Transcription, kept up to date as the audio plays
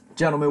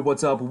Gentlemen,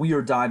 what's up? We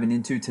are diving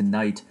into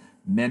tonight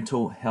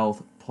mental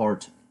health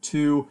part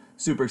 2.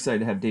 Super excited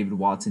to have David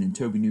Watson and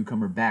Toby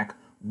Newcomer back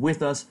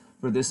with us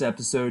for this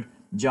episode.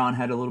 John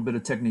had a little bit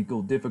of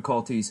technical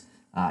difficulties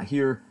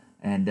here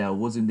and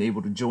wasn't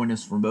able to join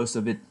us for most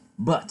of it,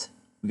 but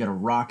we got a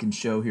rockin'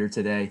 show here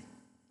today.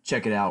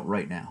 Check it out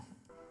right now.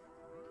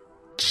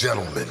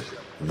 Gentlemen,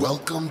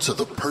 welcome to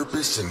the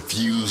Purpose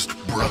Infused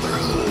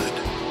Brotherhood,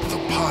 the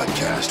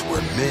podcast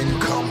where men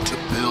come to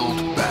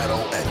build, battle,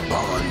 and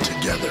bond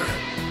together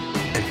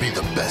and be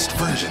the best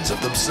versions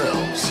of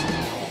themselves.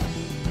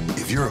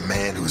 If you're a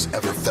man who's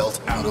ever felt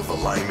out of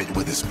alignment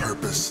with his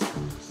purpose,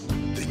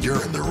 then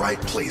you're in the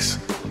right place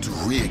to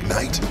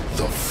reignite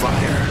the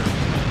fire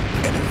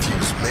and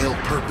infuse male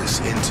purpose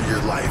into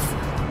your life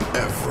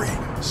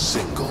every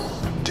single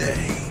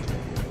day.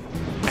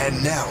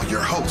 And now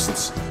your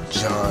hosts,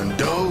 John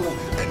Doe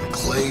and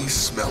Clay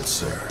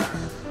Smeltzer.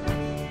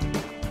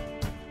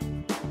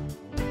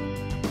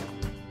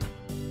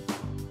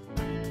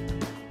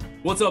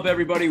 What's up,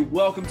 everybody?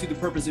 Welcome to the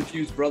Purpose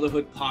Infused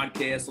Brotherhood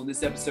podcast. On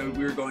this episode,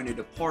 we're going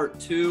into part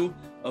 2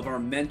 of our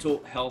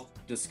mental health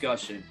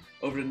discussion.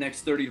 Over the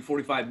next 30 to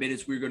 45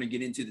 minutes, we're going to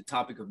get into the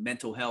topic of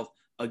mental health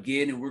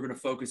again, and we're going to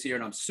focus here.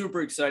 And I'm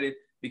super excited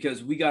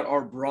because we got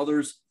our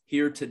brothers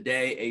here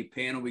today, a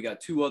panel. We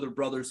got 2 other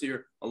brothers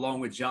here,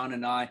 along with John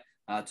and I,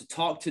 to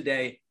talk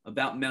today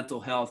about mental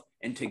health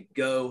and to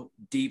go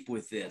deep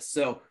with this.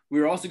 So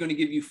we're also going to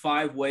give you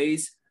 5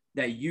 ways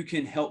that you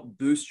can help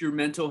boost your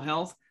mental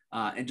health.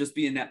 And just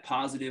be in that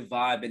positive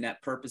vibe and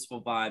that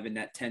purposeful vibe and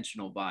that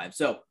tensional vibe.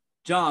 So,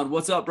 John,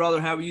 what's up,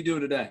 brother? How are you doing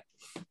today?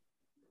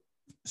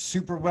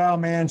 Super well,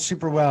 man.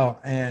 Super well.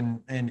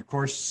 And of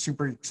course,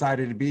 super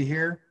excited to be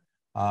here.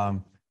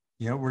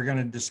 We're going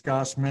to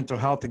discuss mental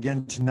health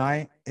again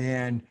tonight.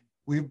 And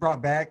we've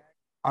brought back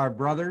our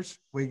brothers.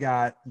 We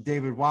got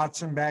David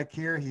Watson back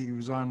here. He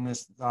was on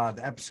this, the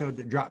episode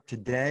that dropped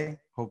today.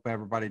 Hope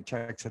everybody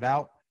checks it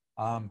out.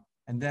 And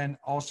then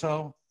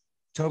also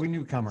Toby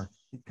Newcomer.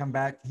 He'd come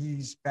back.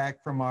 He's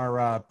back from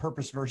our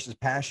purpose versus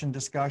passion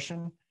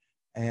discussion,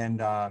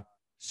 and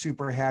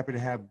super happy to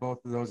have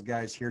both of those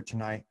guys here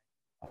tonight.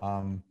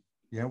 We're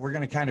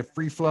going to kind of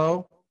free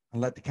flow and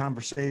let the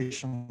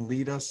conversation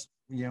lead us,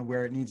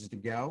 where it needs to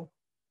go.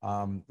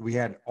 We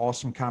had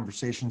awesome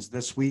conversations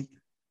this week.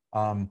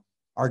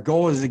 Our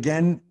goal is,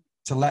 again,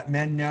 to let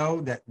men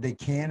know that they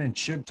can and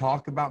should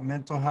talk about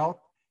mental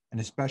health,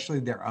 and especially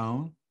their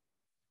own.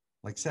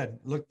 Like I said,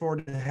 look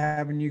forward to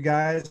having you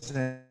guys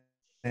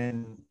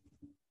and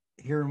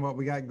hearing what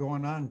we got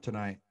going on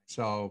tonight.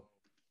 So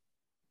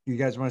you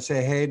guys want to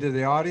say hey to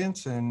the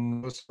audience,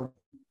 and let's start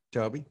with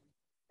Toby.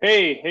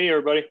 Hey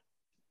everybody.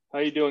 How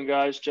you doing,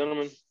 guys,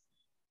 gentlemen?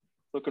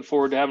 Looking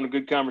forward to having a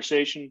good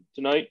conversation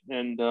tonight,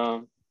 and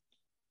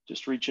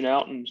just reaching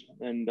out and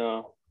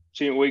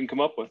seeing what we can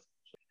come up with.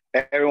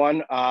 Hey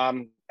everyone.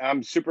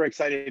 I'm super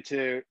excited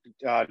to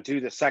do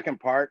the second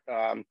part.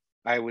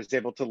 I was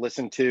able to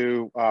listen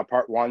to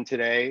part 1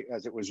 today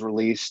as it was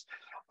released.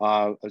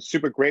 I'm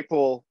super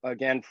grateful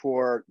again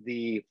for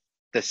the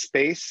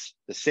space,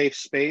 the safe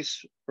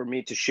space for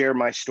me to share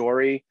my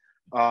story.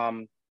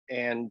 It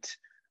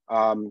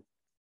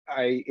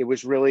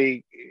was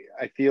really,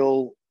 I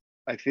feel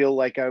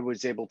like I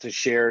was able to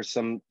share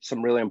some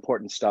really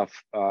important stuff.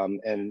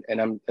 And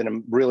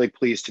I'm really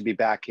pleased to be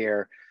back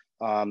here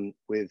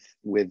with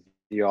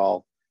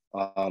y'all.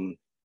 I'm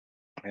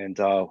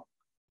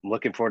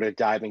looking forward to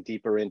diving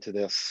deeper into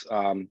this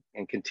and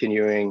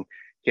continuing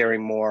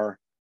hearing more.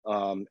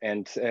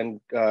 And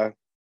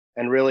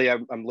really,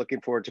 I'm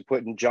looking forward to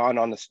putting John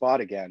on the spot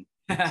again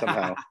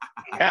somehow.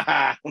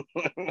 Yeah.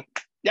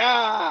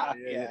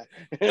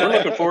 We're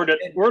looking forward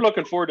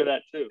to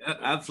that too.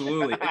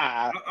 Absolutely.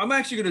 I'm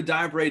actually going to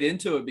dive right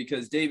into it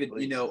because David,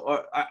 Please.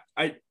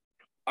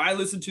 I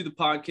listened to the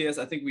podcast.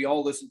 I think we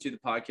all listened to the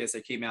podcast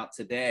that came out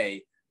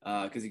today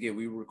because again,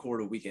 we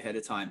record a week ahead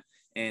of time.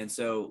 And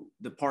so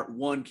the part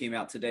 1 came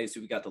out today,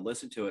 so we got to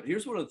listen to it.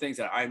 Here's one of the things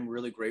that I'm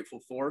really grateful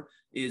for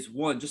is,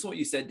 one, just what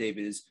you said,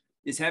 David,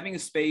 is having a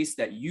space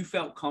that you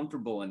felt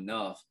comfortable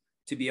enough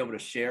to be able to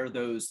share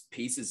those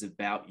pieces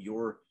about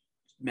your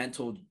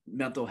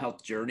mental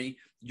health journey,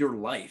 your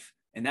life.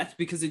 And that's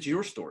because it's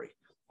your story,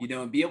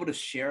 and be able to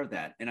share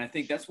that. And I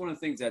think that's one of the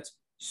things that's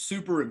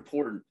super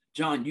important.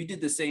 John, you did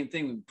the same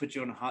thing. We put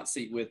you on a hot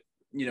seat with,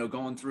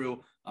 going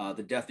through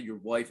the death of your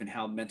wife and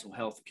how mental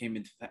health came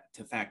into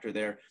factor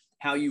there.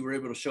 How you were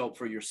able to show up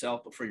for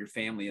yourself, but for your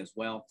family as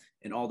well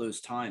in all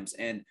those times.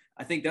 And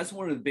I think that's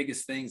one of the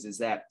biggest things is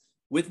that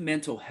with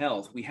mental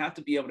health, we have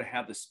to be able to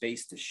have the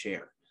space to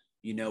share.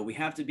 We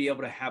have to be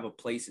able to have a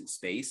place in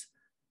space.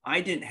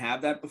 I didn't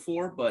have that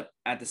before, but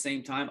at the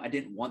same time, I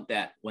didn't want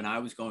that when I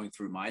was going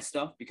through my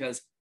stuff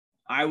because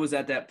I was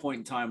at that point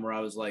in time where I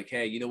was like,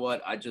 hey, you know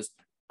what?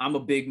 I'm a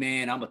big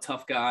man. I'm a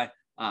tough guy.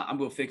 I'm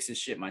going to fix this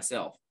shit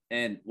myself.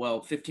 And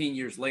 15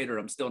 years later,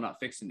 I'm still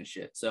not fixing the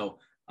shit. So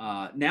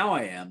now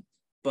I am.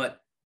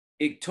 But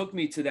it took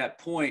me to that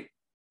point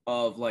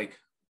of like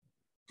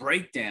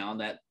breakdown,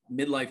 that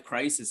midlife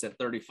crisis at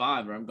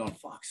 35, where I'm going,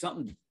 fuck,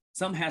 something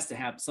something has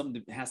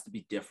to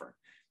be different.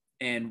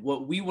 And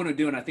what we want to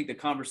do, and I think the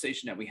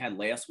conversation that we had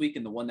last week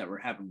and the one that we're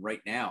having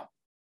right now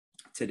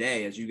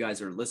today, as you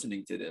guys are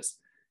listening to this,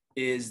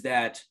 is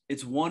that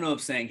it's one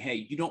of saying, hey,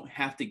 you don't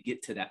have to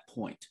get to that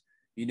point.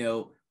 You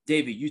know,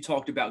 David, you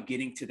talked about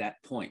getting to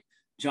that point.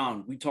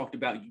 John, we talked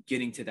about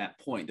getting to that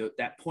point,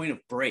 that point of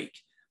break,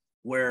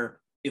 where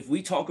if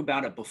we talk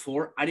about it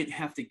before, I didn't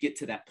have to get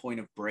to that point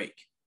of break.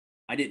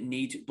 I didn't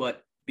need to,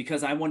 but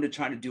because I wanted to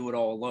try to do it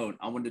all alone,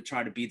 I wanted to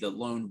try to be the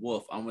lone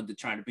wolf. I wanted to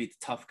try to be the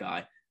tough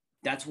guy.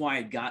 That's why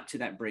I got to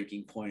that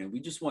breaking point. And we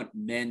just want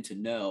men to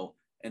know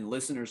and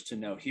listeners to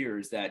know here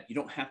is that you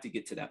don't have to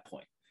get to that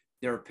point.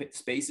 There are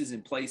spaces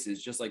and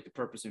places, just like the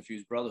Purpose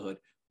Infused Brotherhood,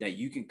 that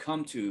you can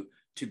come to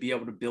be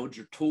able to build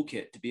your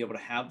toolkit, to be able to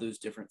have those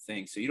different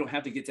things. So you don't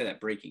have to get to that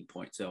breaking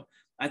point. So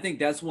I think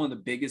that's one of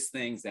the biggest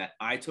things that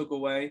I took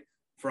away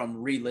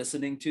from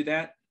re-listening to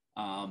that,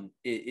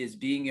 is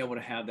being able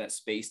to have that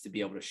space to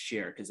be able to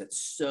share, because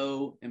that's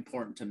so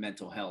important to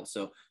mental health.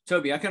 So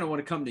Toby, I kind of want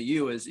to come to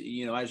you as,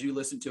 you know, as you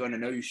listen to it, and I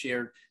know you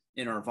shared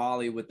in our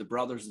volley with the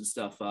brothers and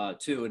stuff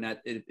too. And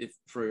that if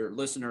for your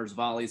listeners,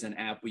 volley's an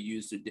app we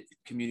use to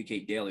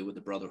communicate daily with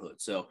the brotherhood.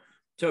 So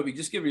Toby,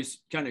 just give us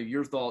kind of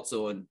your thoughts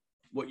on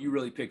what you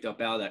really picked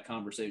up out of that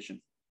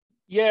conversation.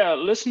 Yeah,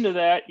 listen to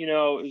that. You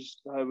know,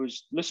 I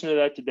was listening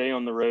to that today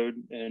on the road,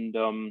 and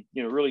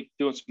you know, really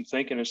doing some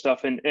thinking and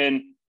stuff. And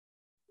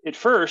at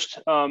first,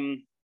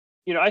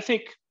 you know, I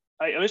think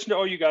I listened to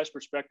all you guys'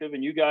 perspective,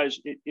 and you guys,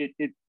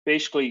 it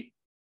basically,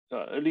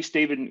 at least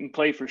David and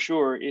Clay for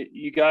sure,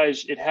 you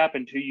guys, it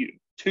happened to you.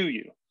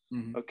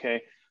 Mm-hmm.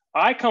 Okay,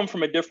 I come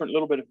from a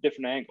little bit of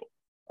different angle.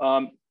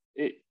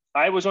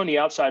 I was on the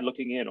outside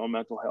looking in on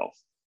mental health.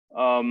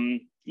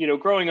 You know,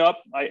 growing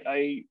up,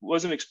 I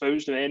wasn't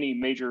exposed to any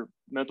major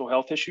mental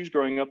health issues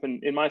growing up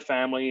in my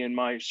family and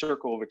my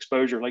circle of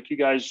exposure, like you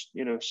guys,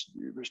 you know,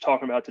 was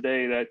talking about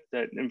today,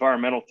 that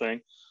environmental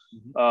thing,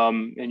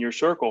 in your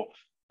circle.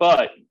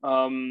 But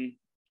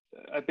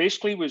I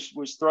basically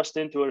was thrust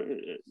into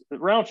it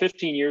around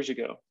 15 years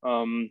ago.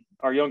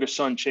 Our youngest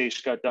son,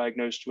 Chase, got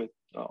diagnosed with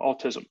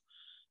autism.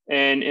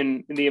 And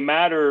in the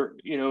matter,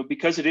 you know,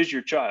 because it is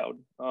your child,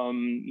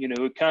 you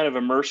know, it kind of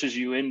immerses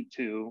you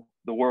into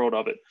the world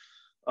of it.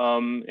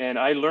 And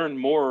I learned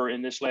more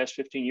in this last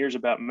 15 years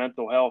about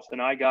mental health,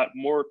 and I got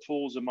more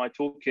tools in my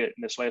toolkit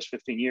in this last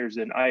 15 years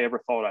than I ever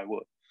thought I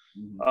would.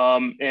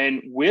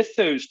 And with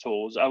those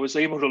tools, I was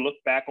able to look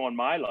back on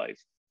my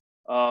life,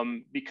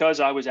 because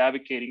I was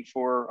advocating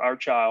for our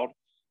child.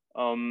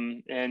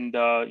 And,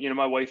 you know,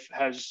 my wife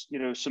has, you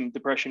know, some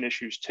depression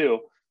issues too,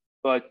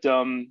 but,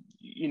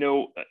 you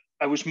know,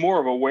 I was more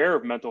aware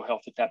of mental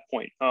health at that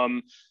point.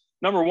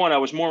 Number one, I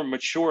was more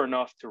mature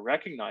enough to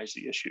recognize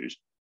the issues.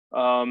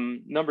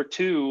 Number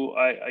two,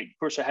 of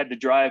course, I had the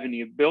drive and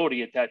the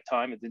ability at that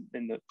time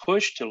and the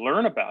push to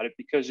learn about it,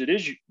 because it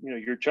is, you know,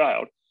 your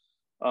child,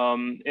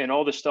 and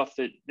all the stuff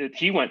that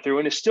he went through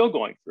and is still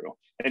going through,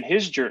 and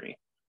his journey.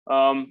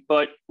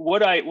 But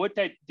what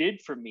that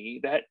did for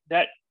me,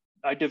 that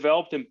I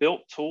developed and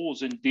built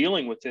tools in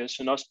dealing with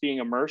this and us being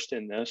immersed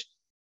in this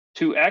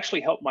to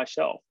actually help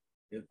myself.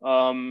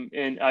 Yeah.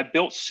 And I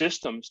built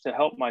systems to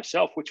help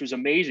myself, which was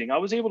amazing. I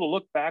was able to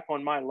look back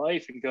on my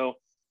life and go,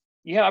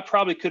 yeah, I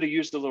probably could have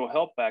used a little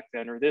help back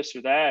then, or this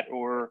or that,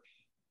 or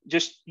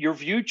just your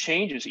view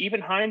changes.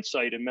 Even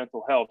hindsight in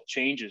mental health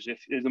changes.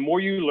 If the more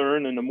you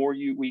learn and the more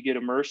we get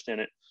immersed in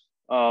it,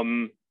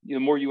 the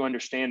more you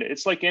understand it.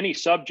 It's like any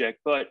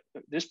subject, but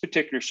this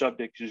particular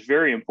subject is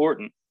very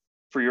important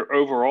for your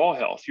overall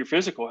health, your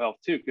physical health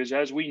too, because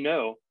as we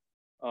know,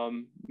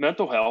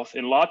 mental health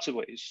in lots of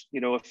ways, you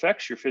know,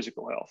 affects your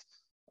physical health,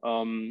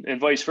 and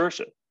vice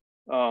versa.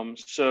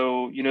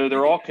 So, you know,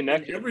 they're all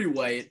connected. In every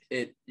way,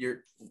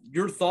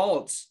 your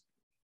thoughts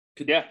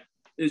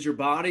is your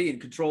body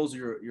and controls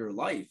your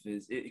life.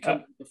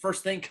 The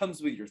first thing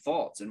comes with your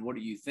thoughts and what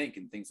do you think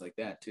and things like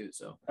that too.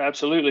 So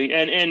absolutely.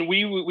 And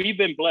we've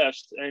been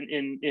blessed, and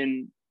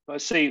in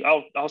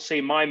I'll say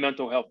my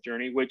mental health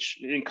journey, which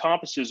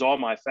encompasses all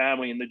my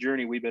family and the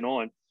journey we've been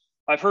on.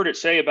 I've heard it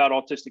say about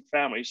autistic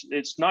families,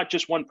 it's not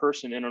just one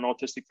person in an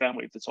autistic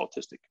family that's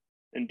autistic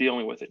and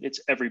dealing with it.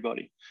 It's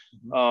everybody,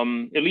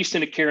 at least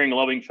in a caring,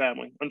 loving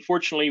family.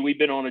 Unfortunately, we've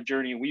been on a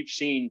journey and we've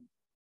seen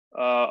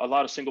a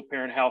lot of single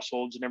parent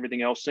households and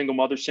everything else, single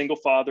mothers, single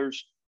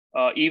fathers,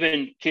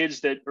 even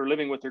kids that are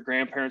living with their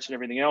grandparents and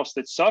everything else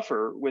that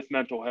suffer with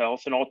mental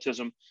health and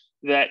autism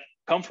that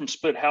come from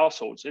split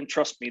households. And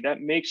trust me,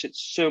 that makes it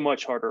so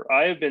much harder.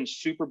 I have been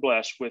super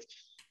blessed with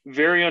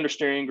very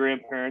understanding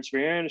grandparents,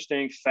 very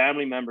understanding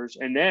family members.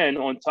 And then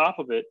on top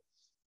of it,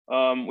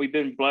 we've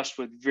been blessed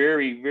with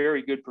very,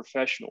 very good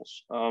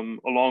professionals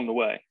along the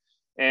way.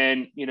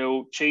 And, you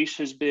know, Chase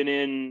has been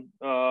in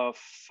 5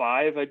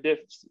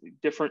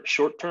 different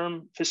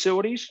short-term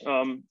facilities,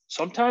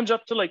 sometimes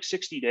up to like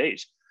 60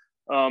 days.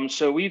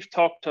 So we've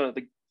talked to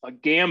a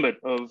gamut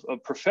of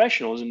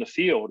professionals in the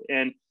field.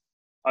 And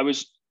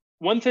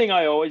one thing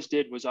I always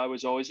did was I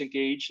was always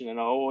engaged, and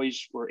I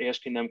always were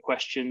asking them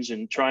questions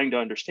and trying to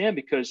understand,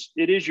 because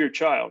it is your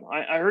child.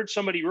 I heard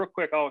somebody real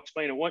quick, I'll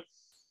explain it.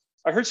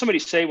 I heard somebody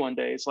say one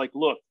day, it's like,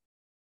 look,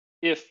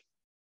 if,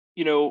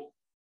 you know,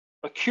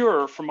 a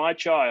cure for my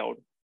child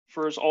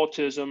for his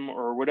autism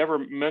or whatever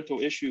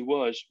mental issue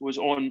was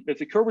on, if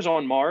the cure was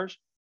on Mars,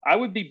 I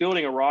would be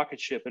building a rocket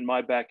ship in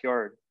my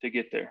backyard to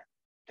get there,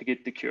 to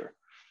get the cure.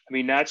 I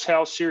mean, that's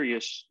how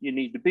serious you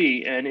need to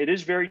be. And it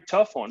is very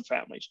tough on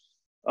families.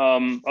 A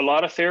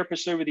lot of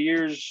therapists over the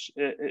years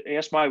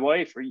asked my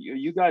wife, are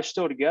you guys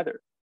still together?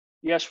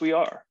 Yes, we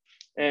are.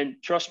 And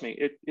trust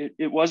me,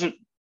 it wasn't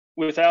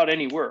without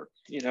any work.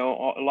 You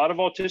know, a lot of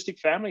autistic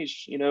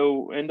families, you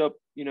know, end up,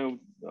 you know,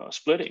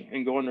 splitting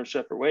and going their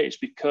separate ways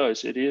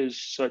because it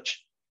is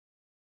such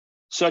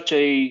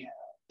a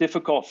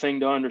difficult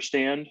thing to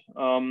understand.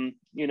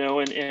 You know,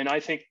 and I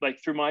think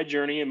like through my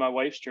journey and my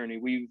wife's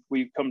journey,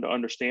 we've come to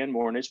understand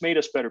more, and it's made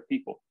us better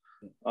people.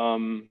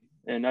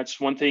 And that's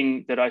one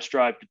thing that I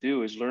strive to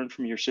do, is learn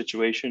from your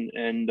situation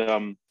and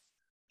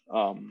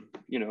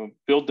you know,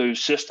 build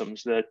those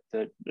systems that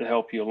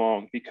help you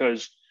along.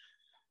 Because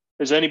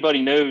as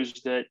anybody knows,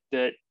 that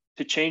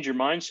to change your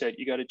mindset,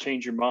 you got to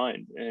change your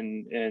mind.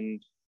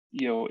 And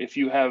you know, if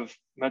you have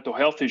mental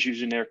health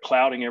issues in there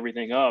clouding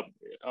everything up,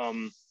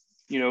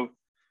 you know,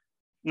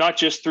 not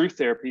just through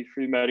therapy,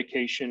 through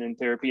medication and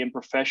therapy and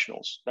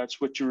professionals, that's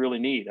what you really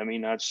need. I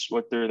mean, that's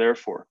what they're there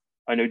for.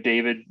 I know,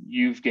 David,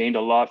 you've gained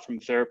a lot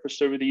from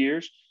therapists over the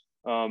years.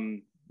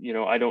 You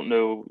know, I don't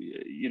know,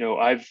 you know,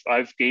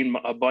 I've gained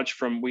a bunch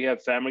from, we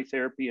have family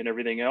therapy and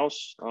everything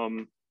else.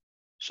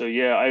 So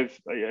yeah,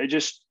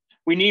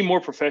 we need more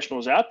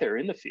professionals out there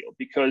in the field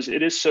because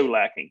it is so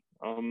lacking,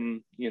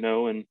 you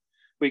know, and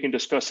we can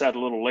discuss that a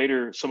little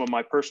later, some of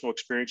my personal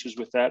experiences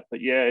with that. But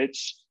yeah,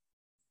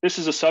 this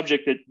is a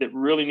subject that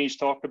really needs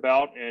talked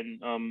about,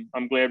 and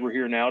I'm glad we're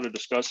here now to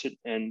discuss it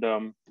and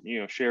you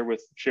know, share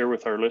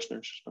with our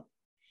listeners.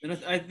 And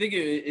I think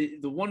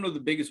the one of the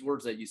biggest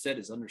words that you said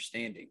is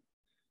understanding.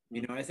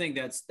 You know, I think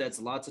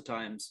that's lots of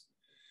times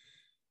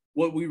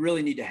what we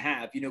really need to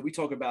have. You know, we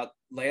talk about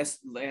last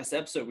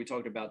episode, we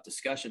talked about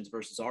discussions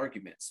versus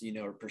arguments, you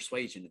know, or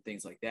persuasion and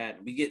things like that.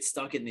 And we get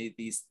stuck in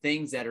these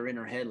things that are in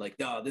our head, like,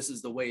 no, this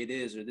is the way it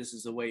is, or this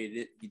is the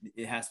way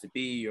it has to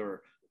be,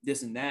 or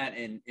this and that.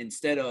 And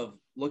instead of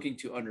looking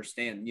to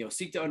understand, you know,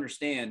 seek to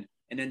understand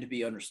and then to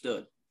be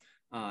understood.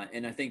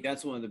 And I think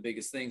that's one of the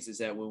biggest things, is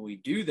that when we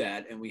do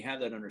that and we have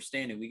that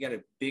understanding, we got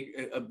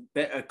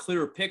a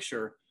clearer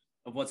picture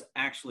of what's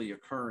actually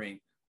occurring.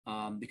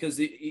 Because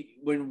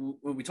when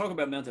we talk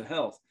about mental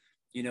health,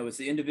 you know, it's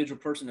the individual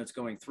person that's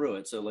going through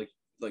it. So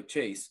like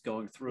Chase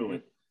going through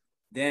it,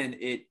 then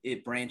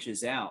it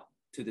branches out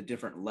to the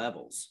different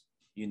levels,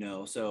 you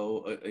know.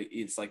 So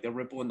it's like the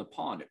ripple in the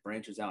pond. It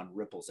branches out and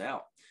ripples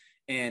out.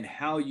 And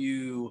how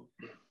you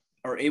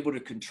are able to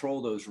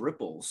control those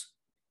ripples.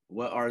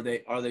 What are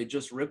they? Are they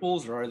just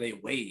ripples, or are they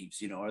waves?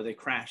 You know, are they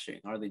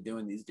crashing? Are they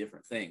doing these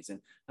different things?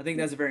 And I think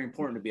that's very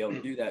important to be able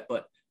to do that.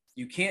 But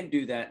you can't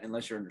do that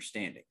unless you're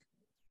understanding.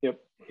 Yep.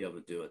 To be able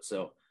to do it.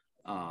 So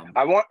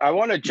I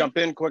want to jump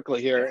in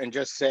quickly here and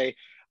just say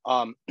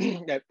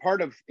that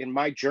part of, in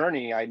my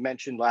journey, I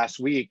mentioned last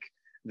week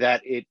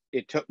that it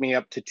took me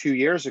up to 2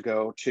 years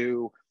ago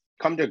to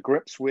come to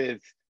grips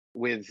with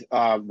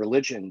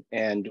religion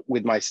and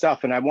with my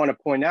stuff. And I want to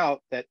point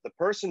out that the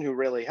person who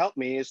really helped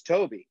me is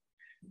Toby.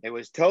 It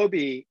was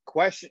Toby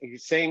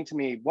saying to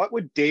me, what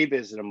would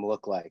Davidism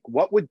look like?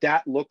 What would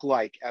that look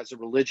like as a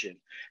religion?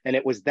 And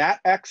it was that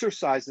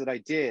exercise that I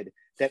did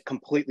that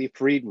completely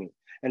freed me.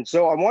 And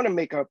so I want to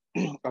make a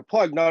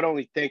plug, not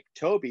only thank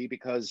Toby,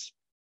 because,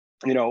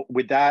 you know,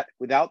 without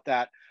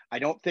that, I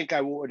don't think I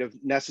would have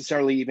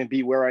necessarily even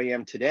be where I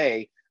am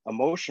today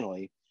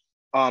emotionally.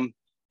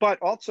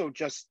 But also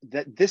just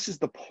that this is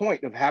the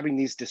point of having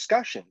these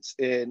discussions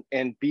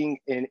and being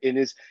in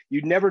is,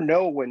 you never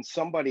know when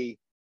somebody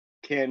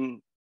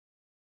can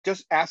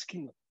just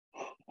asking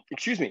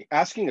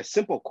a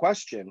simple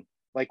question,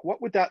 like,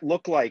 what would that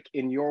look like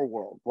in your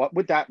world? What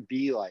would that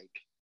be like?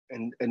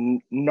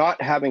 And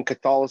not having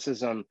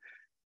Catholicism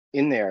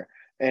in there.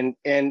 And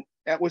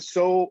that was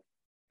so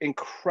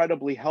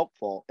incredibly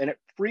helpful, and it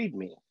freed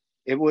me.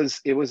 It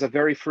was a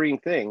very freeing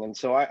thing. And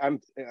so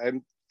I'm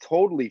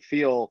totally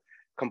feel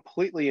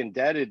completely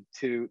indebted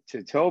to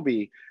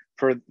Toby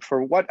for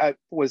what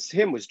was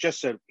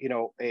just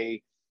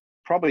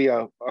probably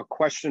a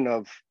question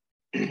of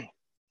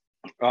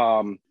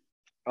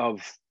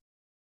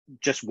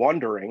just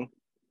wondering,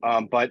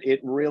 but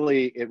it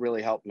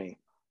really helped me.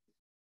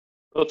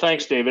 Well,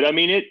 thanks, David. I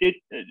mean, it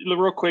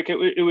real quick,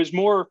 it was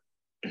more,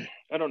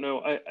 I don't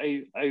know.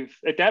 I've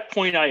at that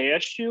point I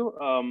asked you,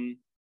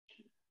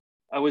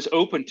 I was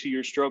open to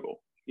your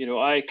struggle. You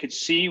know, I could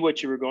see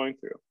what you were going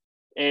through,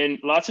 and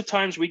lots of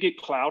times we get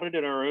clouded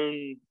in our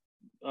own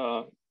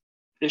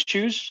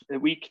issues.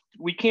 We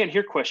can't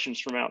hear questions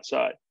from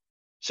outside.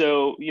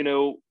 So, you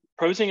know,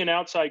 posing an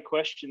outside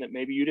question that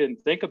maybe you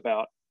didn't think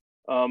about.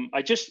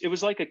 It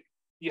was like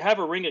you have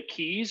a ring of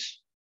keys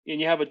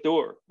and you have a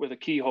door with a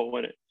keyhole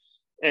in it.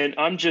 And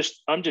I'm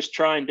just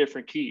trying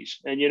different keys.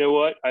 And you know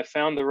what? I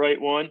found the right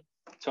one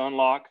to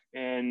unlock.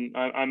 And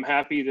I'm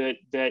happy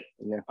that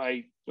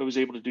I was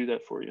able to do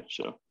that for you.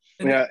 So.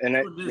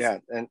 And yeah,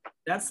 and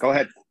that's go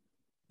ahead.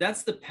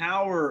 That's the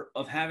power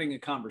of having a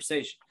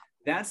conversation.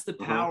 That's the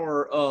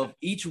power of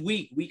each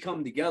week we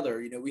come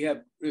together. You know, we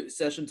have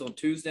sessions on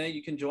Tuesday,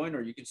 you can join,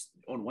 or you can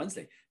on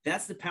Wednesday.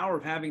 That's the power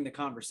of having the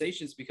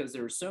conversations, because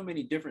there are so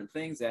many different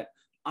things that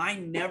I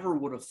never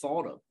would have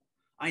thought of.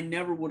 I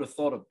never would have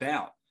thought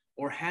about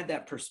or had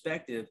that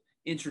perspective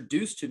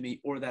introduced to me,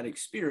 or that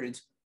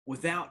experience,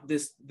 without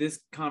this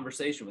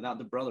conversation, without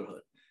the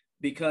brotherhood,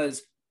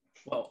 because,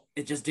 well,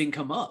 it just didn't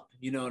come up.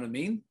 You know what I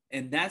mean?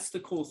 And that's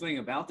the cool thing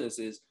about this,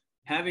 is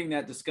having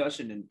that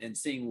discussion and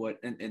seeing what,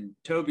 and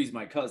Toby's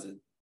my cousin,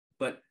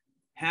 but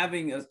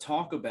having a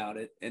talk about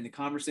it and the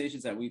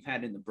conversations that we've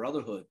had in the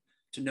brotherhood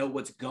to know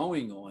what's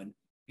going on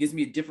gives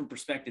me a different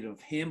perspective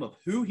of him, of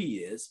who he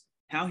is,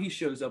 how he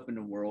shows up in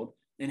the world,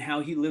 and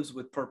how he lives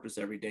with purpose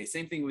every day.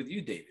 Same thing with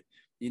you, David.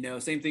 You know,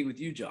 same thing with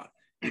you, John.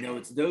 You know,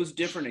 it's those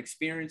different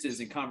experiences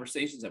and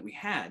conversations that we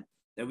had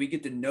that we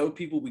get to know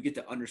people, we get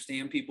to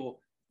understand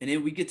people, and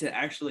then we get to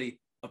actually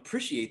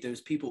appreciate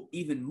those people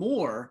even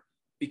more,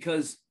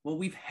 because, well,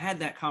 we've had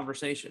that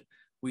conversation,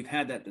 we've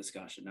had that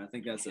discussion. I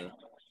think that's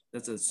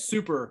a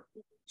super,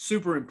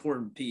 super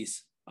important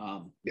piece.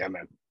 Yeah,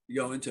 man. To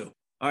go into.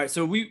 All right,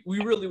 so we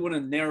really want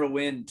to narrow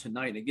in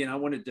tonight. Again, I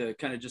wanted to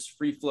kind of just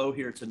free flow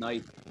here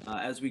tonight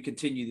as we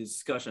continue this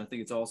discussion. I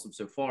think it's awesome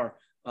so far.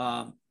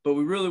 But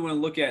we really want to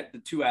look at the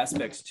two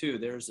aspects too.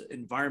 There's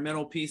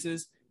environmental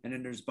pieces, and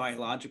then there's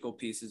biological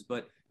pieces.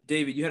 But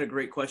David, you had a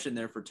great question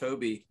there for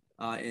Toby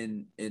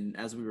in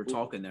as we were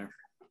talking there.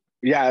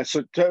 Yeah,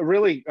 so to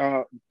really,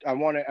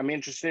 I'm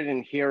interested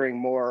in hearing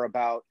more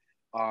about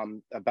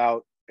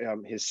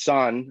his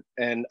son,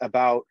 and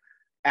about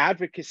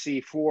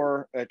advocacy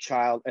for a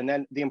child, and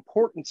then the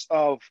importance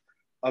of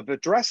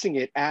addressing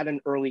it at an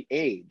early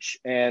age.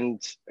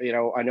 And, you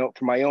know, I know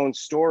from my own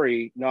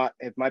story,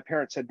 if my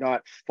parents had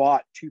not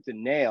fought tooth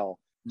and nail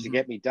to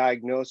get me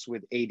diagnosed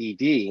with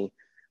ADD,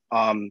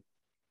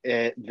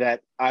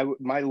 that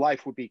my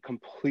life would be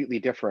completely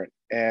different.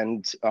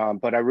 And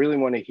but I really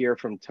want to hear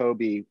from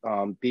Toby,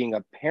 being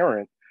a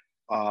parent,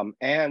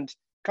 and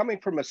coming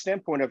from a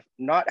standpoint of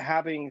not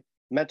having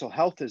mental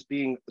health as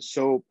being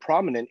so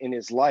prominent in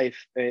his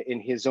life, in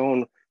his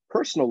own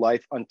personal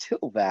life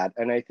until that.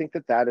 And I think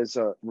that is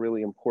a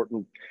really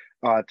important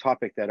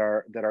topic that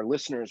our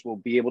listeners will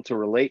be able to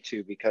relate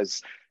to,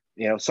 because,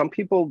 you know, some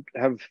people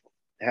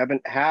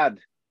haven't had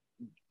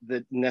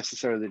the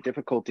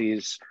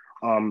difficulties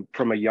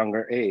from a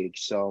younger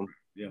age. So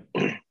yeah.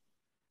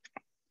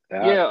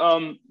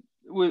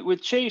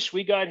 With Chase,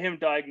 we got him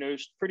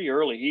diagnosed pretty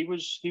early. He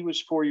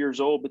was 4 years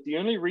old, but the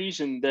only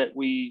reason that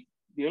we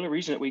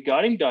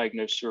got him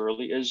diagnosed so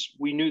early is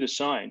we knew the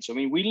signs. I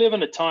mean, we live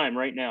in a time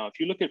right now, if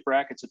you look at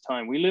brackets of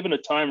time, we live in a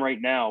time right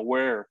now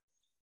where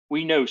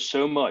we know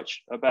so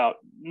much about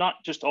not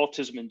just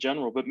autism in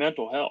general, but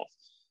mental health.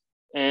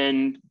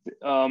 And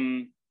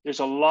there's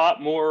a lot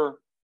more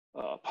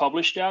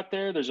published out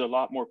there. There's a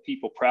lot more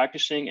people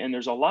practicing, and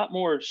there's a lot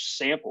more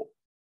sample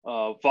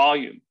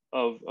volume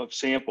of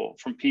sample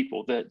from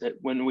people that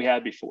when we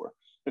had before.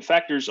 In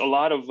fact, there's a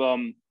lot of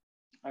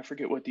I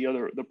forget what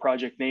the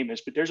project name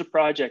is, but there's a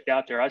project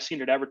out there. I've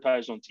seen it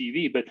advertised on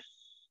TV, but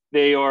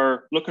they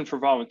are looking for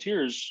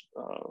volunteers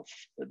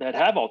that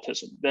have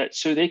autism,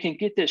 so they can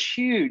get this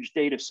huge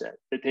data set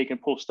that they can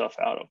pull stuff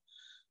out of.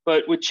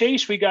 But with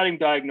Chase, we got him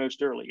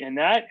diagnosed early, and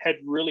that had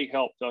really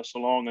helped us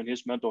along on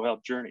his mental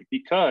health journey,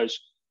 because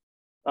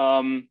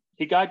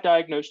he got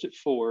diagnosed at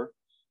 4.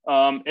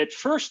 At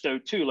first, though,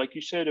 too, like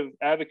you said, of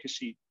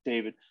advocacy,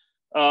 David,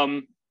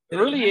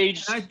 early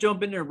age. Can I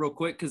jump in there real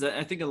quick? Because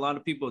I think a lot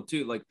of people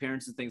too, like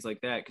parents and things like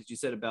that, because you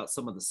said about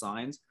some of the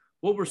signs.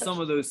 What were some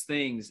of those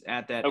things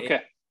at that age?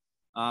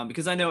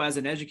 Because I know as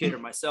an educator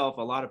myself,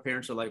 a lot of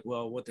parents are like,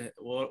 well, what the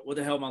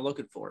hell am I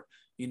looking for?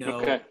 You know,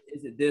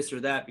 is it this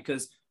or that?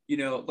 Because, you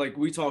know, like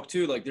we talk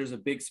too, like there's a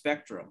big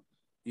spectrum,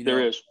 you know,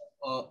 there is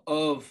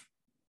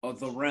of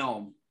the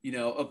realm, you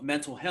know, of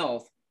mental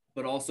health,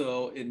 but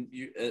also in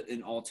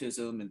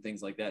autism and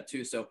things like that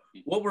too. So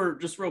what were,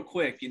 just real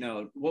quick, you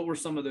know, what were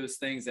some of those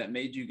things that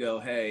made you go,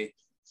 hey,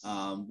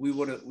 we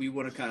want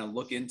to kind of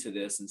look into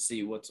this and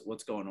see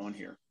what's going on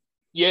here?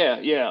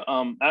 Yeah.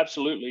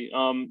 Absolutely.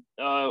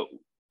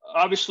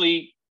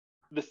 Obviously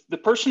the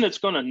person that's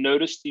going to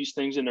notice these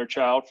things in their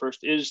child first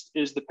is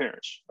the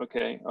parents.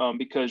 Okay.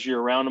 Because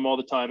you're around them all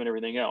the time and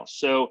everything else.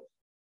 So,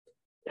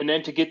 and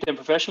then to get them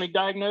professionally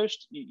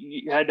diagnosed,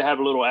 you had to have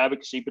a little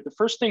advocacy. But the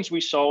first things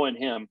we saw in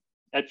him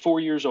at 4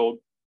 years old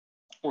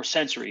were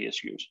sensory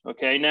issues.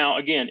 Okay. Now,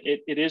 again,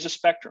 it is a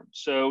spectrum.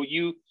 So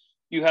you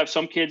have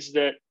some kids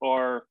that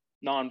are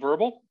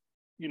nonverbal,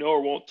 you know,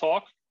 or won't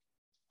talk.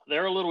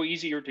 They're a little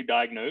easier to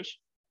diagnose,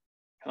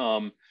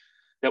 that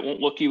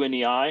won't look you in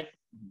the eye.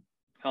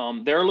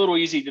 They're a little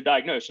easy to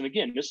diagnose. And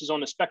again, this is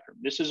on the spectrum.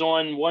 This is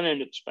on one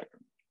end of the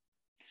spectrum.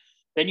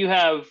 Then you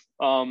have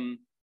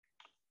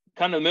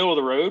kind of the middle of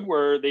the road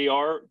where they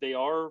are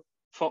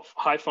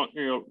high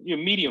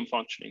medium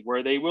functioning,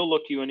 where they will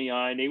look you in the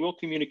eye and they will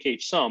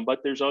communicate some, but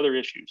there's other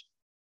issues.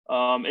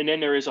 And then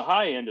there is a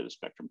high end of the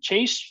spectrum.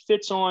 Chase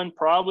fits on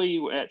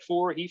probably at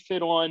 4. He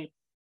fit on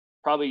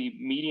probably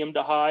medium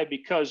to high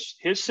because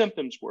his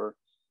symptoms were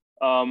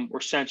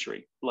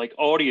sensory, like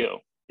audio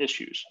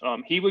issues.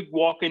 He would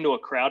walk into a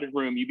crowded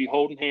room. You'd be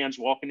holding hands,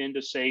 walking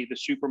into, say, the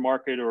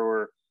supermarket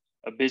or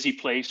a busy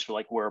place,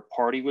 like where a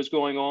party was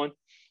going on.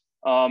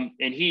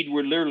 And he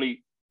would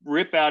literally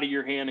rip out of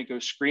your hand and go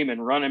screaming,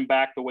 running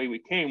back the way we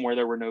came where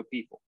there were no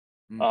people.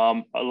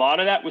 A lot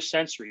of that was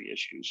sensory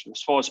issues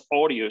as far as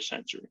audio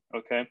sensory.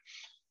 Okay.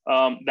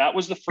 That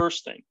was the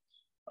first thing.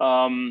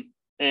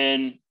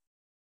 And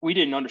we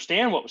didn't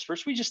understand what was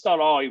first. We just thought,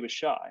 oh, he was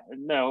shy.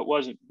 And no, it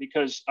wasn't,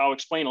 because I'll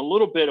explain a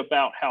little bit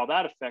about how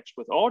that affects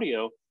with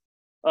audio.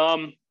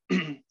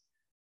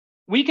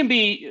 We can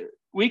be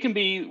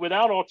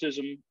without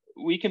autism.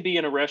 We can be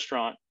in a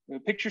restaurant.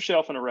 Picture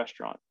yourself in a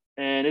restaurant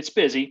and it's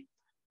busy,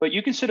 but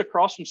you can sit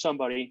across from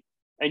somebody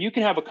and you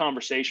can have a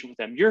conversation with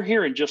them. You're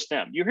hearing just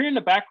them. You're hearing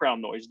the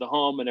background noise, the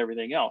hum and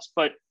everything else,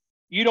 but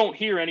you don't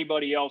hear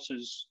anybody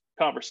else's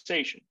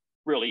conversation,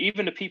 really,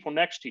 even the people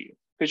next to you,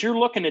 because you're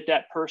looking at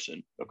that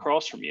person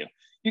across from you.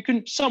 You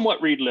can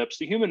somewhat read lips.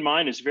 The human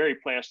mind is very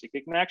plastic.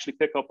 It can actually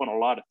pick up on a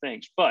lot of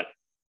things, but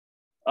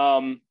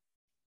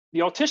the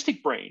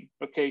autistic brain,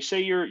 okay,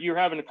 say you're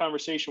having a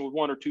conversation with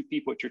 1 or 2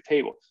 people at your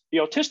table. The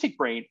autistic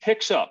brain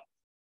picks up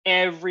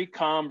every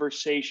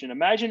conversation.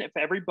 Imagine if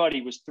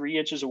everybody was 3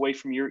 inches away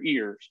from your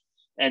ears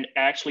and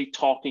actually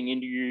talking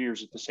into your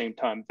ears at the same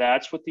time.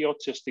 That's what the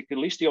autistic, at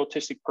least the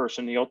autistic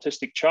person, the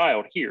autistic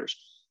child hears.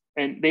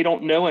 And they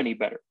don't know any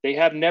better. They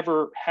have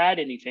never had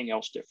anything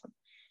else different.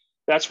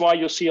 That's why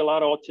you'll see a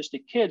lot of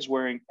autistic kids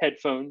wearing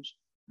headphones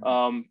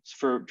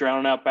for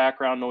drowning out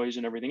background noise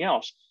and everything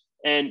else.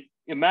 And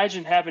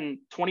imagine having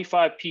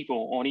 25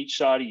 people on each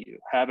side of you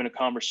having a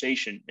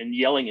conversation and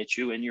yelling at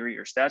you in your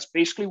ears. That's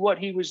basically what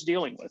he was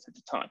dealing with at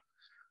the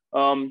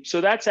time. So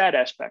that's that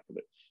aspect of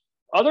it.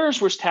 Others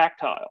was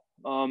tactile.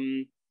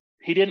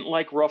 He didn't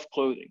like rough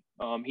clothing.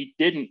 He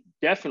didn't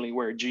definitely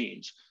wear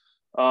jeans.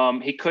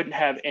 He couldn't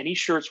have any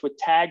shirts with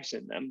tags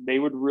in them. They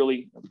would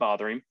really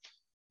bother him.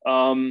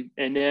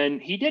 And then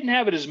he didn't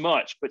have it as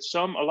much, but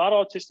a lot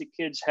of autistic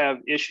kids have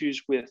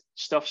issues with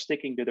stuff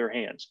sticking to their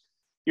hands.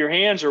 Your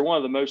hands are one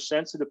of the most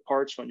sensitive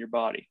parts on your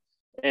body.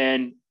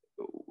 And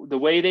the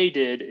way they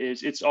did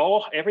is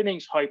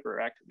everything's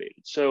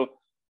hyperactivated. So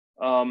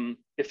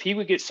if he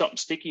would get something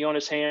sticky on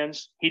his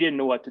hands, he didn't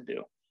know what to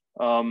do.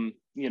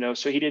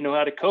 So he didn't know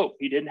how to cope.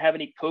 He didn't have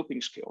any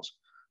coping skills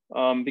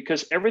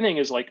because everything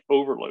is like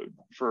overload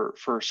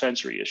for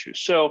sensory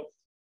issues. So,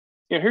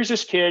 here's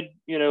this kid,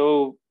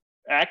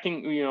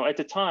 acting, at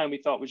the time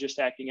we thought was just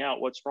acting out.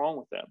 What's wrong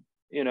with them?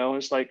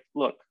 It's like,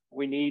 look,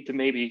 we need to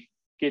maybe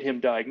get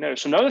him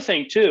diagnosed. Another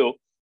thing too,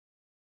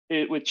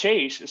 with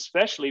Chase,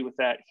 especially with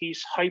that,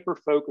 he's hyper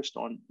focused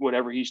on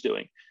whatever he's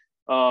doing.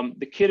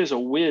 The kid is a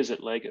whiz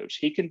at Legos.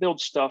 He can build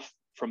stuff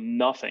from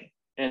nothing,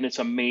 and it's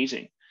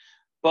amazing.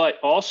 But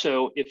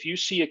also, if you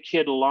see a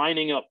kid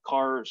lining up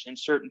cars in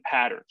certain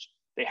patterns,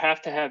 they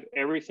have to have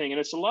everything, and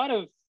it's a lot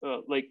of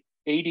like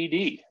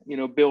ADD,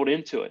 built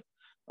into it.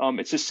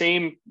 It's the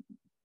same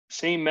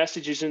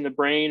messages in the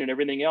brain and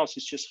everything else.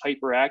 It's just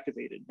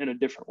hyperactivated in a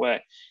different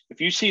way.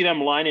 If you see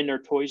them lining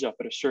their toys up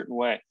in a certain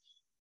way,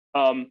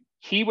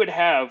 he would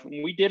have,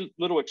 we did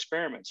little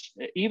experiments,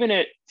 even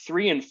at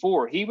 3 and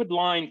 4, he would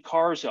line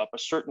cars up a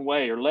certain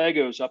way or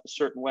Legos up a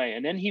certain way.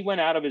 And then he went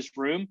out of his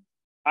room.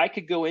 I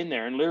could go in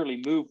there and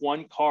literally move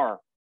one car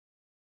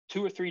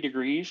 2 or 3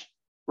 degrees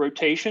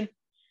rotation.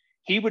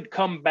 He would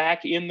come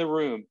back in the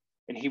room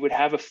and he would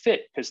have a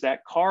fit because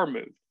that car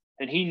moved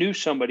and he knew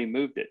somebody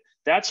moved it.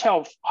 That's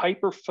how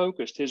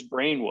hyper-focused his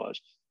brain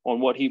was on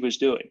what he was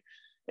doing.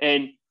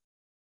 And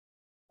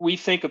we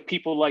think of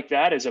people like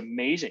that as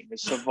amazing,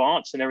 as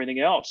savants and everything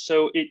else.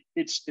 So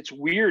it's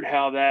weird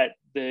how that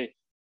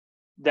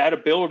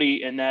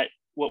ability and that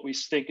what we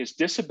think is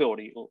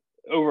disability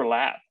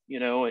overlap,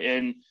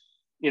 and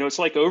it's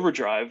like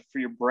overdrive for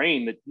your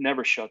brain that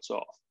never shuts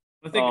off.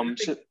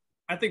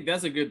 I think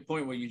that's a good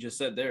point. What you just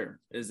said there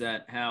is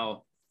that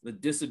how the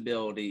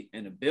disability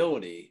and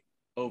ability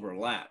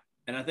overlap.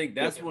 And I think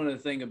that's one of the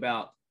things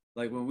about,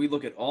 like, when we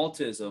look at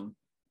autism,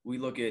 we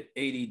look at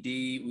ADD,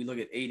 we look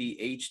at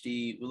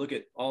ADHD, we look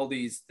at all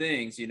these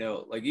things,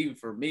 like even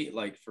for me,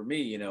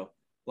 to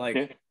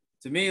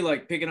me,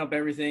 like picking up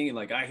everything and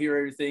like I hear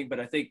everything, but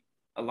I think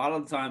a lot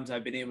of the times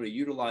I've been able to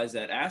utilize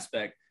that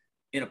aspect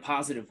in a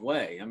positive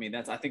way. I mean,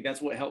 I think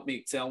that's what helped me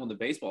excel on the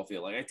baseball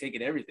field. Like I take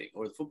in everything,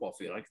 or the football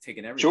field, I can take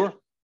in everything. Sure.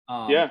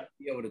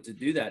 Be able to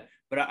do that.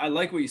 But I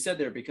like what you said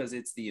there, because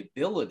it's the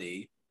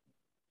ability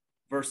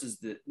versus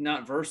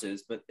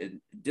but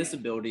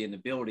disability and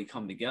ability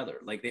come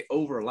together. Like they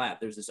overlap.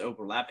 There's this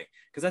overlapping,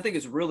 because I think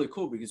it's really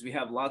cool, because we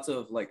have lots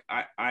of, like,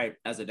 I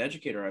as an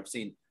educator, I've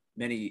seen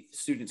many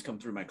students come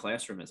through my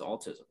classroom as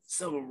autism.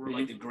 So we're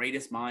like the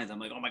greatest minds. I'm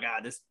like, oh my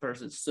God, this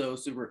person's so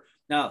super.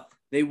 Now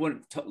they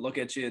wouldn't look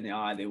at you in the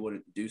eye. They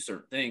wouldn't do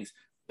certain things,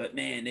 but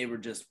man, they were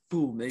just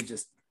boom. They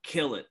just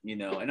kill it,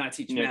 and I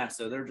teach math.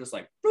 So they're just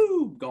like,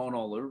 boom, going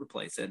all over the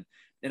place. And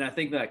I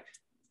think that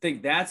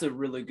think that's a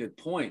really good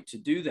point to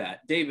do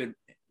that. David,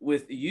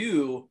 with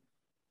you,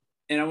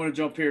 and I want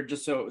to jump here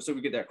just so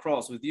we get that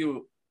cross with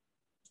you,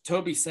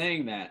 Toby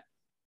saying that,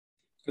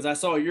 because I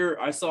saw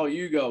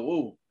you go,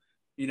 whoa,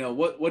 you know,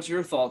 what's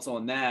your thoughts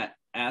on that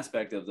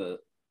aspect of the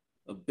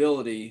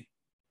ability,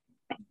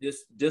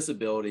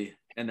 disability,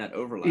 and that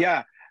overlap?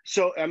 Yeah.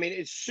 So, I mean,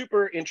 it's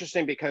super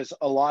interesting because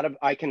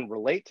I can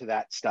relate to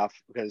that stuff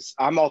because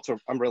I'm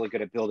really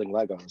good at building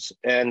Legos,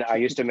 and I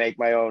used to make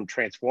my own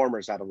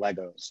Transformers out of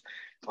Legos.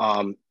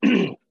 And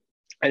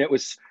it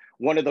was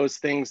one of those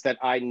things that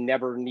I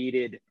never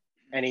needed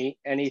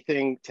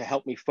anything to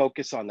help me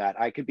focus on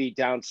that. I could be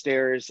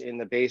downstairs in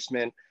the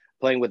basement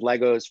playing with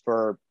Legos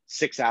for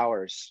 6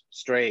 hours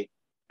straight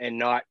and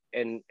not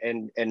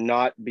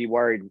be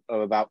worried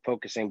about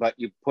focusing. But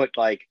you put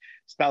like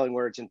spelling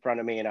words in front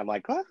of me and I'm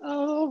like all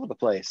over the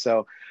place.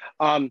 So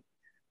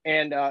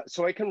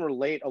so I can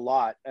relate a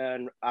lot.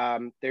 And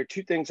there are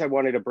two things I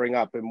wanted to bring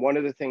up. And one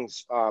of the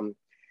things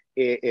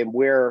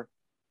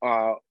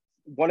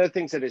one of the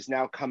things that has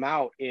now come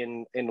out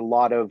in a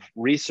lot of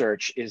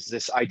research is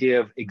this idea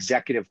of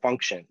executive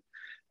function.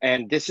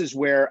 And this is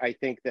where I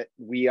think that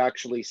we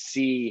actually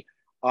see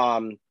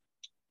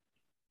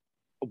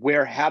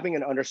where having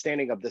an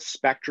understanding of the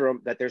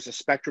spectrum, that there's a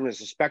spectrum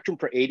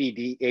for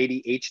ADD,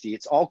 ADHD.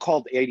 It's all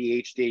called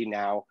ADHD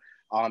now,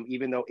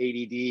 even though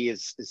ADD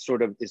is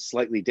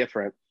slightly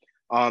different.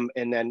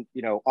 And then,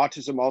 you know,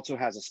 autism also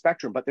has a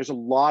spectrum, but there's a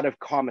lot of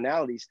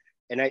commonalities.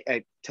 And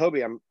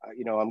Toby, I'm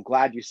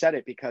glad you said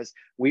it, because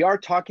we are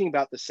talking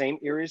about the same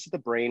areas of the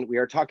brain. We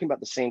are talking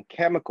about the same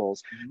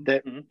chemicals.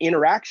 The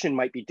interaction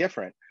might be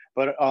different,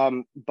 but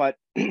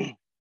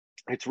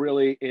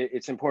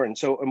it's important.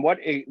 So, and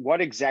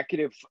what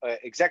executive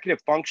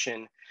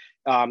function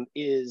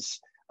is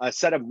a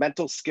set of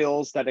mental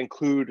skills that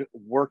include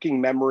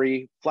working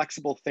memory,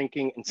 flexible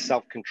thinking, and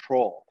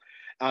self-control.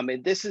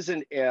 And this is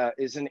an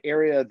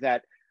area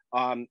that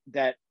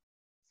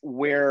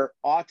where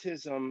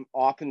autism,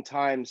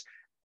 oftentimes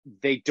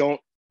they don't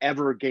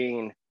ever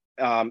gain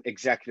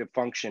executive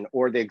function,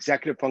 or the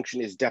executive function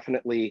is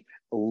definitely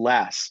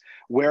less.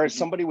 Whereas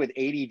somebody with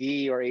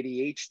ADD or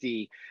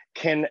ADHD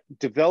can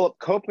develop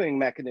coping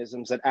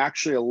mechanisms that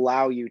actually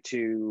allow you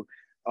to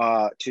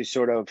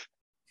sort of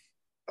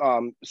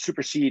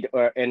supersede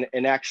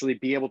and actually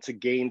be able to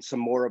gain some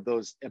more of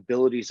those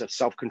abilities of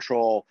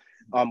self-control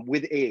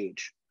with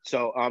age.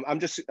 So I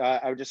was just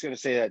going to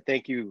say that.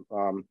 Thank you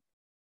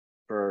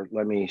for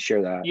letting me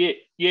share that.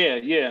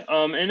 Yeah.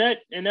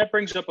 And that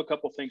brings up a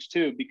couple things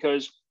too,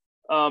 because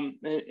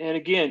and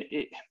again,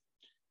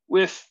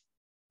 with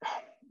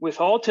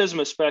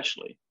autism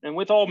especially, and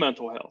with all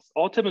mental health,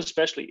 autism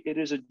especially, it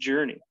is a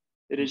journey.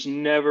 It is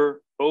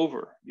never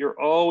over. You're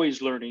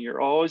always learning. You're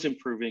always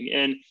improving.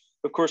 And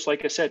of course,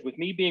 like I said, with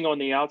me being on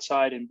the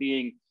outside and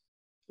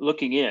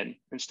looking in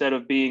instead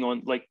of being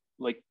on like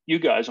you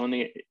guys on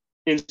the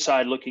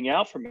inside looking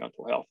out for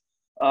mental health,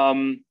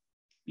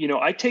 you know,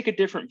 I take a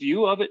different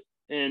view of it,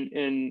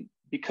 and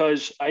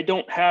because I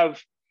don't have,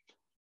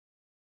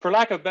 for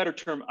lack of a better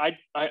term,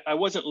 I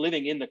wasn't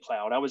living in the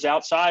cloud. I was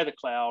outside of the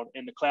cloud,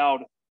 and the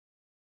cloud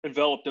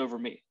enveloped over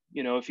me,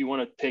 you know, if you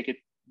want to take it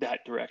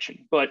that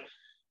direction. But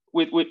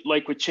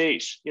with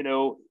Chase, you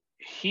know,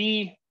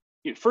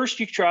 first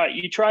you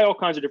try all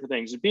kinds of different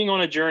things. Being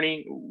on a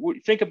journey,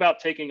 think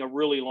about taking a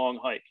really long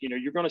hike. You know,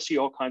 you're going to see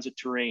all kinds of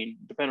terrain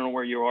depending on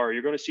where you are.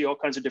 You're going to see all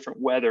kinds of different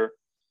weather,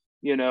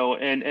 you know,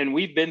 and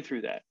we've been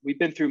through that. We've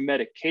been through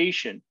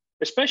medication,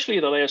 especially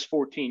the last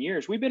 14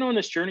 years. We've been on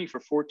this journey for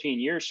 14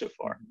 years so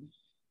far. Mm-hmm.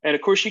 And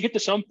of course, you get to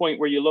some point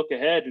where you look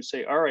ahead and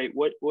say, all right,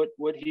 what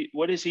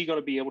is he going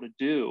to be able to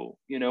do?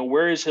 You know,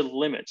 where is his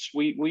limits?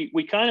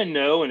 We kind of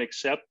know and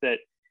accept that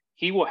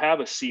he will have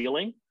a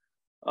ceiling,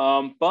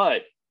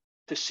 but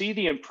to see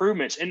the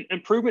improvements, and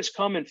improvements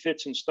come in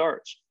fits and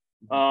starts,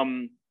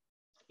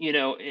 you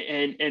know,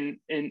 and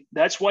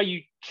that's why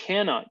you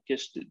cannot get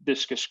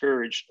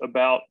discouraged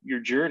about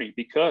your journey,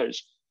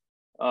 because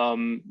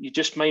you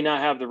just may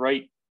not have the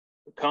right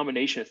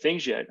combination of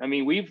things yet. I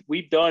mean,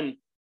 we've done,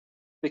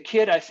 the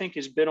kid, I think,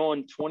 has been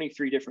on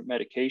 23 different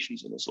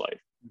medications in his life.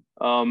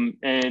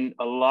 And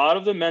a lot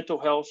of the mental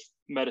health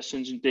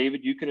medicines, and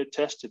David, you can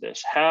attest to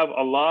this, have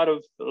a lot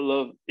of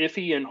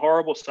iffy and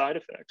horrible side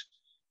effects.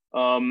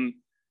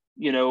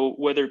 You know,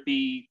 whether it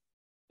be,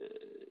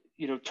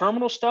 you know,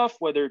 terminal stuff,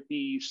 whether it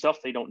be stuff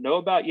they don't know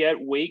about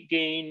yet, weight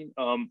gain,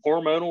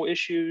 hormonal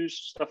issues,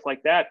 stuff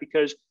like that,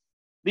 because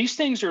these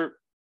things are,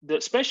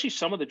 especially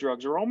some of the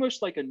drugs are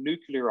almost like a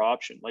nuclear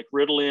option, like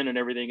Ritalin and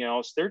everything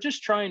else. They're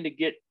just trying to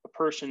get a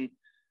person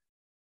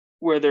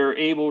where they're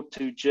able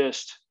to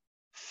just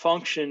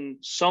function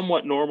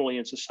somewhat normally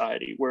in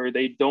society, where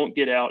they don't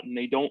get out and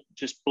they don't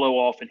just blow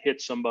off and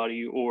hit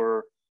somebody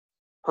or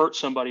hurt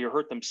somebody or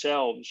hurt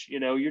themselves. You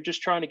know, you're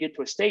just trying to get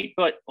to a state.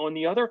 But on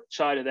the other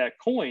side of that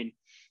coin,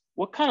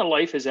 what kind of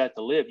life is that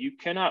to live? You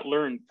cannot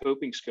learn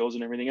coping skills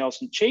and everything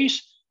else. And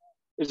Chase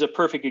is a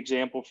perfect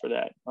example for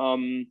that.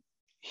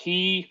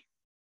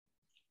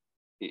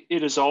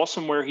 It is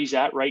awesome where he's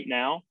at right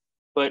now.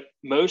 But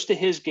most of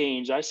his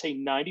gains, I say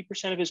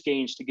 90% of his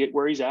gains to get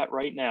where he's at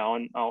right now,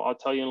 and I'll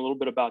tell you a little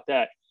bit about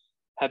that,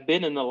 have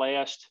been in the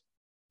last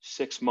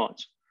 6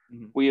 months.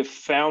 Mm-hmm. We have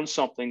found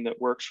something that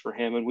works for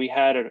him, and we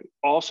had an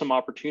awesome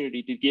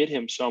opportunity to get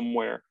him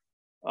somewhere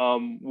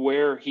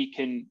where he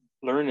can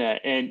learn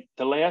that. And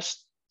the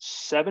last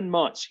 7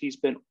 months, he's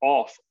been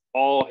off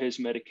all his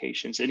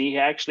medications, and he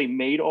actually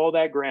made all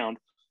that ground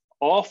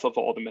off of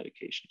all the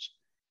medications.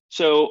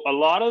 So a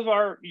lot of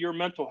your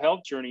mental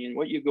health journey and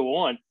what you go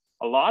on,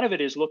 a lot of it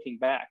is looking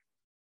back,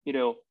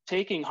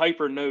 taking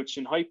hyper notes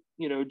and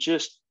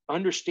just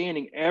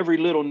understanding every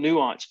little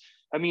nuance.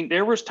 I mean,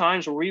 there was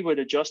times where we would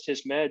adjust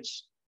his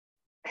meds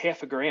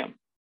 0.5 gram,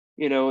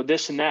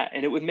 this and that,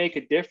 and it would make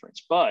a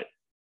difference. But,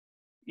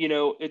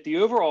 at the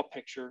overall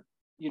picture,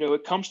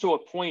 it comes to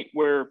a point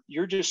where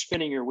you're just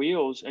spinning your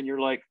wheels and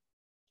you're like,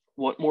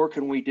 what more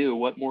can we do?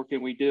 What more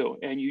can we do?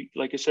 And you,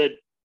 like I said,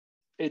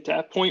 at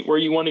that point where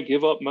you want to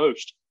give up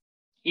most,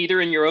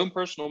 either in your own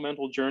personal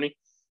mental journey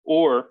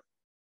or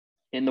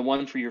in the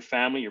one for your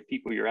family or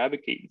people you're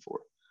advocating for.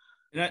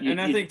 And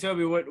I think,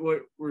 Toby, what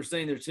we're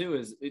saying there too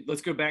is,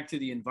 let's go back to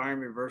the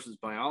environment versus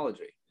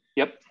biology.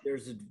 Yep.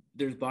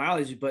 There's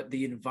biology, but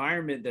the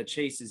environment that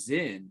Chase is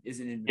in is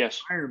an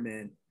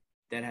environment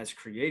that has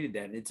created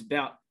that. And it's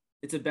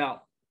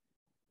about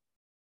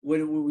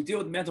when we deal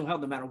with mental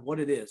health, no matter what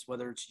it is,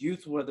 whether it's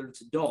youth, whether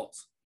it's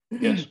adults,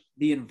 yes,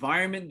 the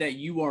environment that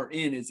you are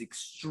in is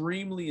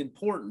extremely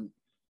important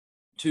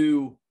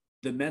to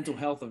the mental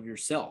health of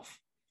yourself.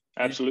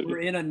 Absolutely. We're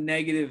in a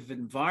negative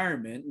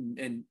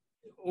environment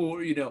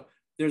or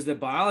there's the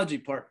biology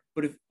part,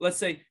 but if, let's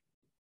say,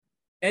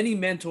 any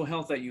mental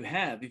health that you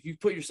have, if you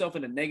put yourself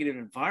in a negative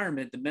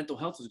environment, the mental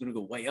health is going to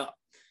go way up.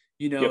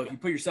 If you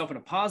put yourself in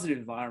a positive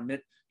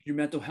environment, your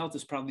mental health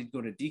is probably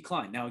going to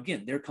decline. Now,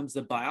 again, there comes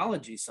the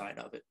biology side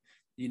of it,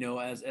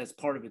 as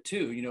part of it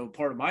too.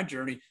 Part of my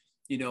journey,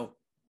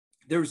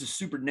 there was a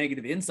super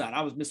negative inside.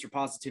 I was Mr.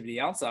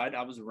 Positivity outside.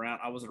 I was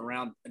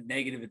around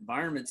negative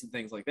environments and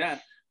things like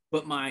that.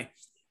 But my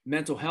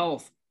mental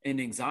health and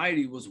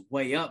anxiety was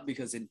way up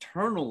because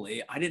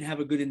internally, I didn't have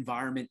a good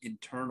environment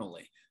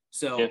internally.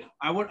 So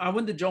I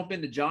wanted to jump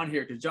into John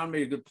here because John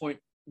made a good point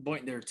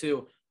there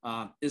too,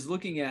 is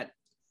looking at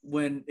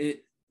when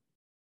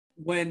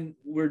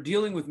we're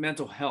dealing with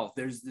mental health,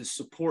 there's the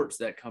supports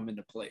that come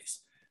into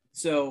place.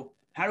 So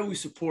how do we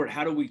support?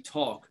 How do we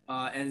talk?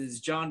 And as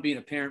John being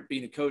a parent,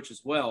 being a coach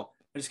as well,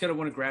 I just kind of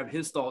want to grab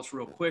his thoughts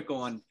real quick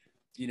on,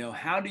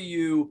 how do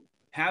you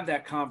have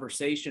that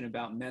conversation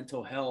about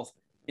mental health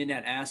in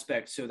that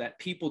aspect so that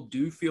people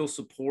do feel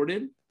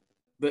supported,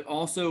 but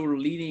also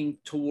leading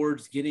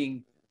towards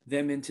getting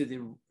them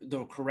into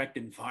the correct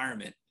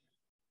environment.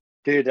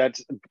 Dude,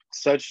 that's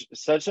such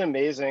an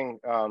amazing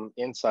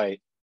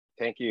insight.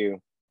 Thank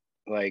you.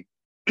 Like,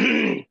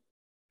 I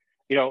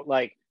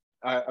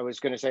was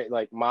going to say,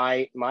 like,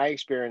 my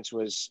experience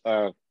was,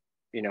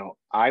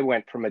 I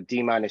went from a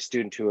D-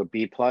 student to a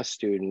B+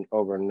 student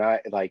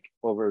overnight, like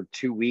over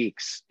 2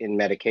 weeks in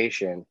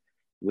medication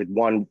with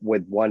one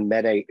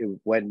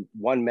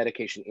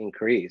medication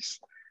increase.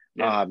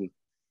 Yeah.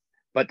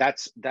 But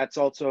that's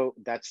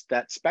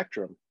that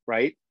spectrum,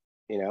 right?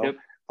 Yep.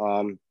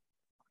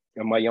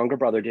 And my younger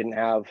brother didn't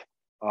have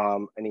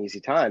an easy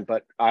time,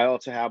 but I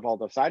also have all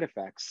the side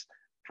effects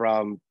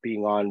from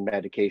being on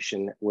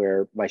medication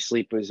where my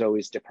sleep was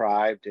always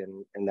deprived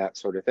and that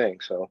sort of thing.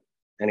 So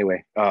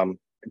anyway,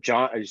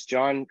 John,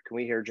 can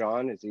we hear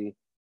John? Is he?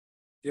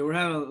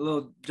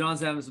 Yeah, John's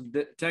having some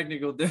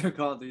technical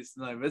difficulties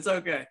tonight, but it's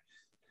okay.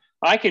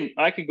 I can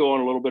go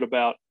on a little bit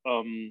about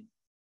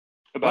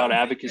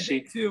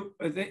advocacy.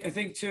 I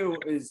think too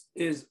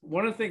is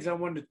one of the things I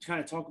wanted to kind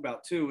of talk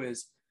about too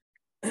is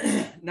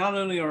not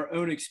only our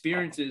own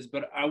experiences,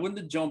 but I wanted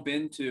to jump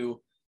into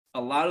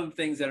a lot of the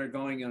things that are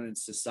going on in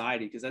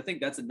society, because I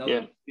think that's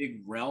another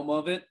big realm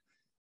of it,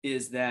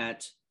 is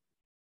that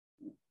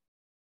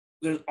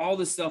there's all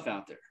this stuff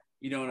out there.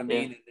 You know what I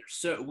mean?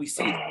 And we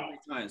see it so many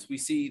times. We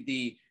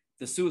see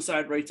the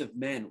suicide rates of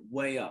men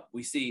way up.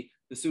 We see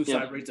the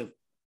suicide rates of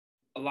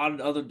a lot of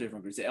the other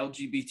different groups, the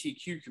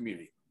LGBTQ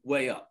community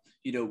way up.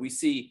 We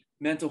see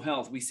mental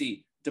health. We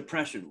see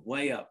depression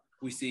way up.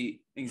 We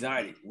see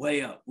anxiety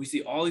way up. We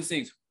see all these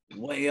things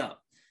way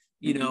up,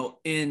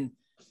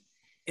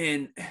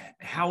 and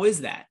how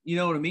is that? You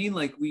know what I mean?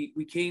 Like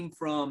we came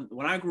from,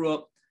 when I grew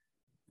up,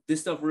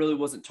 this stuff really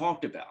wasn't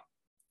talked about.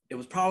 It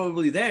was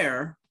probably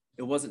there.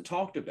 It wasn't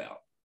talked about.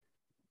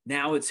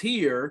 Now it's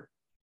here,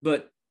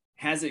 but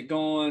has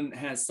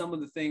some of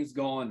the things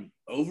gone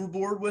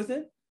overboard with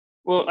it?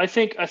 Well, I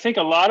think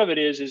a lot of it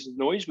is the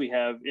noise we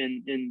have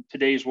in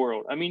today's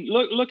world. I mean,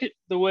 look at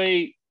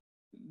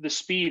the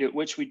speed at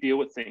which we deal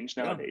with things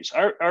nowadays.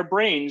 Our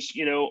brains,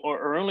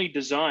 are only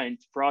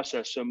designed to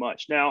process so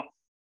much. Now,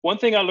 one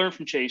thing I learned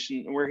from Chase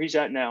and where he's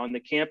at now, and the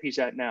camp he's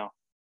at now,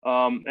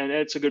 and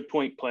it's a good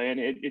point, Clay, and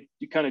it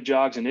kind of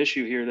jogs an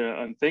issue here that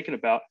I'm thinking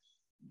about.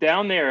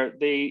 Down there,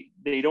 they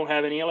don't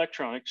have any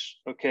electronics.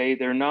 Okay,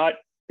 they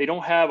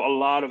don't have a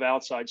lot of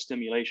outside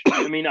stimulation.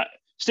 I mean,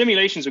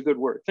 stimulation is a good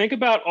word. Think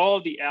about all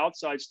of the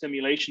outside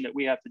stimulation that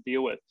we have to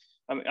deal with.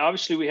 I mean,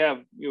 obviously we have,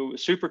 a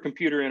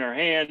supercomputer in our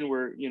hand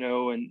where,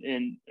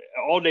 and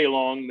all day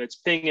long that's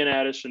pinging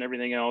at us and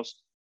everything else,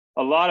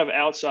 a lot of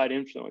outside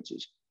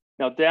influences.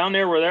 Now down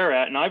there where they're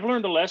at, and I've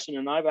learned a lesson,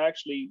 and I've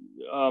actually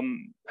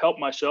helped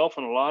myself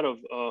in a lot of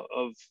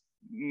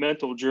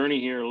mental journey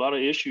here, a lot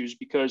of issues,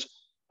 because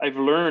I've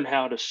learned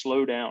how to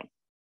slow down.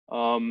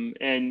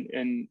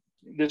 And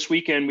this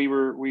weekend we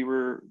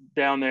were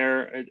down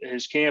there at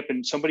his camp,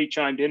 and somebody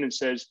chimed in and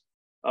says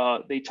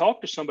they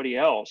talked to somebody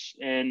else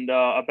and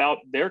about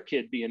their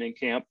kid being in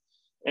camp,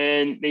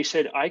 and they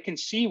said, I can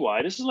see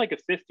why. This is like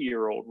a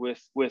 50-year-old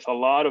with a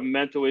lot of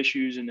mental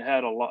issues and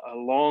had a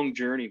long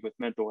journey with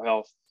mental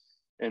health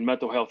and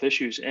mental health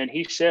issues. And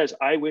he says,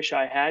 I wish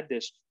I had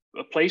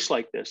a place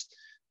like this,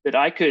 that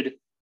I could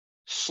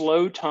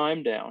slow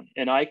time down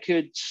and I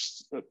could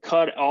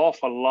cut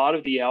off a lot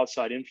of the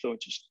outside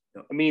influences.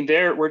 I mean,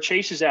 where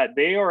Chase is at,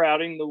 they are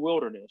out in the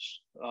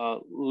wilderness,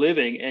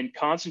 living and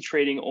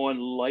concentrating on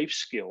life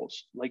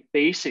skills, like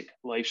basic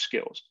life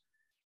skills,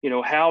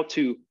 how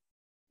to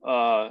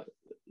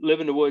live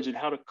in the woods and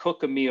how to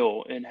cook a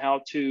meal and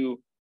how to,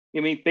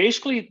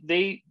 basically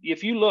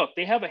if you look,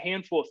 they have a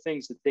handful of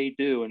things that they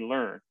do and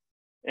learn.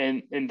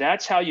 And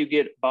that's how you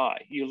get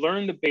by. You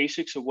learn the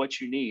basics of what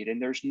you need,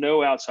 and there's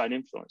no outside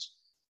influence.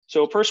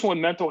 So a person with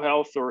mental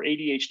health or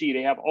ADHD,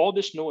 they have all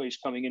this noise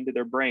coming into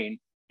their brain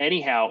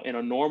anyhow in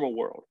a normal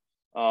world.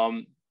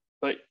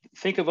 But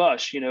think of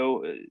us,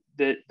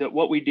 that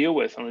what we deal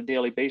with on a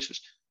daily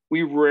basis.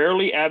 We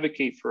rarely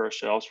advocate for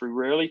ourselves. We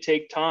rarely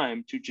take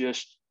time to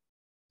just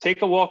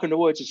take a walk in the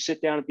woods and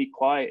sit down and be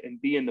quiet and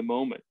be in the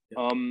moment.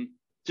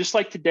 Just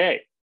like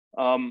today,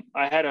 I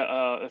had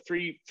a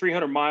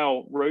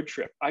 300-mile road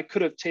trip. I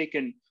could have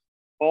taken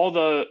all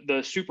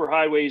the super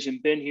highways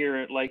and been here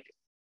at like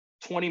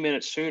 20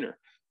 minutes sooner,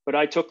 but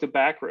I took the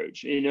back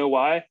roads. You know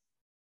why?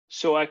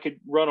 So I could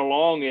run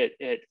along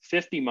at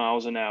 50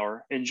 miles an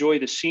hour, enjoy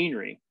the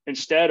scenery,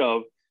 instead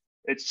of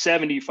at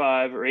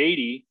 75 or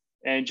 80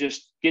 and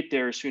just get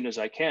there as soon as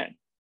I can.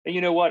 And you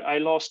know what? I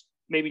lost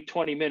maybe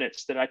 20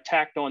 minutes that I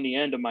tacked on the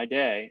end of my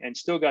day and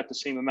still got the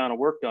same amount of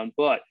work done.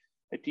 But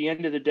at the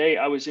end of the day,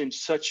 I was in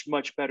such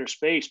much better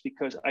space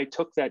because I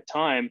took that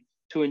time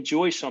to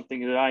enjoy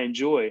something that I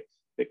enjoy,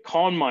 that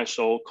calmed my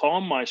soul,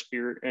 calmed my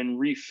spirit, and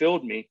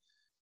refilled me.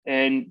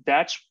 And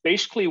that's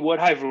basically what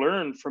I've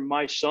learned from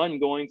my son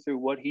going through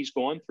what he's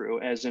gone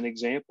through as an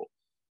example.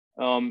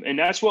 And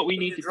that's what we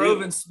need to do.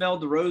 Drove and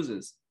smelled the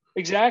roses.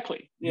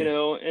 Exactly.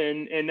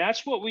 And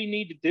that's what we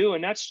need to do.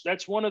 And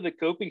that's one of the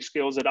coping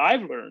skills that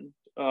I've learned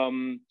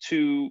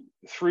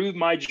through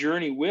my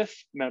journey with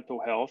mental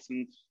health,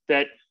 and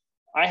that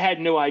I had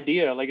no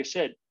idea. Like I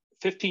said,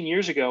 15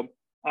 years ago,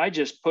 I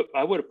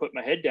would have put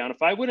my head down.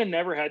 If I would have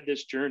never had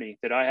this journey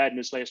that I had in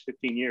this last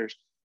 15 years,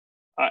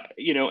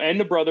 and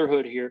the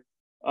brotherhood here,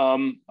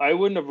 I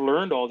wouldn't have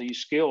learned all these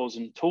skills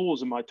and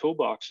tools in my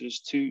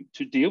toolboxes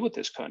to deal with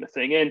this kind of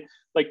thing. And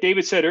like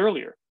David said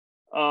earlier,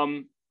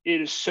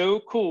 it is so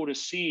cool to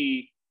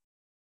see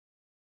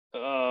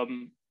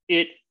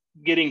it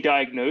getting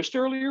diagnosed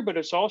earlier, but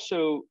it's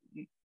also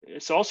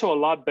a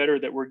lot better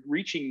that we're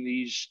reaching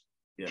these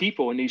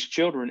people and these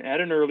children at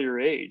an earlier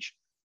age,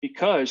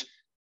 because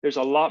there's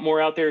a lot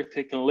more out there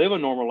that can live a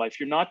normal life.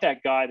 You're not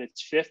that guy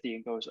that's 50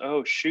 and goes,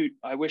 oh shoot,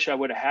 I wish I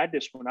would have had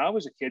this when I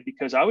was a kid,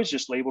 because I was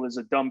just labeled as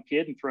a dumb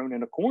kid and thrown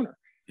in a corner.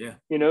 Yeah.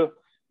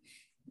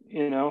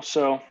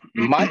 So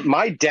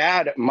my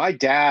dad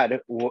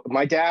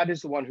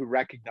is the one who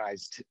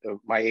recognized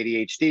my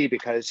ADHD,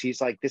 because he's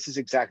like, this is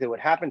exactly what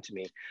happened to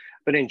me.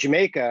 But in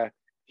Jamaica,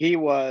 he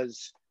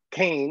was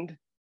caned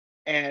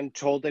and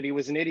told that he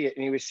was an idiot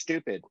and he was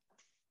stupid.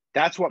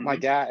 That's what my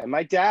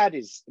dad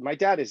is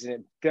a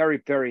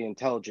very, very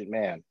intelligent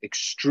man,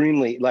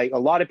 extremely, like a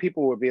lot of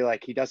people would be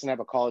like, he doesn't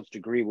have a college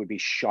degree, would be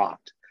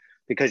shocked,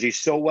 because he's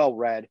so well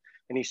read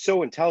and he's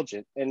so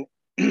intelligent. And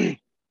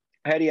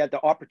had he had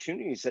the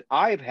opportunities that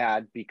I've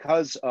had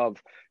because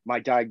of my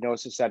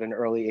diagnosis at an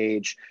early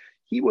age,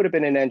 he would have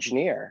been an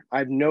engineer. I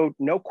have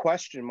no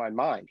question in my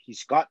mind.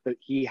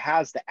 He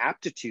has the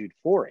aptitude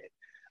for it.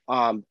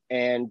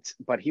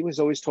 But he was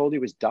always told he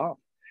was dumb.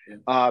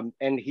 Yeah.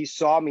 And he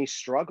saw me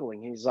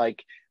struggling. He's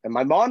like, and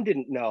my mom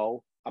didn't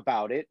know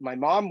about it. My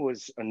mom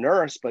was a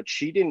nurse, but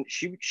she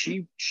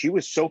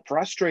was so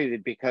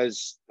frustrated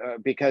because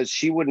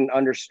she couldn't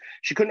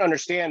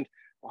understand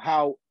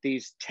how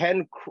these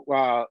 10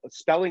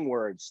 spelling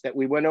words that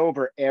we went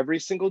over every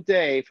single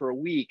day for a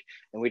week,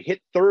 and we'd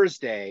hit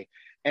Thursday,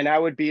 and I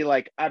would be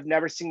like, I've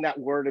never seen that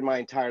word in my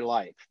entire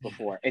life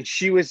before. And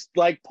she was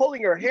like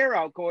pulling her hair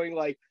out, going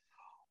like,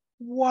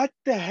 what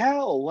the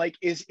hell? Like,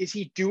 is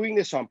he doing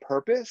this on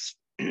purpose?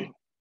 And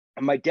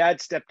my dad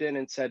stepped in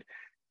and said,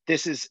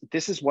 this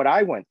is what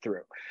I went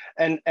through.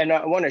 And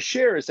I want to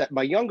share is that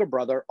my younger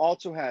brother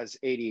also has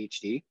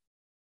ADHD,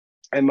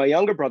 and my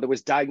younger brother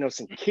was diagnosed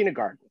in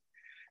kindergarten.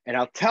 And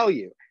I'll tell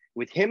you,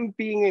 with him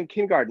being in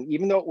kindergarten,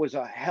 even though it was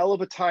a hell of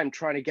a time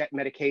trying to get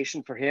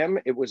medication for him,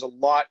 it was a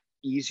lot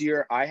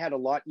easier. I had a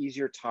lot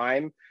easier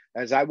time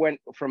as I went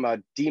from a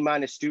D-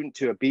 student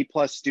to a B+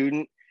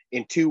 student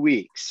in 2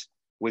 weeks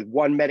with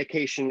one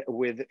medication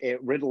with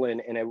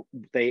Ritalin, and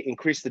they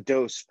increased the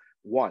dose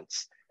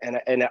once.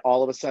 And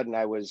all of a sudden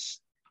I was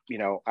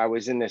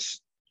in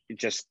this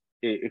just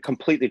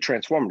completely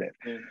transformative.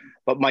 Mm-hmm.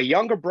 But my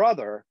younger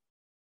brother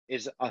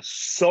is a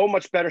so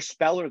much better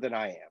speller than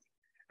I am,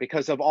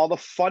 because of all the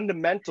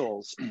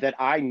fundamentals that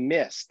I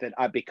missed,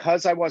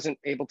 because I wasn't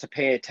able to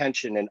pay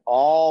attention, and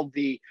all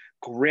the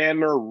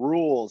grammar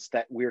rules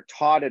that we're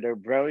taught at a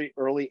very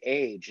early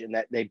age and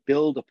that they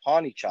build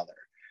upon each other.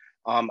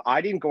 I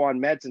didn't go on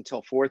meds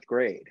until 4th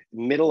grade,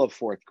 middle of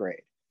 4th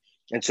grade.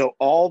 And so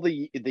all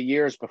the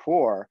years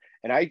before,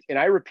 and I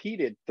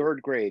repeated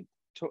 3rd grade,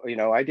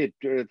 I did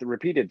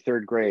repeated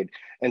 3rd grade.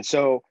 And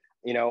so,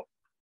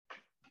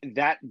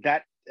 that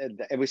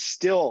it was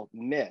still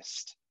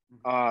missed.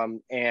 So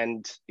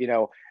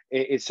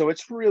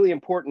it's really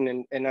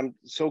important. And I'm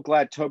so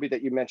glad, Toby,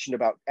 that you mentioned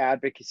about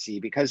advocacy,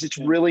 because it's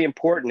really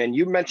important. And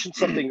you mentioned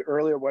something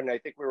earlier when I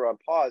think we were on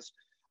pause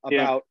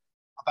about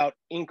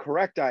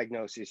incorrect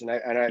diagnoses. And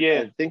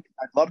I think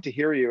I'd love to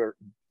hear you,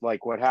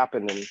 like, what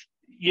happened. And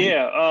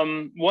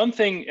one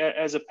thing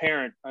as a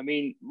parent, I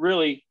mean,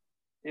 really,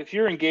 if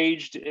you're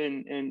engaged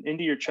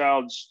into your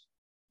child's,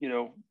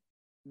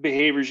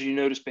 behaviors, you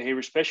notice behavior,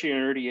 especially at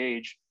an early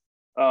age,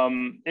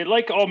 and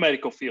like all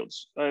medical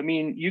fields, I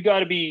mean, you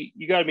got to be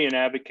an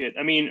advocate.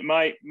 I mean,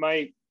 my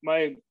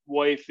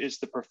wife is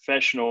the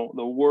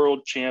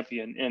world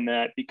champion in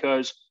that,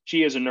 because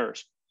she is a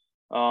nurse,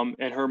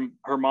 and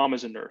her mom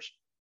is a nurse.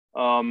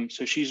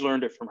 So she's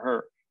learned it from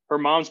her. Her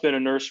mom's been a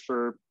nurse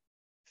for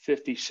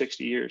 50,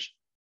 60 years,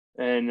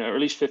 or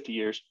at least 50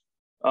 years.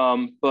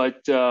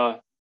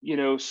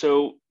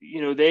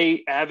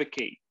 They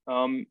advocate.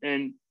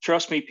 And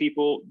trust me,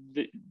 people,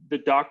 the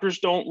doctors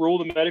don't rule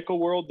the medical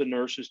world, the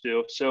nurses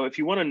do. So if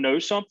you want to know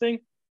something,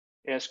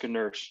 ask a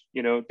nurse.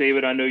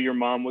 David, I know your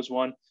mom was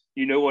one.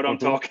 You know what I'm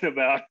talking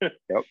about.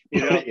 Yep.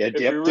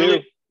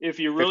 If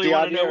you really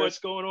want to know what's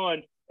going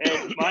on.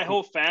 And my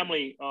whole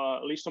family,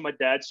 at least on my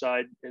dad's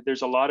side,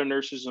 there's a lot of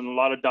nurses and a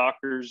lot of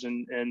doctors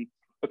and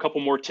a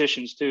couple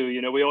morticians too.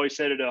 We always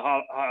said at a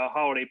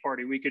holiday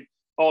party,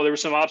 there were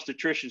some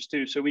obstetricians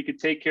too. So we could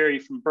take care of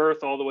you from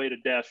birth all the way to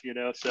death,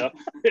 so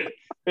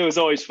it was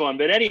always fun.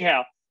 But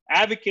anyhow,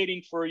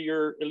 advocating for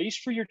at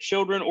least for your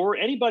children or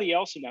anybody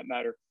else in that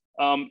matter.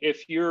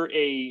 If you're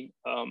an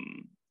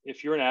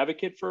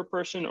advocate for a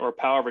person or a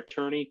power of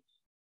attorney,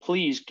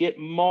 please get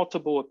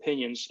multiple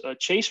opinions.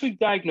 Chase was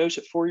diagnosed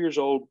at 4 years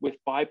old with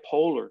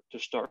bipolar to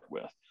start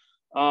with.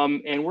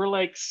 And we're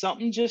like,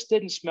 something just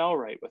didn't smell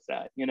right with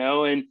that,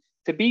 and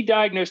to be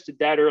diagnosed at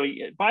that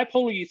early,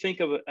 bipolar, you think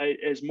of it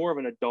as more of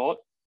an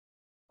adult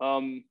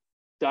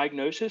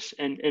diagnosis.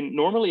 And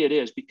normally it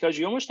is, because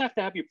you almost have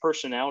to have your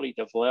personality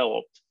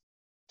developed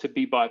to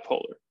be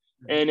bipolar.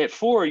 Mm-hmm. And at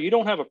 4, you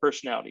don't have a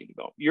personality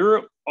developed.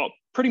 You're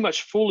pretty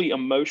much fully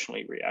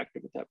emotionally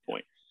reactive at that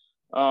point.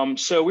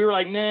 So we were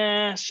like,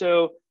 nah.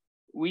 So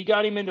we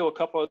got him into a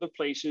couple other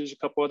places, a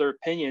couple other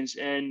opinions.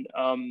 And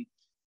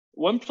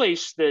one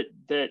place that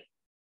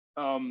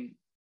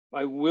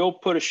I will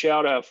put a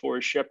shout out for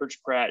is Shepherd's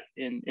Pratt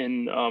in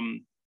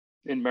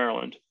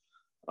Maryland,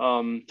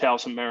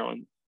 Towson,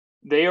 Maryland.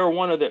 They are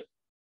one of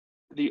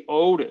the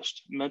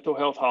oldest mental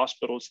health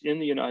hospitals in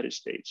the United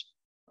States.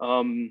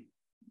 And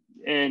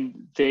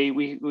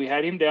we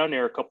had him down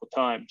there a couple of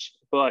times,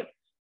 but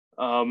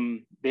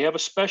they have a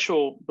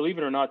special, believe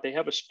it or not, they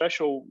have a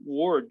special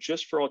ward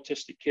just for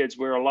autistic kids,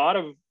 where a lot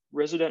of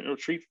residential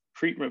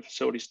treatment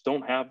facilities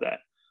don't have that.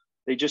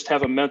 They just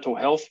have a mental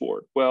health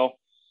ward. Well,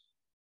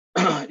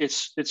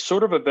 it's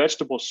sort of a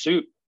vegetable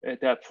soup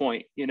at that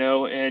point, and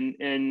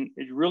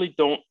it really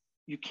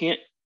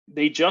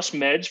they adjust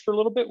meds for a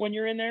little bit when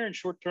you're in there in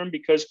short term,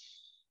 because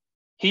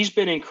he's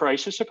been in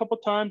crisis a couple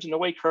of times. And the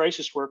way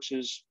crisis works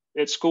is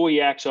at school, he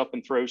acts up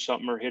and throws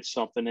something or hits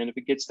something. And if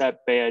it gets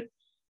that bad,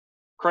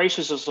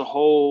 crisis as a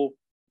whole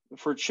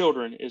for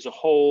children is a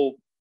whole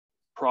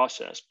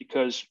process,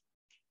 because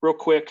real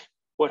quick,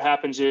 what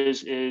happens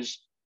is,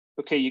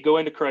 okay, you go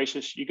into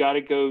crisis, you got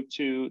to go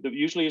to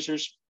usually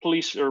there's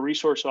police or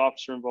resource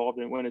officer involved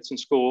in when it's in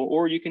school,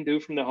 or you can do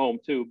from the home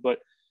too, but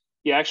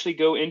you actually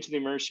go into the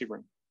emergency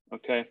room.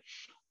 Okay.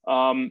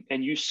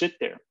 And you sit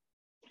there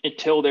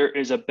until there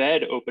is a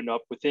bed opened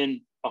up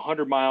within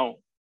 100-mile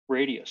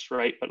radius,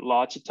 right? But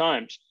lots of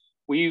times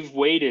we've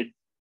waited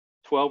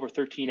 12 or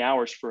 13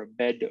 hours for a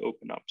bed to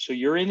open up. So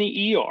you're in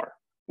the ER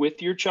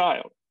with your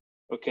child.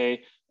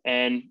 Okay.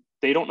 And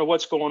they don't know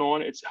what's going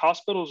on.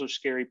 Hospitals are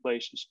scary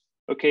places.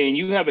 Okay. And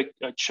you have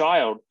a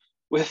child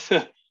with,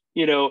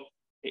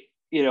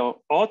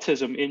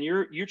 autism, and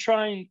you're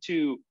trying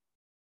to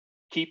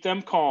keep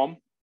them calm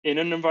in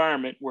an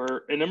environment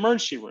where an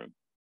emergency room.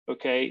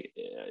 Okay.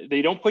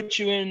 They don't put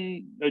you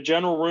in a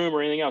general room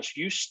or anything else.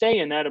 You stay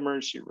in that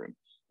emergency room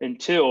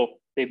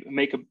until they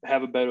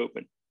have a bed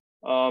open.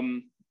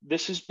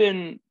 This has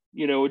been,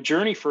 a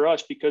journey for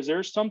us, because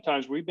there's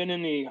sometimes we've been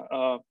in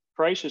the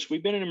crisis.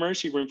 We've been in an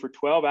emergency room for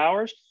 12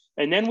 hours,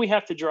 and then we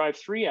have to drive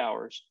 3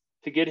 hours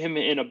to get him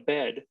in a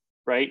bed,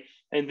 right?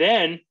 And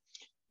then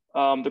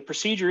the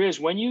procedure is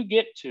when you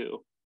get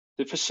to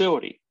the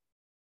facility,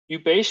 you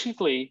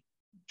basically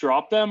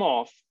drop them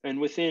off, and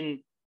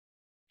within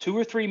 2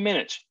 or 3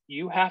 minutes,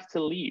 you have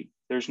to leave.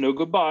 There's no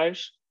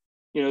goodbyes.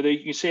 You know,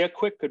 you say a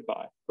quick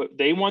goodbye, but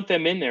they want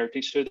them in there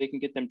so they can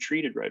get them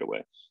treated right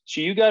away.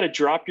 So you got to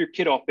drop your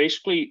kid off,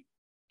 basically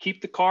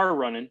keep the car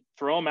running,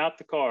 throw them out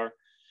the car.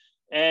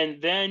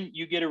 And then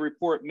you get a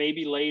report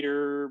maybe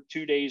later,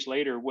 2 days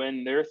later,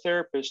 when their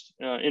therapist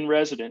in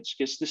residence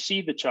gets to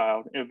see the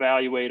child and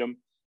evaluate them.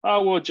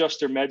 We'll adjust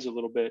their meds a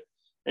little bit.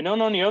 And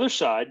then on the other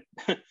side,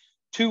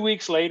 2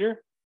 weeks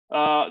later,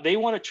 they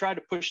want to try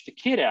to push the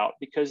kid out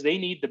because they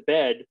need the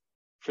bed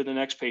for the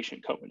next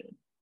patient coming in.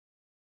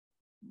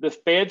 The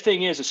bad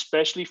thing is,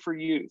 especially for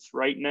youth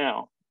right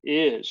now,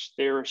 is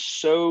there are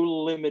so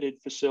limited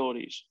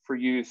facilities for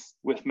youth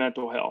with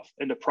mental health.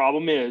 And the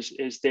problem is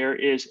there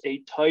is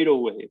a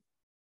tidal wave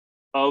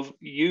of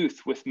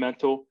youth with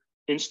mental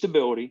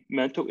instability,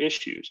 mental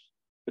issues.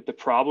 But the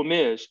problem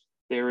is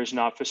there is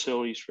not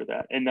facilities for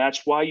that. And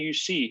that's why you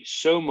see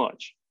so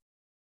much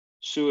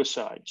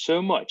suicide,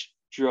 so much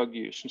drug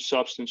use and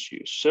substance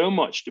use, so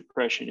much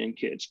depression in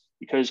kids,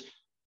 because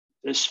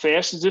as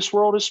fast as this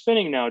world is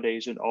spinning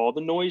nowadays and all the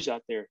noise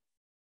out there,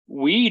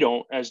 we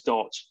don't, as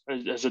adults,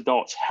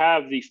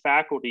 have the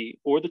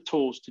faculty or the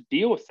tools to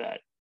deal with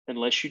that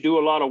unless you do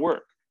a lot of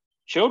work.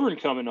 Children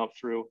coming up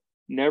through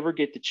never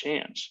get the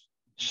chance.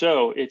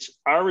 So it's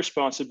our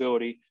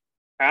responsibility,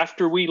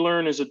 after we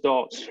learn as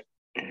adults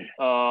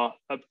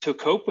to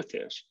cope with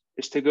this,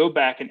 is to go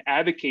back and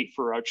advocate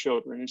for our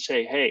children and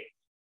say, hey,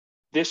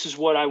 this is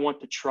what I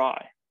want to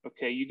try.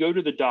 Okay, you go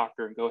to the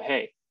doctor and go,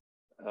 hey,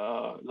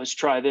 let's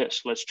try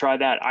this, let's try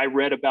that. I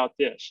read about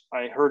this,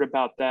 I heard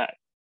about that.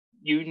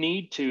 You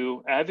need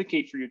to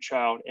advocate for your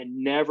child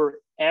and never,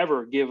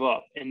 ever give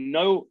up. And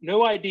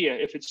no idea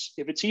if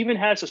it's even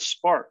has a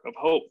spark of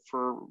hope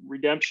for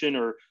redemption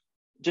or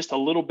just a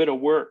little bit of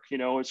work, you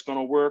know, it's going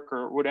to work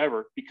or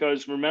whatever.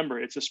 Because remember,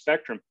 it's a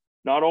spectrum.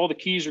 Not all the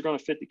keys are going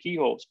to fit the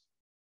keyholes.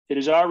 It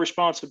is our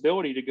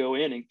responsibility to go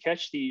in and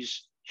catch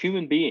these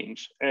human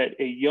beings at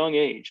a young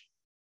age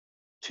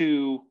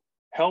to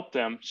help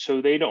them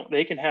so they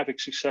can have a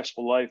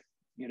successful life,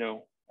 you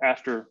know,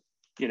 after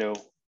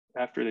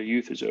the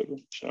youth is over.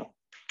 So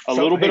a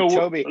little bit of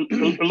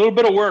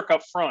work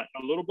up front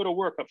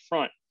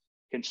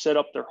can set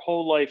up their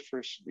whole life for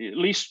at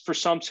least for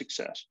some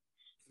success.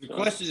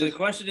 The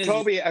question is,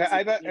 Toby,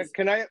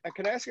 can I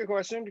ask a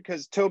question?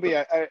 Because Toby,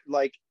 I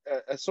like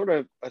a sort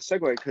of a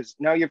segue, because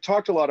now you've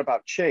talked a lot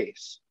about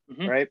Chase,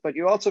 right? But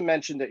you also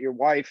mentioned that your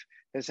wife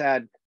has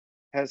had,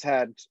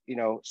 you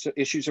know,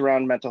 issues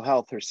around mental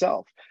health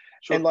herself.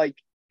 Sure. And like,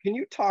 can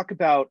you talk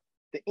about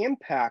the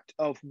impact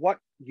of what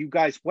you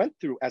guys went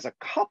through as a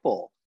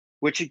couple,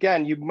 which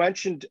again, you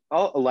mentioned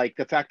like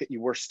the fact that you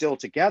were still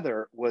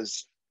together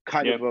was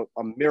kind of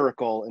a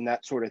miracle and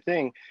that sort of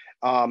thing.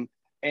 And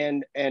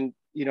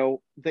you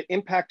know, the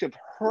impact of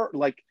her,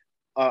 like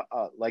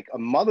a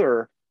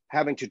mother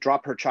having to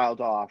drop her child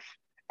off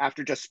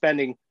after just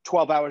spending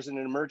 12 hours in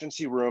an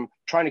emergency room,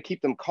 trying to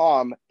keep them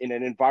calm in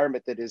an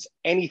environment that is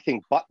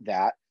anything but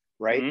that,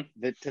 right?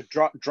 Mm-hmm. To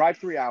drive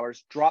 3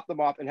 hours, drop them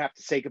off and have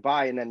to say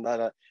goodbye. And then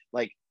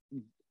like,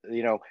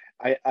 you know,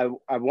 I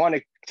want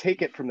to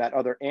take it from that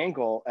other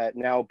angle at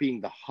now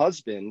being the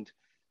husband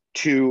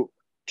to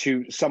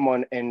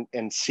someone and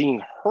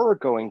seeing her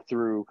going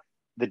through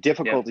the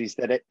difficulties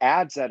that it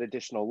adds that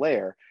additional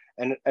layer.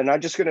 And I'm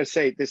just going to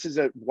say, this is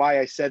why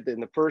I said that in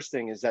the first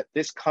thing is that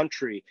this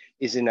country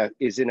is in a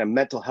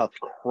mental health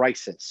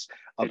crisis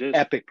of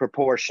epic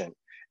proportion.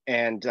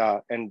 And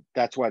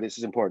that's why this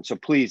is important. So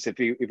please, if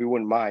you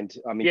wouldn't mind,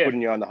 I mean,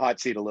 putting you on the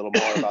hot seat a little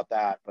more about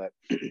that, but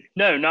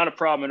no, not a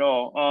problem at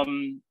all.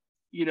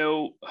 You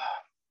know,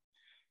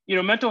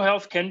 mental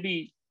health can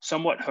be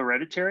somewhat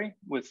hereditary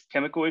with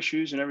chemical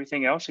issues and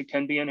everything else. It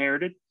can be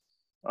inherited.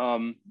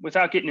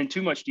 Without getting into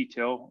too much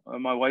detail,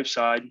 on my wife's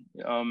side,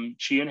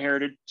 she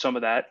inherited some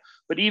of that.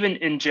 But even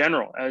in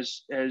general,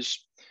 as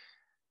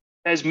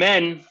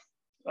men,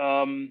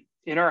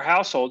 in our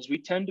households, we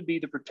tend to be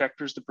the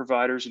protectors, the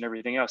providers, and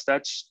everything else.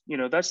 That's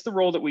the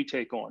role that we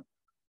take on.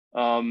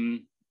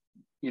 And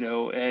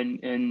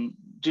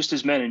just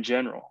as men in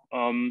general.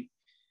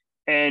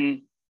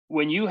 And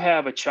when you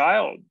have a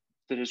child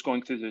that is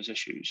going through those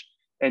issues,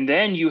 and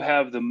then you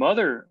have the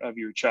mother of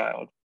your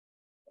child,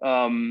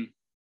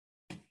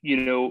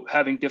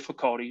 having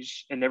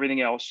difficulties and everything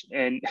else,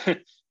 and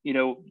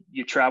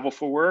you travel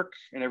for work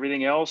and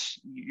everything else,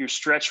 you're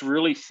stretched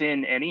really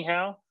thin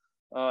anyhow.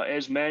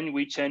 As men,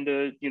 we tend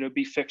to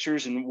be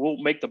fixers, and we'll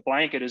make the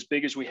blanket as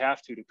big as we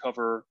have to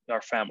cover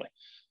our family.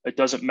 It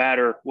doesn't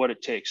matter what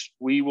it takes.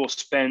 We will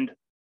spend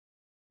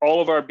all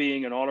of our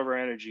being and all of our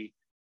energy.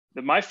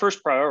 My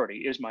first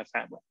priority is my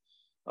family.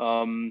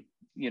 And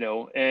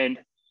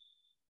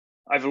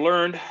I've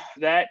learned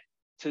that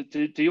to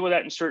deal with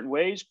that in certain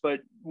ways,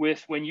 but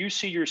when you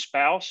see your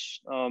spouse,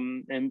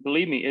 and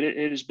believe me,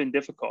 it has been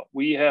difficult.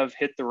 We have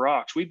hit the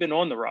rocks. We've been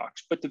on the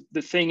rocks. But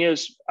the thing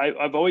is,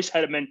 I've always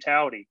had a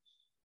mentality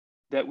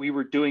that we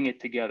were doing it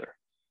together.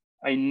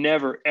 I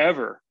never,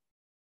 ever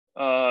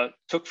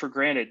took for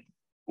granted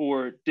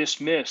or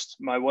dismissed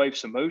my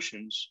wife's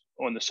emotions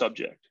on the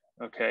subject.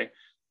 Okay.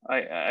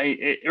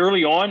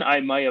 Early on, I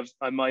might have,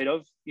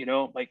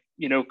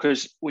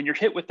 because when you're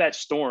hit with that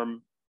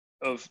storm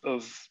of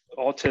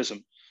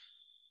autism,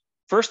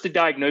 first the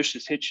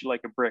diagnosis hits you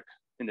like a brick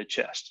in the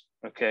chest.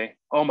 Okay.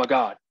 Oh my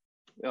God,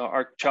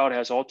 our child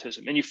has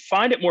autism. And you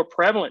find it more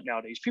prevalent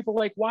nowadays. People are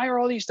like, why are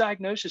all these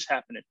diagnoses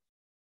happening?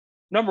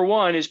 Number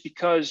one is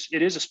because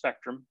it is a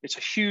spectrum. It's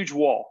a huge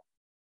wall.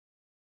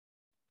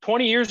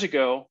 20 years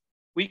ago,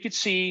 we could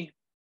see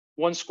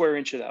 1 square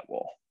inch of that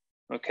wall.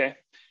 Okay.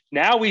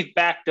 Now we've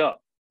backed up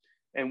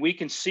and we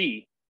can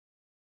see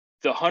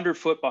the 100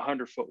 foot by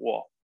 100 foot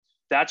wall.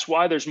 That's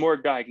why there's more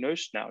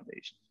diagnosed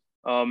nowadays.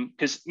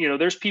 Because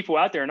there's people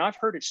out there, and I've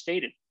heard it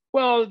stated,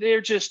 well,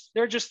 they're just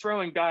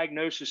throwing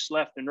diagnosis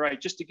left and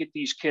right just to get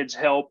these kids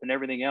help and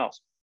everything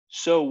else.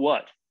 So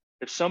what?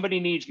 If somebody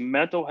needs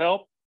mental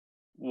help,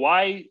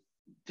 why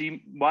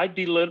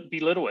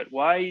belittle it?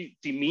 Why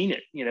demean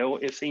it?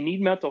 If they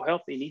need mental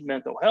health, they need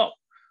mental help.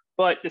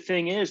 But the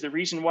thing is, the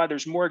reason why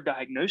there's more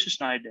diagnosis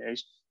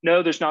nowadays,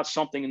 no, there's not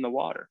something in the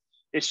water.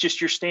 It's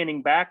just you're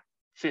standing back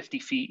 50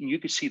 feet and you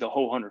can see the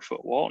whole 100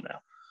 foot wall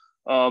now.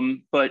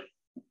 But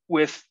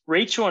with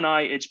Rachel and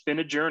I, it's been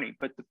a journey.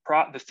 But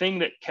the thing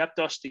that kept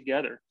us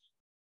together,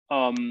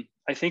 I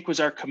think, was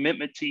our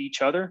commitment to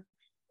each other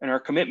and our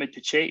commitment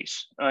to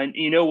Chase. And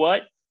you know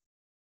what?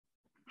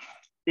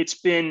 It's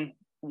been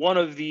one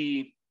of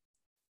the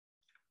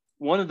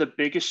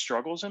biggest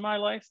struggles in my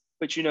life.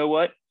 But you know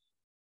what?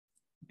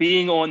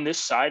 Being on this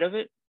side of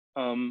it,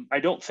 I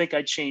don't think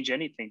I'd change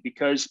anything,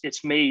 because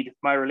it's made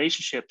my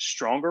relationship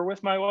stronger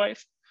with my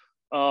wife.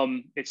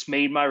 It's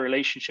made my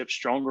relationship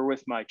stronger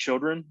with my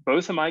children.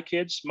 Both of my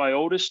kids, my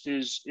oldest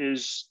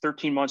is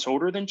 13 months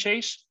older than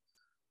Chase.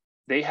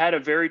 They had a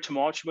very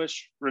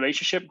tumultuous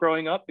relationship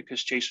growing up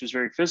because Chase was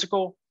very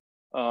physical.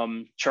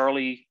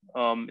 Charlie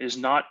is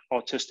not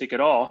autistic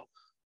at all.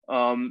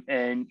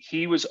 And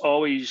he was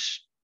always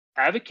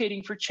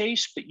advocating for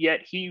Chase, but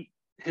yet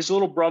his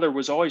little brother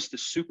was always the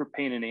super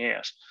pain in the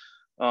ass,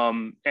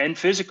 and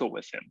physical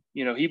with him.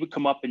 He would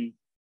come up and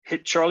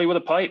hit Charlie with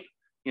a pipe.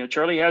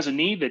 Charlie has a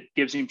knee that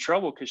gives him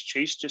trouble because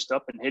Chase just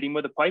up and hit him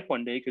with a pipe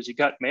one day because he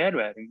got mad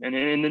at him and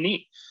in the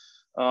knee.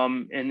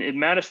 And it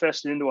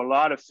manifested into a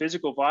lot of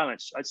physical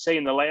violence. I'd say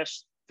in the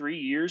last 3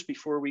 years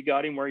before we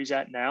got him where he's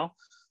at now,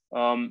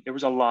 there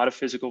was a lot of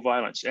physical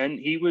violence, and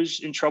he was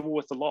in trouble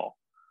with the law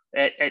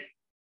at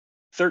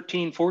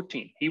 13,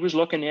 14. He was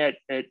looking at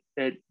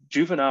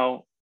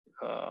juvenile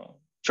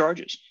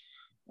charges.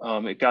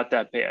 It got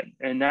that bad,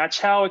 and that's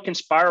how it can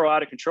spiral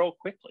out of control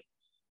quickly.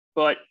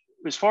 But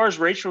as far as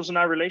Rachel's and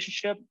I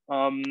relationship,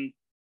 I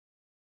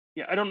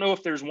don't know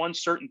if there's one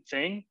certain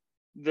thing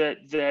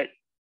that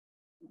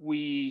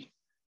we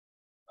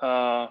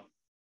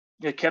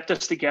that kept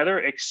us together,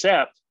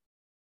 except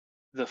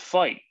the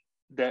fight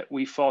that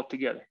we fought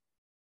together.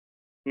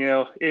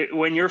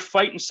 When you're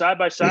fighting side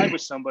by side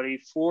with somebody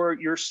for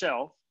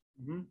yourself,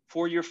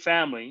 for your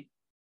family,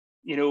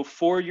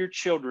 for your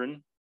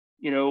children,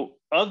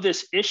 of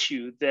this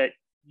issue that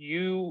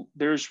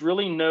there's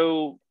really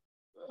no,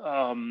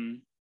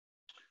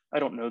 I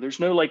don't know, there's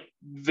no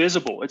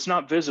visible, it's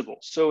not visible.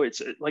 So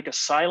it's like a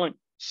silent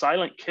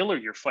killer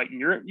you're fighting.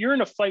 You're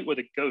in a fight with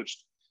a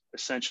ghost,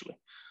 essentially.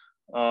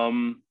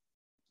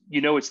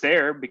 It's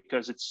there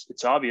because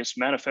it's obvious,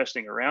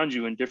 manifesting around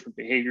you in different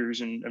behaviors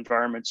and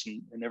environments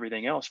and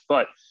everything else.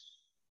 But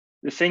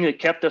the thing that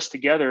kept us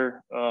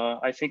together,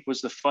 I think,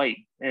 was the fight.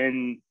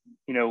 And,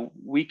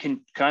 we can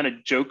kind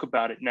of joke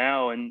about it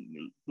now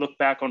and look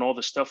back on all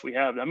the stuff we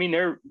have. I mean,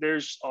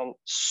 there's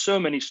so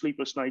many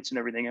sleepless nights and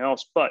everything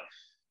else, but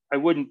I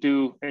wouldn't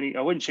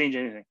change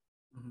anything.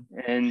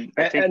 And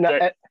I think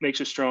that makes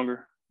us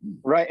stronger.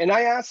 Right. And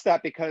I asked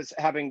that because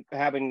having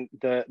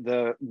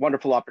the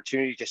wonderful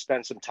opportunity to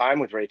spend some time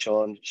with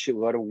Rachel, and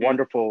what a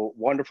wonderful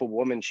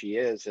woman she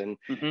is. And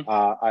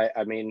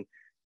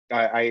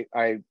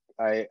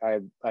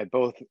I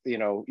both,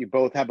 you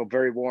both have a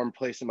very warm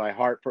place in my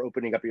heart for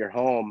opening up your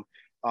home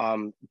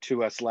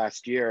to us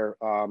last year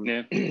for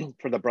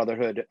the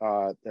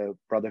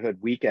Brotherhood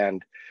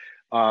weekend.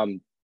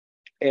 And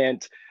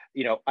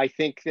I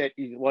think that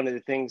one of the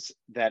things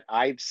that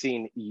I've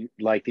seen,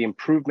 like the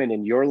improvement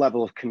in your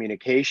level of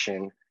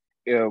communication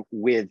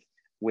with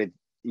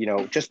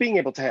just being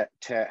able to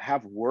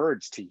have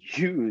words to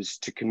use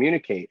to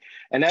communicate.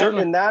 And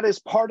that is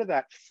part of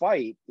that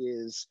fight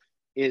is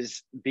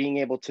being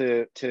able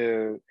to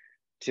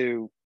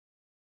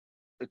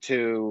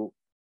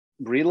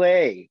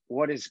relay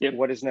what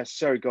is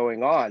necessary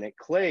going on. And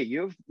Clay,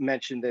 you've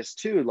mentioned this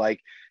too,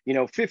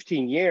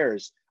 15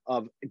 years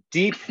of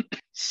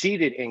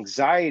deep-seated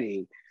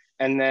anxiety,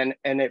 and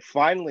it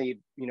finally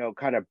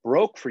kind of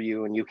broke for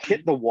you, and you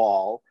hit the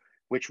wall,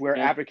 which we're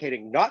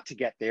advocating not to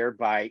get there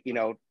by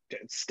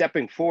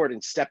stepping forward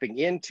and stepping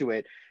into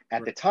it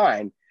at the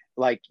time.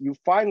 You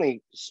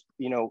finally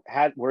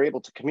were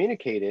able to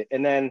communicate it,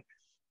 and then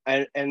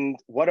and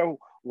what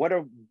what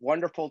a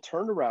wonderful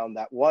turnaround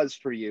that was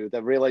for you.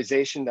 The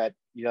realization that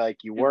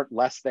you weren't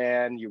less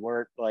than, you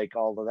weren't like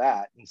all of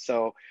that. And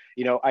so,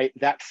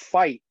 that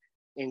fight,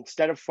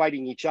 instead of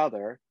fighting each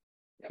other,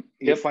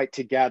 you fight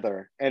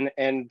together. And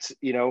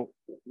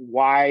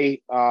why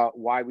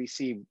we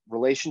see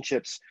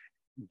relationships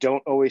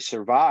don't always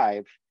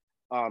survive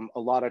a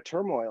lot of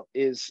turmoil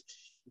is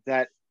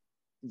that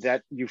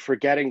you're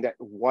forgetting that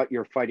what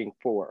you're fighting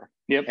for.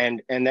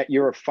 And that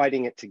you're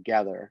fighting it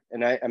together.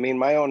 And I mean,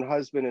 my own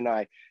husband and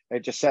I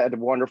just had a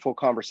wonderful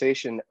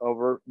conversation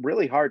over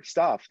really hard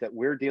stuff that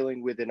we're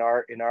dealing with in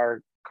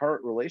our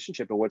current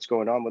relationship and what's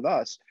going on with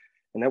us,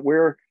 and that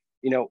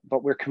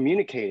but we're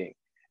communicating.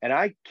 And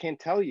I can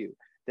tell you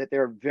that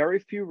there are very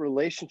few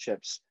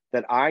relationships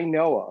that I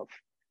know of,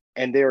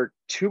 and there are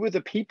two of the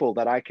people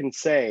that I can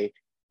say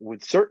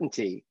with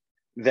certainty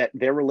that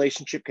their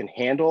relationship can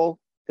handle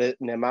the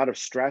amount of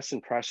stress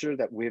and pressure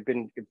that we've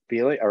been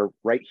feeling are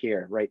right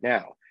here, right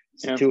now.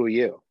 It's the two of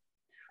you.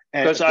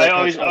 And because I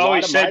always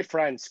said my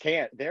friends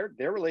can't. Their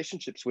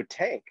relationships would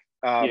tank.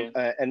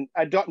 And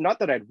I don't. Not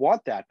that I'd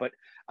want that, but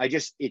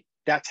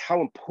that's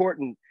how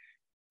important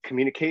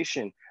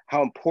communication,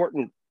 how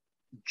important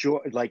joy,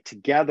 like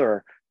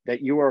together,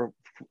 that you're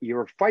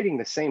fighting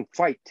the same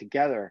fight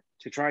together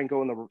to try and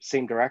go in the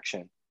same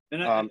direction,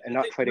 and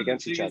not fight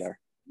against each other.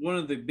 One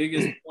of the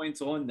biggest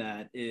points on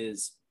that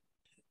is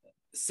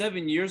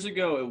 7 years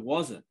ago, it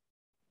wasn't.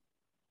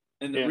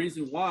 And the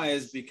reason why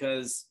is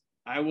because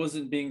I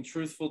wasn't being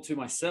truthful to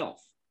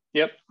myself.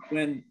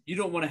 When you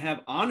don't want to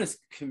have honest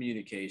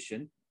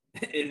communication,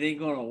 it ain't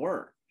going to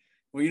work.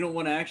 When you don't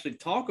want to actually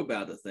talk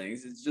about the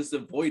things, it's just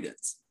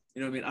avoidance.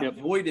 You know what I mean? I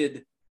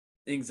avoided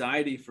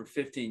anxiety for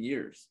 15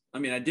 years. I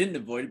mean, I didn't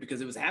avoid it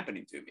because it was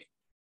happening to me.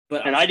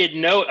 And I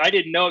didn't know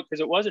it because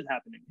it wasn't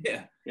happening.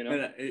 And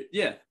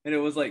it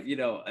was like,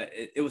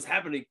 it was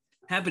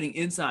happening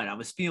inside. I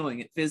was feeling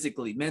it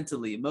physically,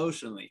 mentally,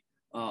 emotionally,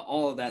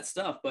 all of that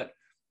stuff. But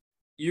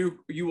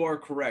you are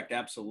correct.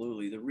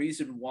 Absolutely. The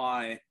reason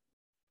why,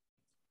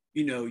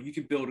 you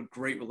can build a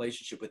great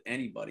relationship with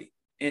anybody,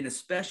 and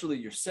especially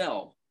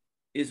yourself,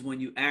 is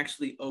when you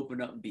actually open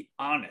up and be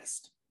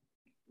honest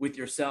with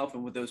yourself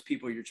and with those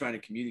people you're trying to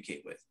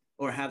communicate with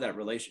or have that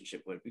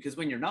relationship with. Because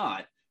when you're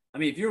not, I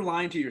mean, if you're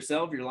lying to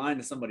yourself, you're lying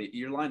to somebody,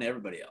 you're lying to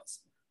everybody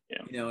else.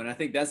 And I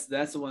think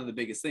that's one of the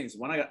biggest things.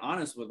 When I got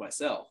honest with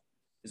myself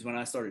is when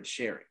I started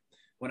sharing.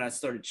 When I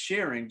started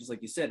sharing, just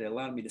like you said, it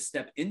allowed me to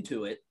step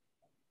into it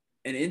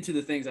and into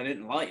the things I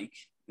didn't like,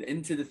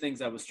 into the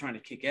things I was trying to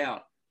kick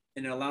out.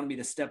 And it allowed me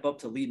to step up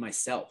to lead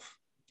myself.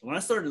 When I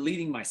started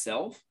leading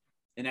myself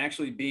and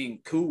actually being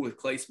cool with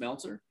Clay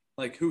Smeltzer,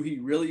 like who he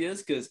really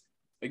is, because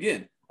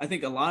again, I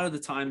think a lot of the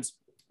times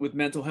with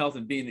mental health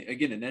and being,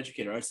 again, an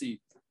educator, I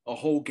see a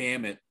whole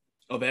gamut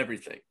of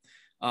everything.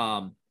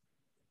 And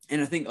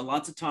I think a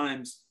lot of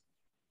times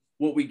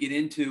what we get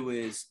into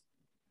is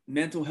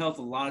mental health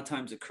a lot of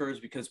times occurs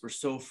because we're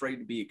so afraid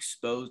to be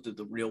exposed to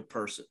the real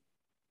person.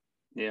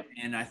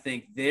 And I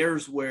think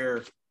there's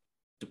where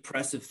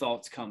depressive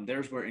thoughts come.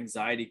 There's where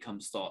anxiety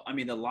comes thought. I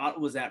mean, a lot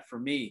was that for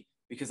me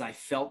because I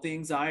felt the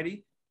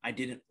anxiety. I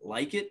didn't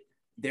like it.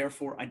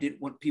 Therefore, I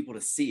didn't want people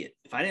to see it.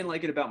 If I didn't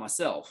like it about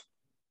myself,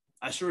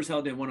 I sure as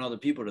hell didn't want other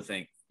people to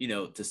think,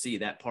 to see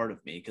that part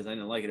of me because I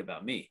didn't like it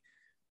about me.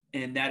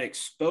 And that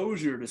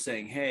exposure to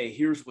saying, hey,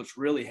 here's what's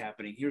really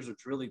happening. Here's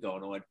what's really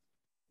going on.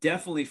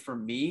 Definitely for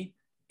me,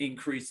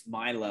 increased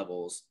my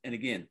levels. And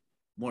again,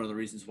 one of the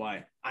reasons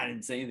why I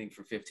didn't say anything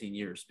for 15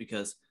 years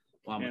because,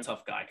 well, I'm a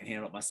tough guy. I can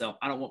handle it myself.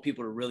 I don't want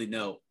people to really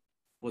know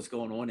what's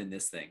going on in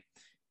this thing.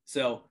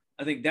 So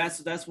I think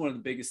that's one of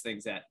the biggest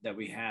things that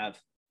we have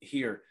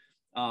here.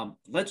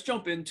 Let's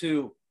jump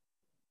into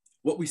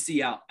what we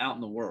see out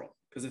in the world,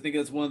 because I think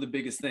that's one of the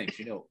biggest things.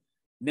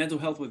 Mental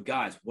health with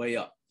guys way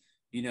up.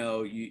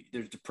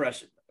 There's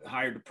depression,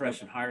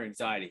 higher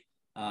anxiety.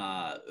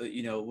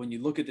 When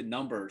you look at the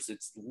numbers,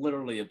 it's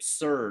literally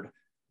absurd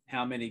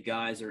how many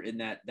guys are in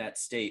that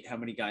state, how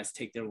many guys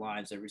take their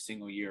lives every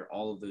single year,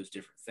 all of those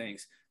different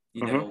things.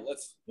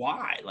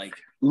 Why? Like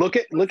look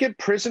at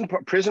prison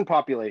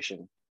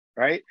population,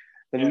 right?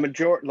 The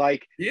majority,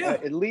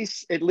 at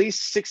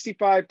least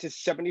 65 to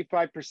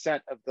 75%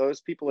 of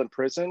those people in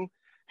prison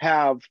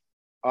have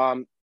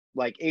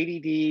like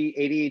ADD,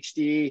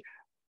 ADHD,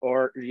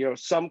 or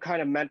some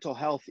kind of mental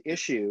health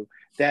issue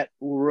that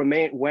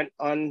went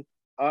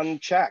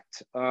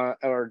unchecked,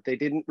 or they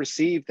didn't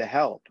receive the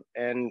help.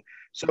 And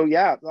so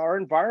our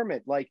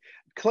environment,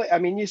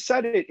 you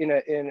said it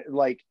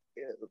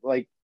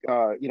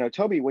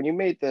Toby, when you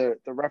made the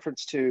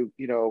reference to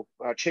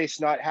Chase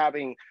not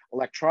having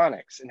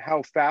electronics and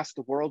how fast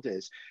the world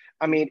is.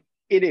 I mean,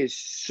 it is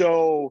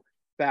so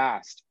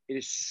fast. It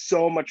is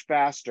so much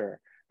faster.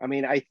 I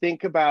mean, I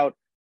think about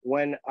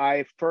when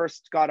I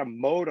first got a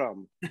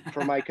modem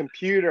for my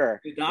computer,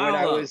 when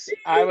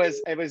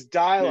it was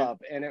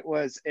dial-up, and it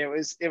was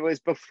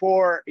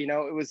before,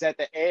 it was at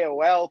the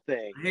AOL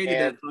thing. I hated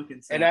that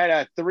fucking sound. And I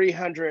had a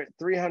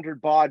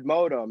 300 baud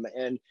modem,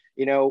 and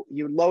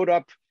you load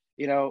up,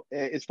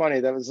 it's funny,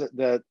 that was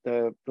the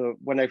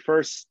when I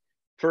first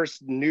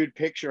first nude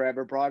picture I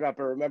ever brought up.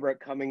 I remember it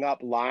coming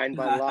up line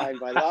by line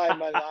by line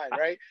by line,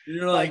 right?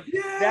 You're like,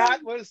 yeah.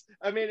 That was,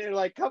 I mean, you're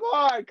like, come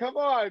on, come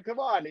on, come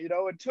on. You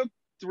know, it took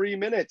 3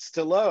 minutes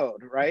to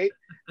load, right?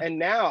 And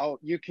now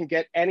you can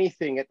get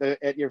anything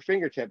at your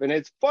fingertip. And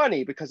it's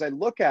funny because I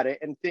look at it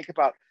and think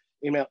about,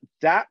 you know,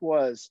 that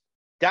was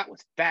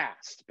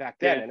fast back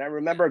then. Yeah. And I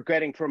remember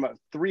getting from a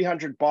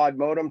 300 baud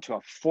modem to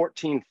a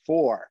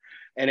 14.4,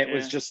 and it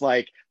was just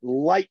like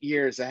light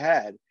years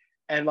ahead.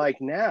 And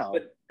like now,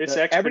 but it's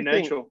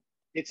exponential.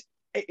 It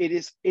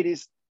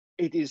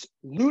is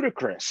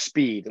ludicrous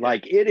speed.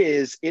 Like it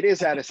is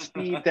at a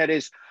speed that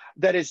is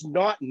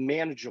not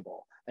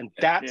manageable. And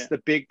that's the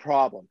big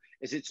problem,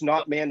 is it's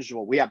not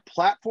manageable. We have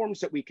platforms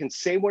that we can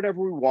say whatever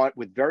we want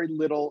with very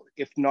little,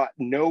 if not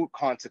no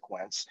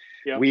consequence.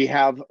 Yeah. We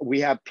have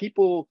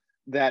people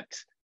that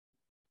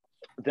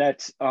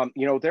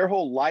you know, their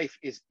whole life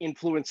is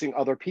influencing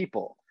other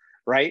people,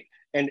 right?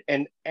 And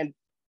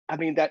I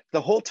mean, that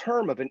the whole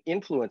term of an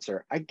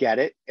influencer, I get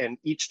it, and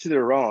each to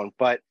their own.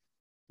 But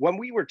when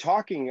we were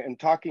talking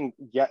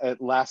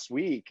last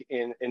week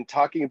and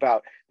talking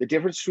about the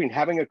difference between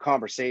having a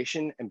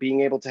conversation and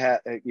being able to have,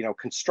 you know,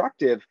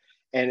 constructive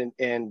and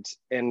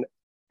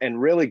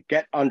really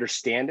get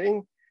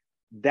understanding,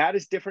 that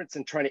is different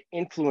than trying to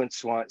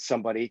influence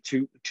somebody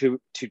to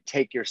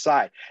take your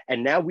side.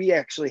 And now we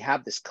actually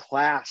have this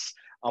class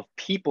of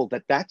people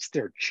that's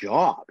their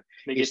job,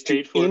 is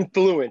to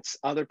influence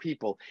other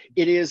people.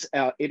 It is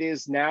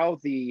now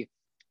the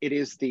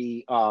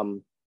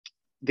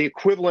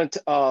equivalent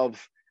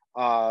of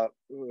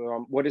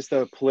what is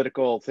the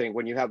political thing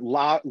when you have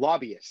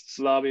lobbyists?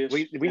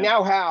 We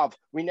now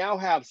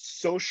have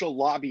social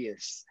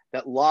lobbyists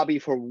that lobby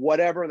for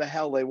whatever the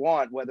hell they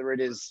want, whether it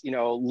is, you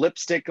know,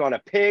 lipstick on a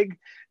pig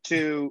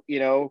to, you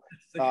know,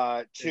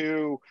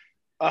 to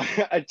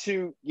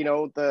you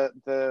know,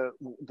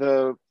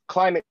 the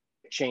climate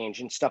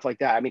change and stuff like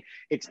that. I mean,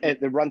 it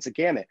runs a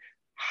gamut.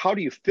 How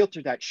do you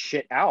filter that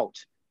shit out?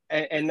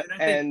 And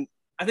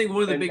I think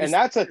one of the biggest, and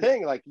that's the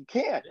thing, like you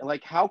can't,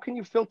 like, how can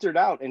you filter it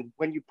out? And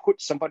when you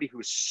put somebody who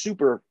is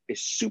super,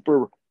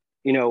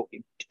 you know,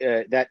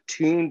 that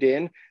tuned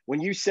in,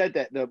 when you said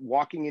that, the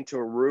walking into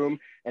a room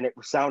and it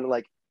sounded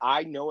like,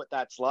 I know what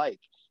that's like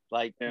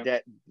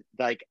that,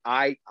 like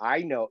I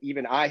know,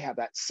 even I have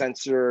that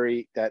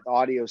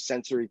audio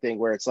sensory thing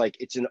where it's like,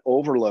 it's an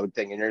overload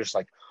thing. And you're just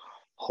like,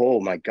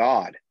 oh my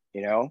God,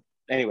 you know?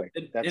 Anyway,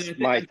 that's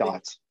my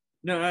thoughts.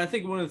 No, I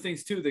think one of the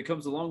things too that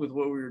comes along with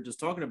what we were just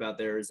talking about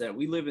there is that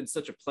we live in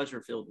such a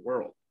pleasure-filled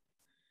world.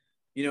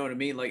 You know what I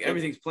mean? Like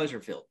everything's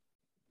pleasure-filled.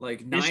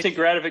 Like instant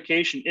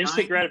gratification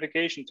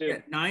too.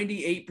 Yeah,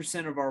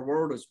 98% of our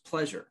world is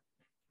pleasure.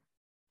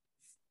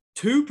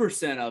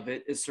 2% of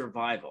it is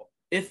survival,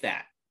 if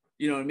that.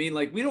 You know what I mean?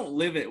 Like we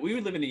live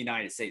in the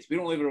United States. We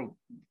don't live in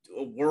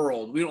a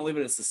world. We don't live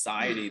in a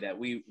society that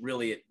we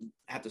really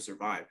have to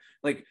survive.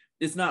 Like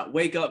it's not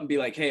wake up and be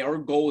like, hey, our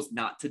goal is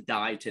not to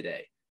die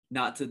today.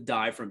 Not to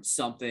die from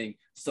something,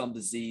 some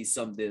disease,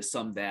 some this,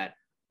 some that.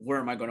 Where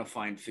am I going to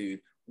find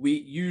food?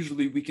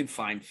 We can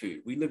find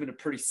food. We live in a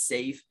pretty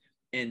safe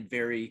and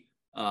very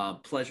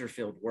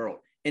pleasure-filled world.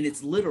 And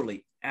it's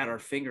literally at our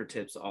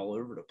fingertips all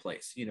over the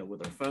place, you know,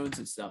 with our phones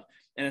and stuff.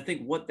 And I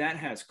think what that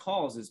has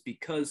caused is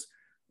because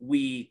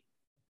we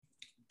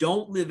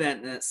don't live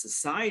in that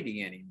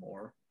society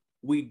anymore,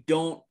 we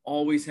don't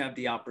always have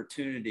the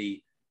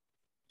opportunity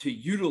to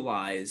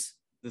utilize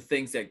the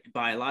things that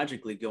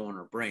biologically go in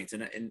our brains.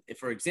 And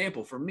for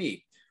example, for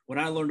me, when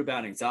I learned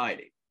about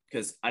anxiety,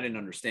 because I didn't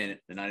understand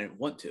it and I didn't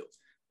want to,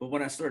 but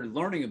when I started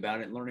learning about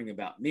it, learning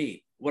about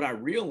me, what I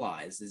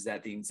realized is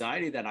that the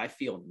anxiety that I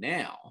feel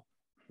now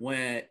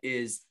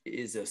is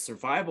a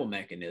survival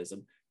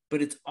mechanism,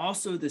 but it's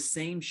also the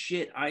same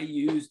shit I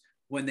used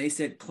when they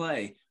said,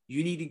 Clay,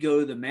 you need to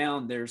go to the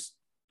mound. There's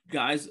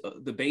guys,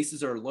 the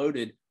bases are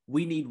loaded.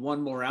 We need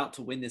one more out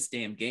to win this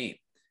damn game.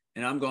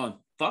 And I'm going,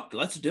 fuck,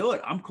 let's do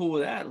it. I'm cool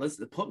with that. Let's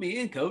put me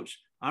in, coach.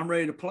 I'm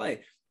ready to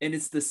play. And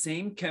it's the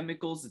same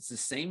chemicals. It's the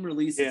same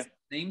release. It's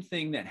the same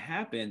thing that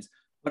happens.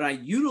 But I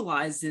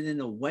utilized it in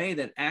a way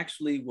that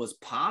actually was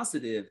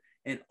positive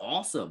and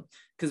awesome,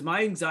 because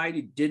my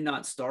anxiety did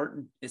not start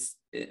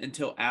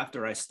until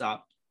after I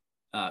stopped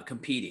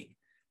competing.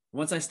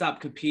 Once I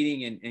stopped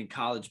competing in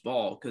college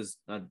ball because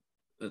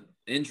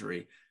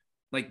injury,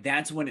 like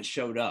that's when it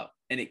showed up.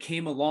 And it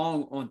came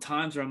along on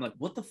times where I'm like,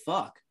 what the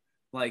fuck?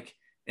 Like,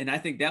 and I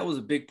think that was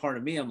a big part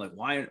of me. I'm like,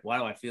 why do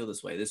I feel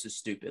this way? This is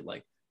stupid.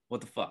 Like,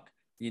 what the fuck?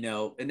 You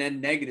know, and then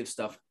negative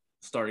stuff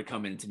started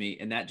coming to me,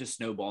 and that just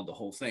snowballed the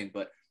whole thing.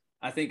 But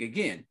I think,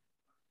 again,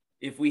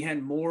 if we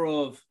had more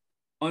of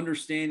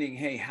understanding,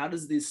 hey, how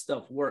does this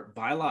stuff work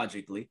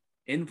biologically,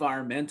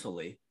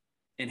 environmentally,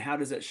 and how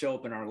does that show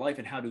up in our life,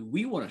 and how do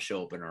we want to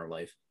show up in our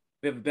life,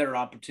 we have a better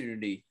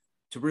opportunity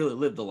to really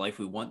live the life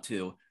we want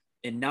to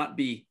and not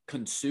be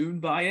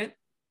consumed by it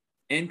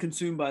and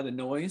consumed by the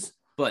noise,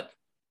 but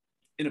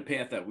in a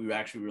path that we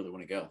actually really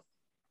want to go.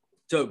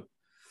 So,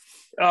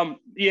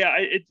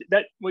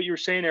 that what you were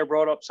saying there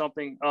brought up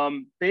something.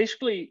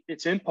 Basically,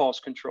 it's impulse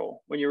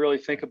control when you really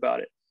think about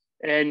it.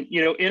 And,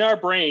 you know, in our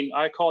brain,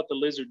 I call it the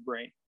lizard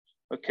brain,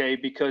 okay,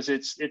 because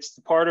it's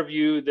the part of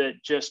you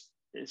that just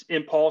is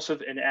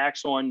impulsive and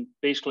acts on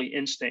basically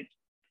instinct.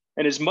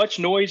 And as much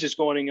noise is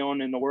going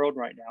on in the world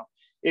right now,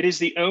 it is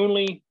the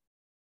only,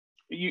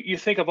 you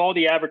think of all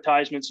the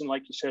advertisements and,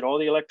 like you said, all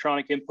the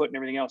electronic input and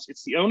everything else,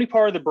 it's the only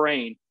part of the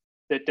brain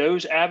that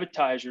those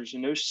advertisers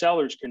and those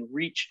sellers can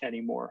reach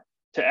anymore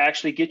to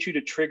actually get you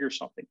to trigger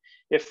something.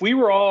 If we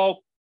were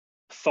all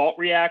thought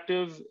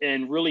reactive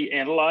and really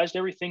analyzed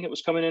everything that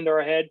was coming into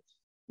our head,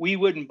 we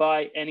wouldn't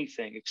buy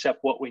anything except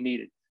what we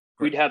needed.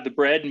 We'd have the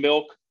bread,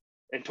 milk,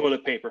 and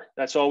toilet paper.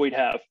 That's all we'd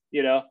have,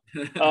 you know.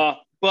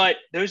 But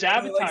those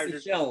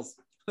advertisers,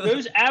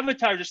 those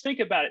advertisers, think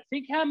about it.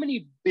 Think how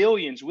many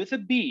billions with a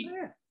B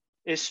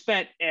is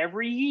spent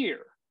every year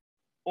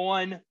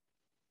on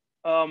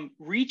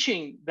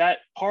reaching that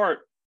part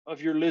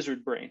of your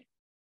lizard brain.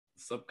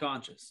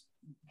 Subconscious.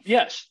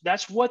 Yes,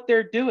 that's what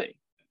they're doing.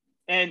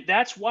 And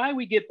that's why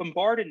we get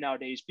bombarded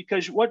nowadays,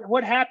 because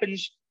what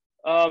happens,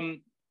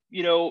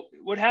 you know,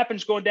 what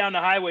happens going down the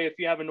highway if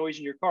you have a noise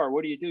in your car?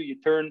 What do? You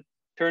turn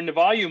the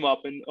volume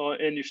up in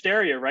your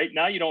stereo, right?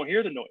 Now you don't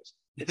hear the noise.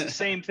 It's the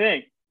same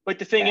thing. But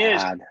the thing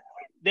is,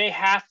 they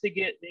have to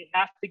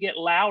get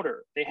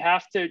louder. They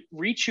have to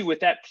reach you with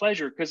that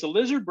pleasure, because the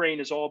lizard brain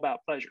is all about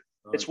pleasure.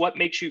 It's what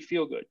makes you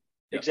feel good.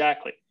 Yep.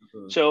 Exactly.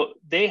 So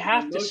they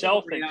have to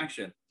sell things.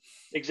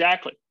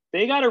 Exactly.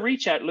 They got to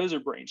reach that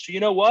lizard brain. So you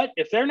know what?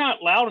 If they're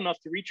not loud enough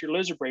to reach your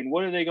lizard brain,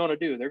 what are they going to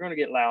do? They're going to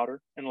get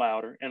louder and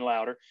louder and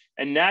louder.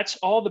 And that's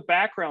all the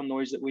background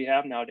noise that we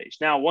have nowadays.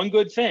 Now, one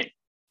good thing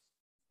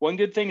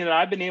that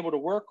I've been able to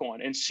work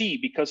on and see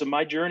because of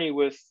my journey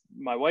with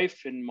my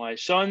wife and my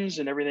sons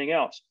and everything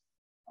else,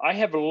 I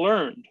have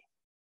learned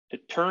to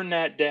turn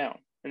that down.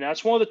 And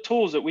that's one of the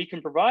tools that we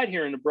can provide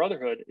here in the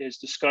Brotherhood is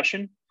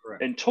discussion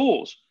and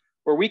tools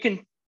where we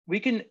can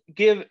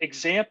give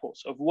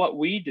examples of what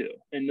we do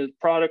and the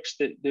products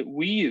that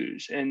we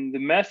use and the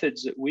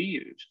methods that we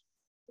use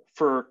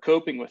for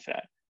coping with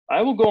that.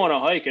 I will go on a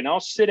hike and I'll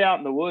sit out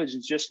in the woods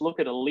and just look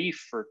at a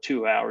leaf for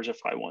 2 hours if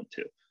I want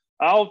to.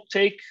 I'll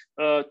take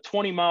a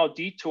 20-mile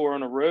detour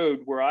on a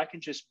road where I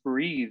can just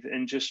breathe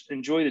and just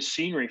enjoy the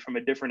scenery from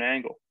a different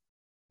angle,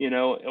 you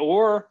know,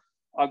 or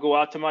I'll go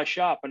out to my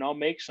shop and I'll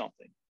make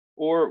something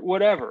or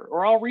whatever,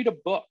 or I'll read a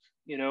book,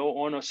 you know,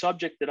 on a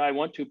subject that I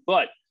want to,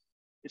 but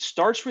it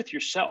starts with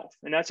yourself.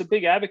 And that's a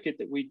big advocate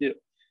that we do.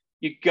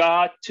 You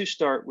got to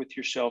start with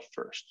yourself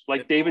first.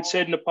 Like David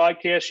said in the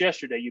podcast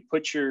yesterday, you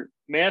put your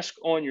mask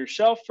on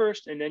yourself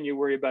first, and then you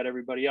worry about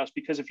everybody else.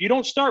 Because if you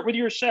don't start with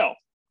yourself,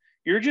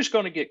 you're just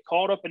going to get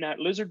caught up in that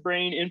lizard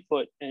brain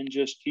input and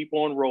just keep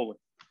on rolling.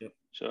 Yep.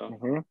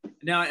 So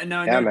now,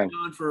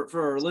 John, for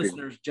our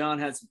listeners, John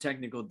had some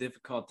technical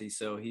difficulties,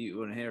 so he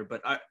went here.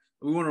 But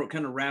we want to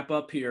kind of wrap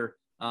up here.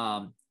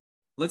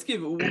 Let's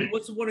give.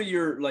 What's one of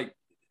your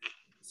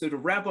So to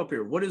wrap up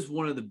here, what is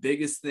one of the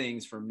biggest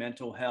things for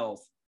mental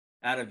health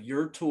out of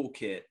your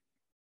toolkit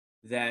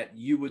that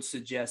you would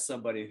suggest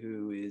somebody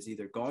who is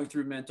either going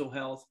through mental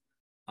health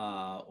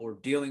or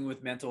dealing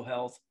with mental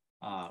health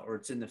or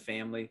it's in the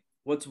family?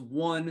 What's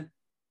the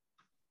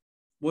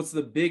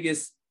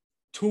biggest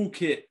tool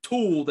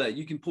that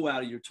you can pull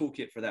out of your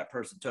toolkit for that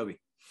person, Toby?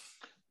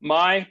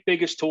 My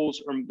biggest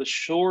tools are the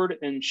sword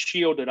and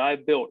shield that I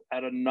built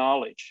out of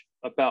knowledge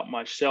about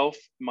myself,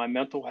 my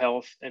mental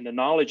health, and the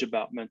knowledge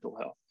about mental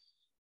health.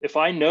 If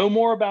I know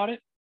more about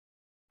it,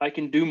 I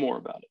can do more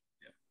about it.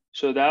 Yeah.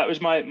 So that was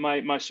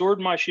my sword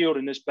and my shield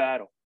in this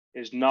battle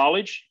is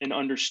knowledge and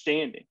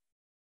understanding.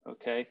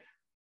 Okay.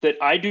 That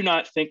I do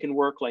not think and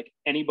work like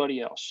anybody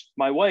else.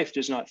 My wife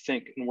does not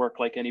think and work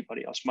like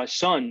anybody else. My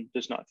son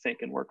does not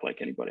think and work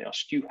like anybody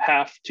else. You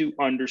have to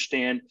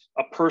understand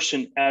a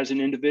person as an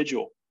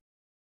individual,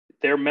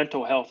 their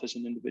mental health as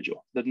an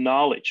individual, the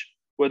knowledge,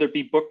 whether it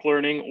be book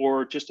learning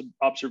or just an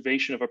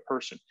observation of a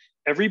person.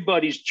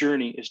 Everybody's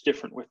journey is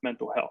different with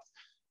mental health.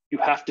 You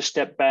have to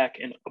step back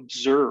and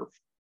observe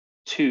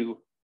to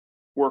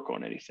work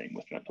on anything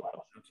with mental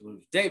health.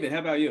 Absolutely. David, how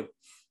about you?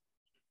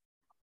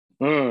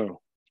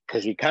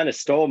 Because you kind of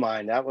stole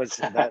mine. That was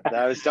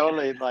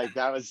totally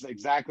that was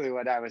exactly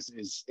what I was.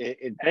 Is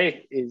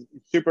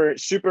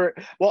super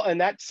well,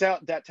 and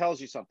that tells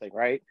you something,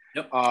 right?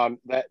 Yep.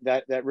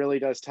 That really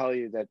does tell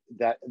you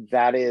that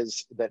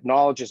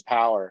knowledge is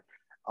power.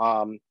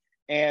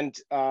 And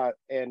I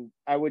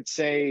would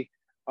say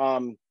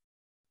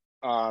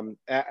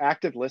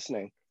active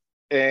listening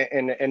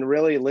and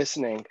really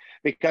listening,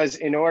 because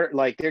in order,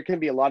 there can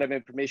be a lot of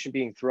information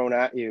being thrown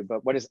at you,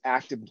 but what does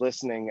active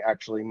listening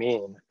actually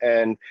mean?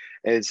 And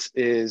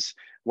is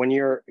when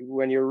you're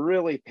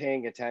really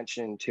paying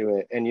attention to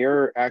it and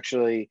you're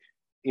actually,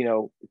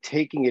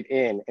 taking it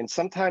in. And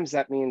sometimes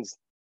that means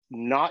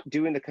not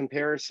doing the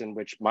comparison,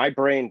 which my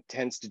brain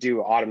tends to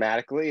do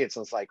automatically. It's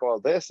just like,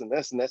 oh, this and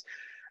this and this,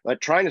 but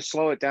trying to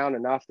slow it down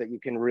enough that you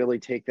can really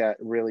take that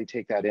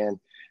in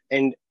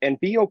and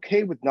be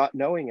okay with not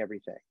knowing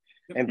everything.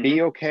 And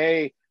be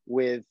okay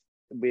with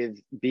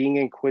being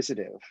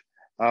inquisitive.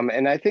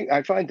 And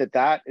I find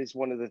that is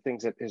one of the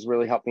things that has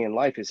really helped me in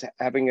life, is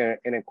having an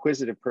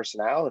inquisitive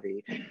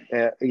personality,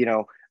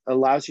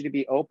 allows you to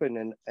be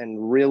open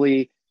and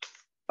really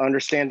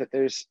understand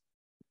that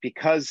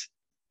because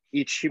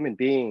each human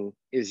being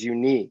is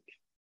unique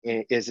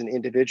as an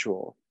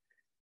individual,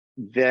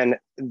 then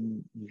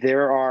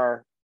there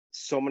are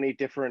so many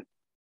different,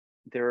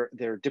 there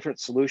are different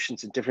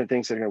solutions and different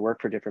things that are going to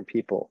work for different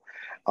people.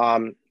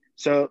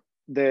 So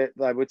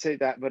I would say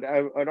that, but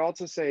I would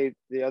also say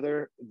the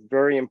other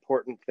very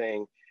important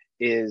thing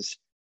is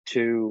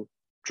to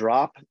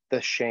drop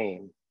the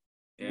shame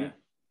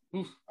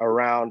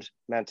around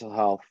mental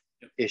health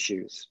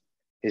issues.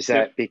 Is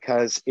that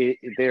because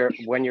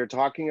when you're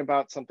talking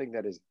about something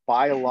that is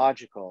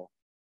biological,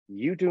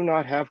 you do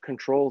not have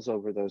controls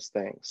over those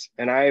things.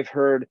 And I've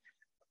heard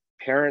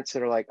parents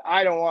that are like,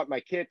 I don't want my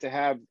kid to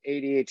have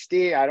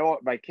ADHD. I don't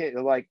want my kid.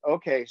 They're like,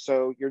 okay,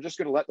 so you're just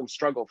going to let them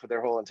struggle for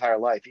their whole entire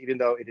life, even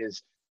though it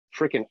is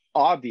freaking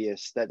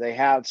obvious that they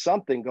have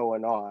something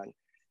going on.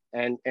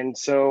 And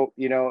so,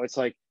 it's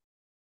like,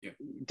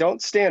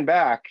 don't stand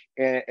back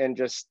and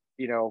just,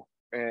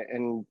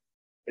 and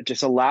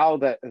just allow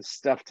that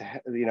stuff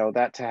to,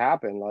 that to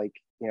happen. Like,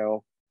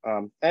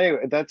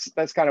 anyway,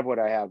 that's kind of what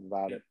I have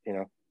about it,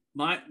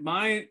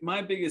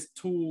 My biggest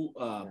tool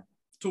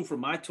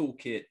from my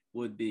toolkit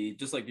would be,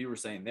 just like you were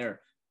saying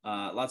there,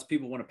 lots of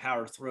people want to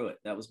power through it.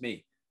 That was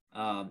me.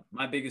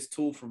 My biggest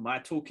tool from my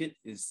toolkit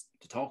is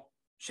to talk,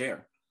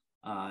 share,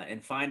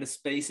 and find a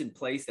space and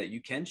place that you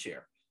can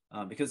share,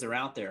 because they're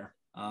out there.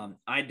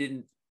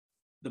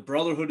 The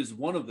brotherhood is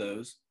one of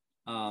those.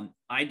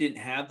 I didn't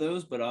have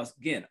those, but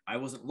I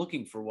wasn't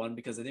looking for one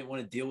because I didn't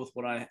want to deal with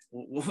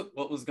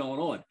what was going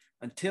on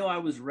until I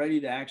was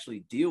ready to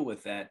actually deal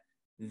with that.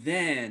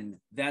 Then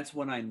that's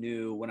when I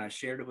knew, when I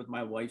shared it with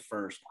my wife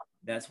first,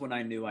 that's when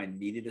I knew I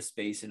needed a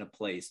space and a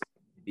place to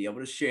be able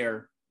to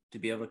share, to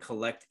be able to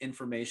collect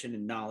information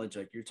and knowledge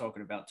like you're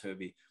talking about,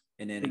 Toby.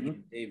 And then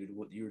again, David,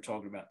 what you were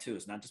talking about too,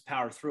 is not just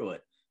power through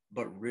it,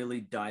 but really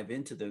dive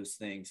into those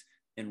things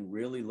and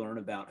really learn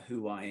about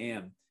who I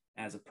am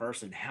as a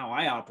person, how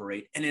I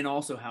operate, and then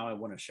also how I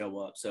want to show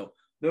up. So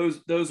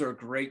those are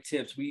great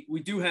tips. I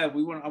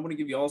want to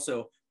give you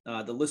also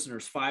the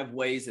listeners 5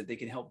 ways that they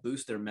can help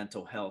boost their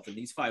mental health. And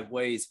these 5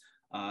 ways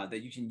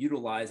that you can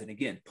utilize, and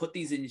again, put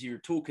these into your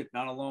toolkit,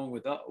 not along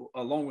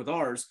with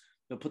ours,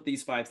 but put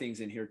these 5 things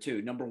in here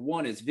too. Number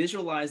 1 is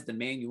visualize the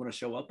man you want to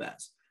show up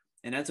as.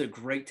 And that's a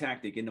great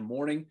tactic. In the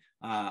morning,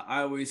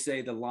 I always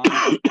say the line,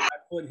 my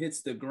foot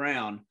hits the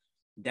ground,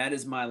 that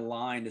is my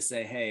line to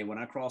say, hey, when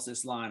I cross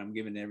this line, I'm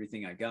giving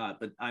everything I got.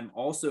 But I'm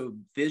also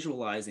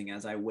visualizing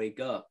as I wake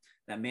up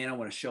that man I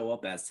want to show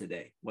up as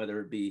today, whether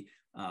it be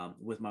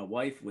with my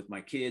wife, with my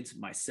kids,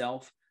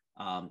 myself,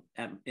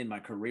 in my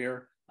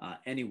career,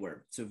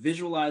 anywhere. So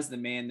visualize the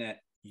man that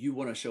you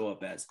want to show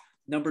up as.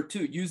 Number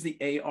 2, use the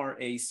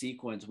ARA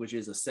sequence, which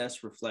is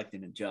assess, reflect,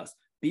 and adjust.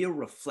 Be a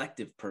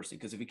reflective person,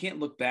 because if you can't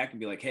look back and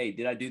be like, hey,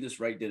 did I do this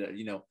right? Did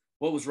I,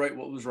 what was right?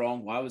 What was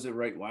wrong? Why was it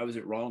right? Why was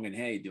it wrong? And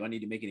hey, do I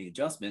need to make any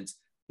adjustments?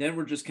 Then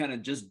we're just kind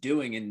of just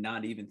doing and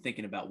not even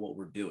thinking about what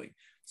we're doing.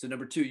 So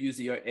number 2, use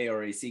the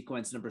ARA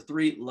sequence. Number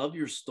 3, love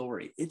your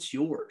story. It's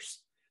yours.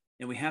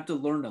 And we have to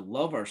learn to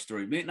love our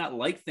story. We may not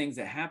like things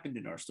that happened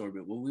in our story,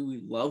 but when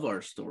we love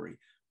our story,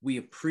 we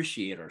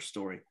appreciate our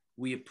story.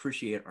 We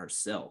appreciate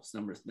ourselves.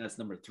 That's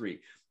number 3.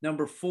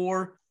 Number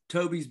 4,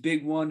 Toby's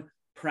big one,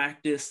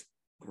 practice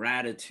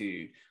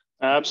gratitude.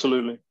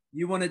 Absolutely.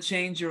 You want to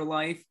change your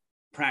life?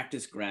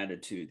 Practice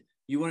gratitude.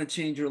 You want to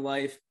change your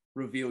life?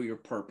 Reveal your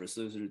purpose.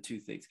 Those are the 2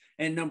 things.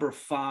 And number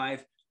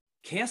 5,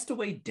 cast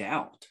away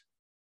doubt.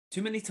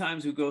 Too many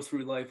times we go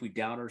through life, we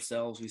doubt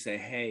ourselves. We say,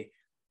 hey,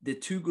 the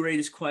 2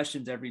 greatest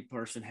questions every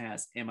person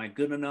has, am I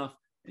good enough?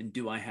 And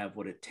do I have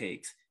what it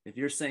takes? If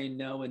you're saying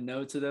no and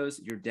no to those,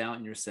 you're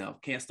doubting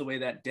yourself. Cast away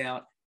that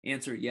doubt,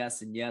 answer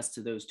yes and yes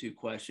to those 2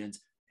 questions,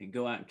 and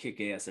go out and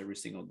kick ass every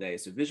single day.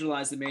 So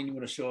visualize the man you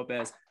want to show up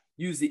as,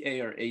 use the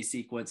ARA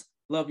sequence,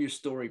 love your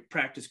story,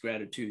 practice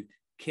gratitude,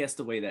 cast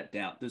away that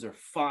doubt. Those are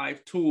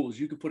 5 tools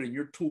you can put in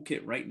your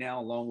toolkit right now,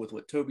 along with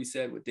what Toby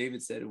said, what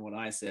David said, and what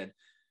I said,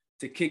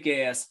 to kick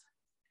ass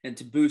and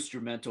to boost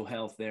your mental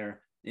health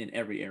there in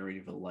every area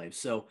of your life.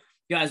 So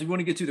guys, we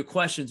want to get to the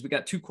questions. We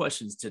got 2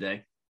 questions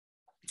today.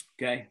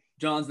 Okay.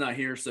 John's not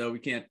here, so we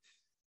can't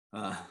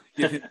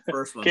give him the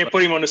first one. Can't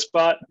put him on the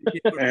spot.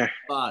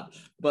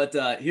 But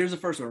here's the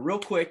first one real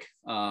quick.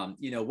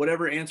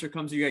 Whatever answer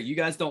comes to you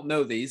guys don't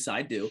know these.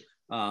 I do.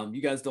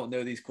 You guys don't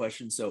know these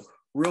questions. So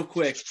real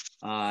quick,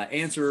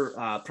 answer,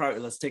 probably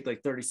let's take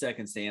like 30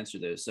 seconds to answer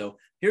those. So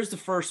here's the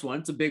first one.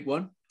 It's a big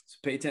one. So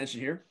pay attention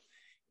here.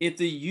 If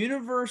the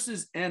universe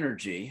is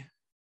energy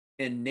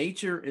and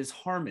nature is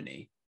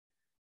harmony,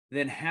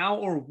 then how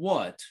or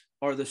what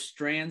are the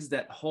strands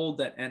that hold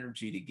that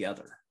energy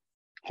together?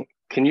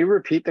 Can you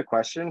repeat the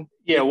question?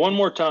 Yeah, one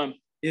more time.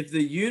 If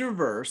the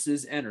universe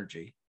is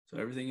energy, so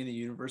everything in the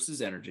universe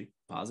is energy,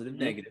 positive,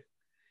 negative,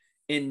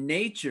 and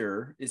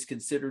nature is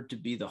considered to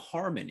be the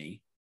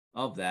harmony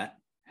of that,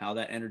 how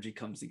that energy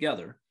comes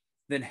together,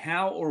 then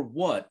how or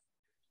what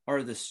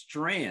are the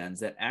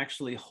strands that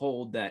actually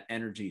hold that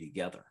energy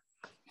together.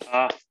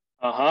 I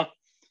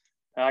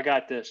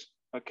got this.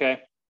 Okay.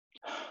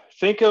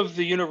 Think of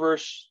the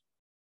universe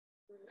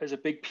as a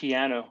big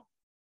piano.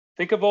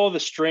 Think of all the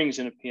strings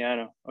in a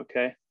piano.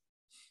 Okay.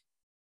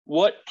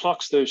 What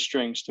plucks those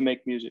strings to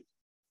make music?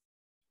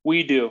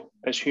 We do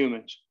as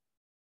humans.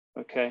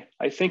 Okay.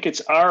 I think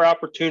it's our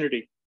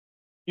opportunity.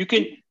 You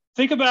can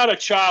think about a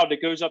child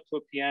that goes up to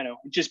a piano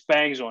and just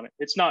bangs on it.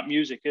 It's not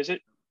music, is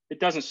it? It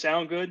doesn't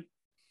sound good.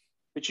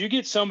 But you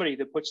get somebody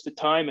that puts the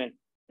time in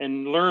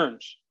and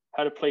learns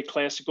how to play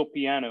classical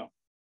piano.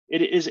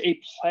 It is a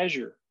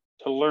pleasure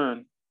to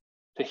learn,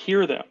 to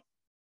hear them.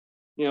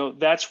 You know,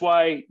 that's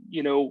why,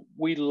 you know,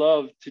 we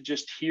love to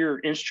just hear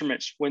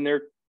instruments when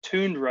they're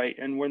tuned right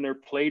and when they're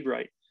played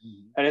right.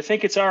 Mm-hmm. And I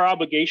think it's our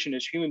obligation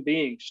as human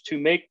beings to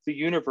make the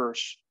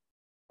universe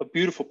a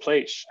beautiful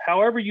place,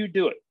 however you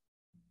do it,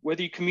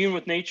 whether you commune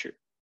with nature.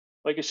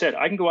 Like I said,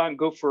 I can go out and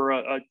go for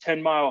a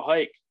 10-mile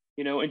hike,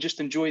 you know, and just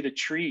enjoy the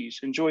trees,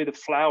 enjoy the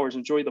flowers,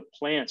 enjoy the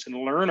plants, and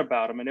learn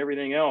about them and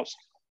everything else.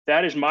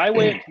 That is my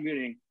way of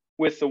communing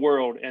with the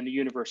world and the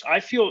universe.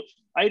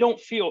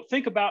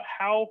 Think about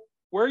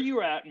where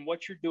you're at and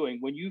what you're doing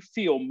when you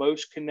feel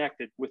most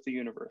connected with the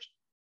universe.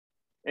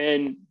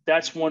 And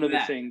that's one of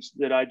the things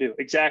that I do.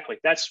 Exactly.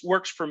 That's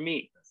works for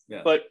me.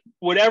 Yeah. But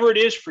whatever it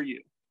is for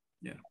you.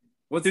 Yeah.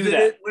 What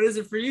is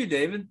it for you,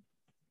 David?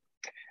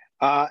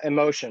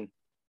 Emotion.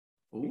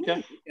 Ooh,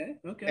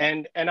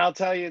 okay. And I'll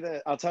tell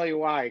you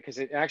why, because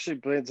it actually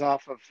builds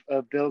off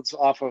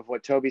of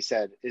what Toby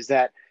said, is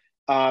that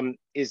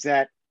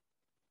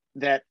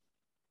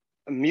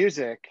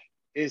music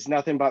is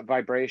nothing but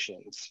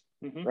vibrations,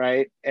 mm-hmm.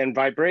 right? And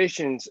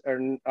vibrations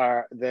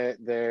are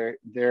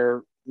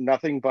they're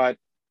nothing but,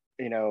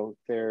 you know,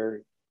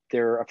 they're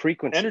a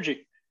frequency,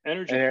 energy,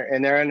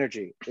 and they're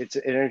energy. It's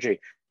energy.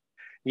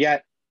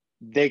 Yet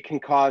they can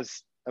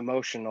cause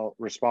emotional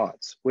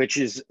response, which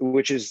is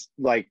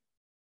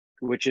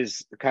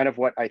kind of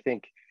what I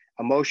think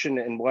emotion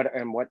and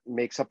what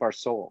makes up our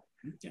soul.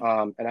 Okay.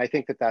 And I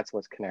think that's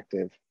what's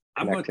connected.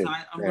 I'm going to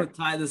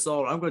tie this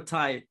all. I'm going to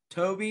tie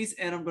Toby's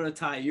and I'm going to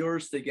tie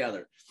yours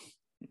together.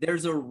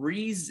 There's a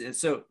reason.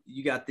 So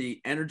you got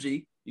the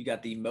energy, you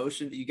got the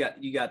emotion, you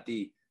got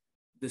the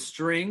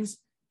strings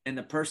and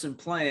the person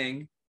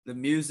playing the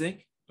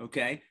music.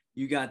 Okay.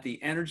 You got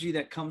the energy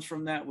that comes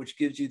from that, which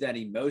gives you that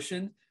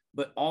emotion,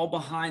 but all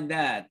behind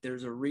that,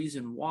 there's a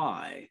reason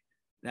why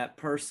that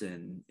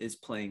person is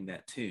playing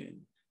that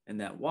tune,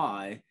 and that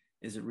why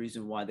is a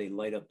reason why they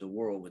light up the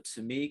world, which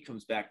to me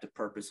comes back to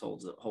purpose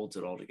holds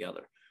it all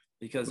together,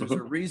 because there's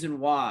a reason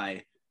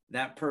why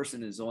that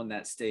person is on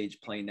that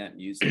stage playing that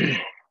music.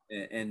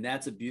 And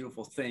that's a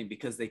beautiful thing,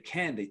 because they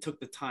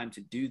took the time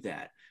to do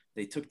that.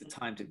 They took the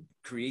time to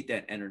create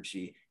that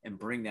energy and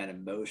bring that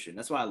emotion.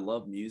 That's why I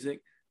love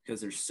music,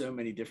 because there's so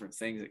many different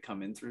things that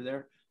come in through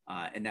there.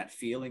 And that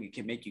feeling, it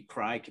can make you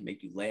cry, it can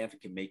make you laugh,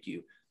 it can make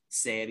you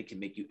sad, it can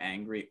make you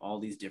angry, all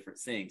these different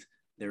things.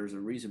 There's a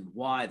reason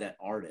why that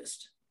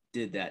artist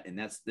did that. And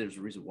there's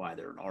a reason why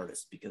they're an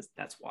artist, because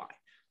that's why.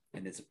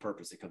 And it's a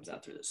purpose that comes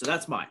out through this. So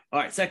that's mine. All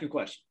right, second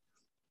question.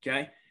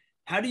 Okay.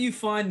 How do you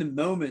find the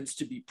moments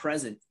to be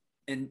present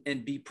and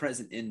be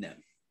present in them?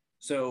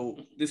 So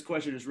this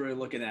question is really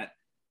looking at,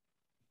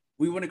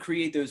 we want to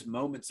create those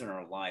moments in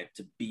our life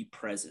to be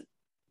present.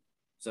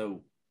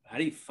 So how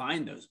do you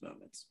find those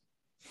moments?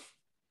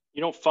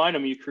 You don't find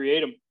them, you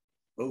create them.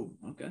 Oh,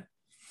 okay.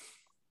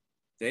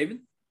 David?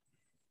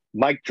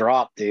 Mic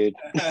drop, dude.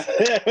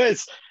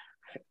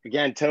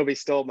 Again, Toby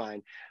stole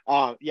mine.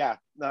 I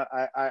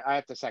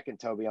have to second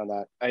Toby on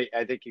that.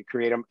 I think you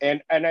create them.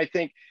 And I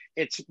think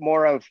it's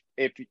more of,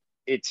 if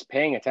it's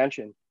paying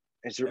attention.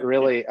 It's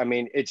really, I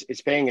mean,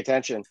 it's paying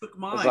attention.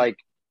 It's like,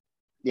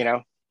 you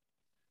know,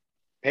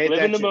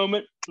 live in the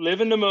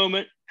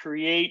moment,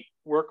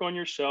 work on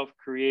yourself,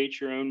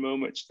 create your own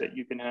moments that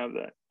you can have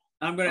that.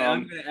 I'm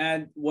going to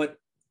add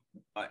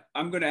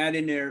I'm going to add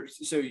in there.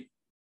 So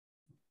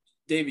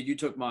David, you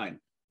took mine,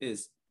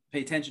 is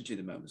pay attention to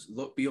the moments.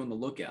 Be on the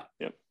lookout.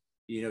 Yep.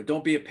 You know,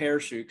 don't be a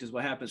parachute, because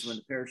what happens when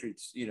the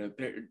parachute's, you know,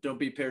 don't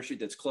be a parachute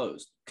that's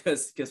closed,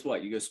 because guess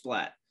what? You go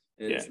splat.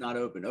 It's not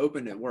open.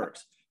 Open, it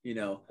works. You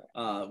know,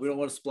 we don't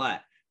want to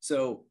splat.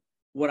 So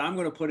what I'm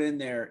going to put in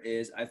there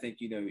is, I think,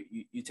 you know,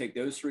 you take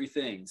those three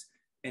things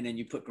and then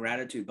you put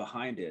gratitude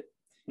behind it,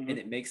 mm-hmm. and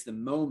it makes the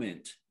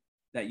moment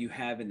that you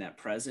have in that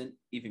present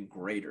even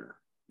greater,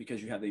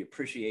 because you have the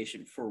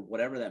appreciation for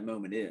whatever that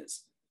moment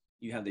is.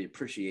 You have the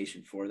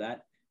appreciation for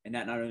that. And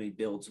that not only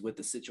builds with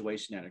the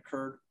situation that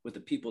occurred, with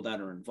the people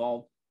that are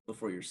involved, but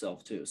for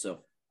yourself too. So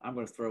I'm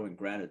going to throw in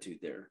gratitude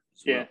there.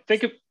 Yeah. Well.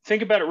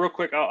 Think about it real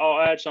quick.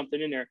 I'll add something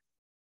in there.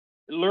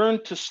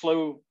 Learn to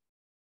slow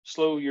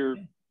your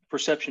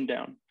perception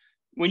down.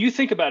 When you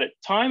think about it,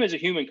 time is a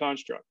human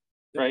construct,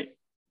 right?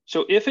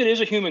 So if it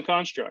is a human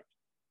construct,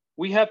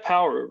 we have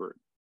power over it.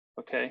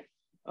 Okay.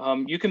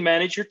 You can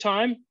manage your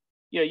time.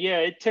 Yeah.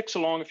 It ticks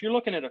along. If you're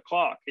looking at a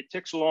clock, it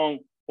ticks along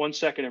 1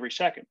 second every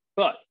second.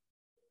 But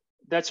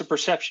that's a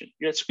perception.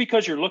 It's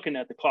because you're looking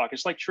at the clock.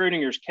 It's like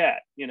Schrodinger's cat,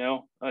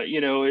 but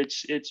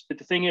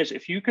the thing is,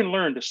 if you can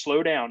learn to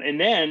slow down, and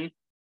then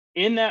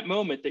in that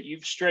moment that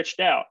you've stretched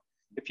out,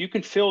 if you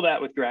can fill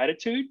that with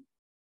gratitude,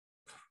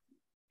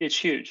 it's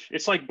huge.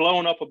 It's like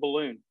blowing up a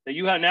balloon, that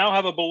you now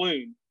have a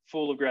balloon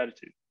full of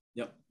gratitude.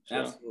 Yep.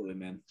 Absolutely,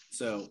 man.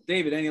 So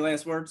David, any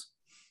last words?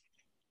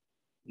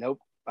 Nope.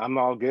 I'm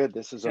all good.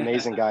 This is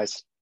amazing,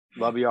 guys.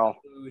 Love you all.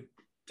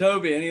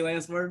 Toby, any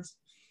last words?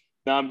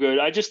 No, I'm good.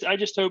 I just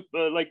hope,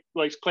 like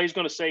Clay's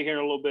going to say here in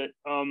a little bit,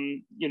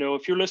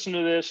 if you're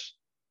listening to this,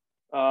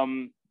 at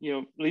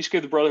least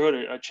give the Brotherhood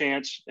a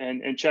chance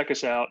and check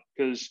us out,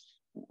 because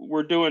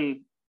we're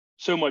doing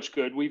so much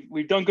good.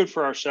 We've done good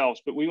for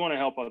ourselves, but we want to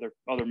help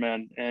other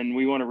men, and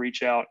we want to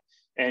reach out,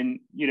 and,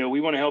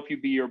 we want to help you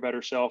be your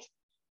better self.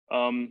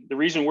 The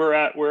reason we're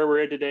at where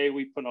we're at today,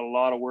 we put a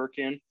lot of work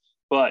in,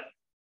 but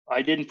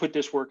I didn't put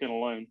this work in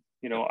alone.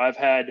 I've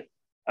had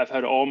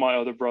all my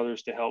other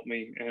brothers to help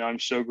me, and I'm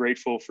so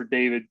grateful for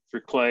David, for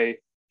Clay,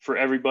 for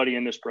everybody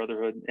in this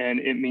Brotherhood, and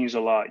it means a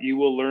lot. You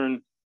will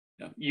learn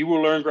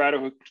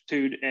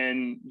gratitude,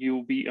 and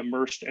you'll be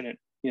immersed in it.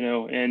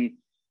 And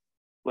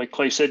like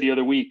Clay said the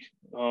other week,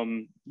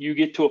 you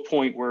get to a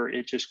point where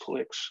it just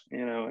clicks,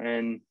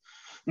 and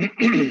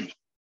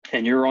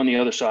and you're on the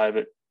other side of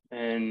it,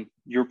 and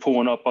you're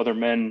pulling up other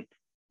men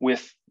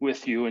with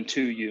you and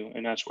to you,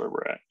 and that's where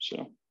we're at.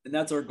 So. And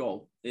that's our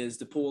goal, is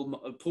to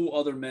pull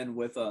other men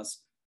with us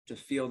to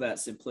feel that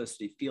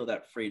simplicity, feel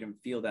that freedom,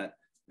 feel that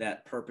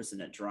purpose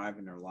and that drive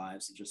in their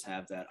lives, and just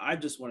have that. I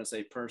just want to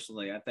say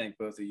personally, I thank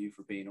both of you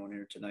for being on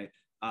here tonight.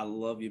 I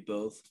love you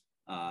both,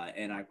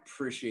 and I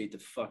appreciate the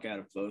fuck out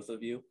of both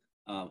of you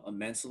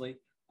immensely.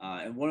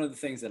 And one of the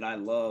things that I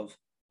love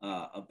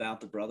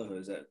about the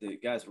Brotherhood is that the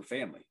guys were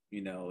family,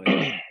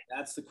 and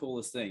that's the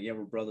coolest thing. Yeah,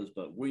 we're brothers,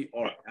 but we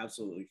are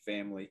absolutely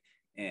family.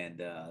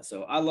 And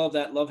so I love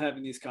that. Love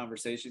having these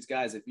conversations,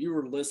 guys. If you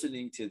were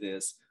listening to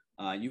this,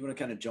 you want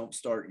to kind of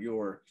jumpstart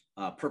your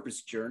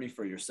purpose journey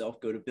for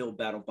yourself, go to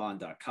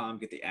buildbattlebond.com,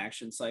 get the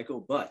action cycle.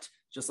 But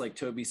just like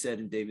Toby said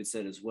and David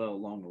said as well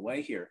along the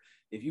way here,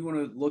 if you want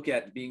to look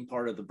at being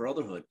part of the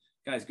Brotherhood,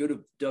 guys, go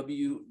to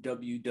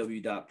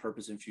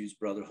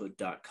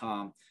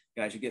www.purposeinfusedbrotherhood.com.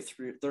 Guys, you get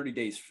 30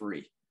 days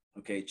free.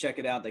 Okay, check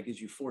it out. That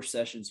gives you 4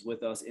 sessions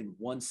with us. In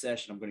one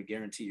session, I'm going to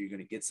guarantee you're going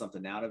to get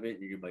something out of it,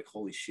 and you're going to be like,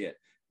 holy shit,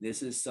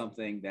 this is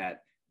something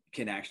that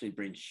can actually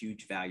bring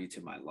huge value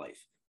to my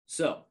life.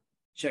 So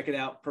check it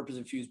out,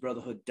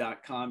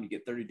 purposeinfusedbrotherhood.com. You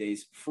get 30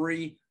 days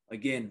free.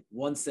 Again,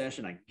 one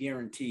session, I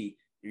guarantee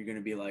you're going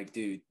to be like,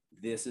 dude,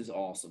 this is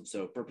awesome.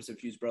 So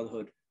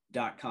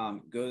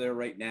purposeinfusedbrotherhood.com. Go there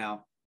right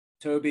now.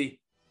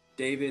 Toby,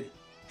 David,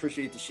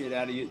 appreciate the shit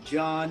out of you.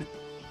 John,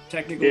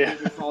 technical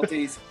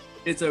difficulties.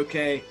 It's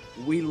okay.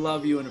 We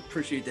love you and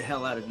appreciate the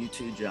hell out of you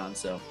too, John.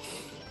 So,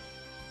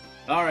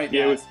 all right,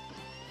 guys.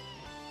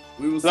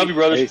 We will love you,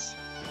 brothers. Peace.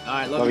 All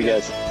right, love you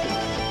guys.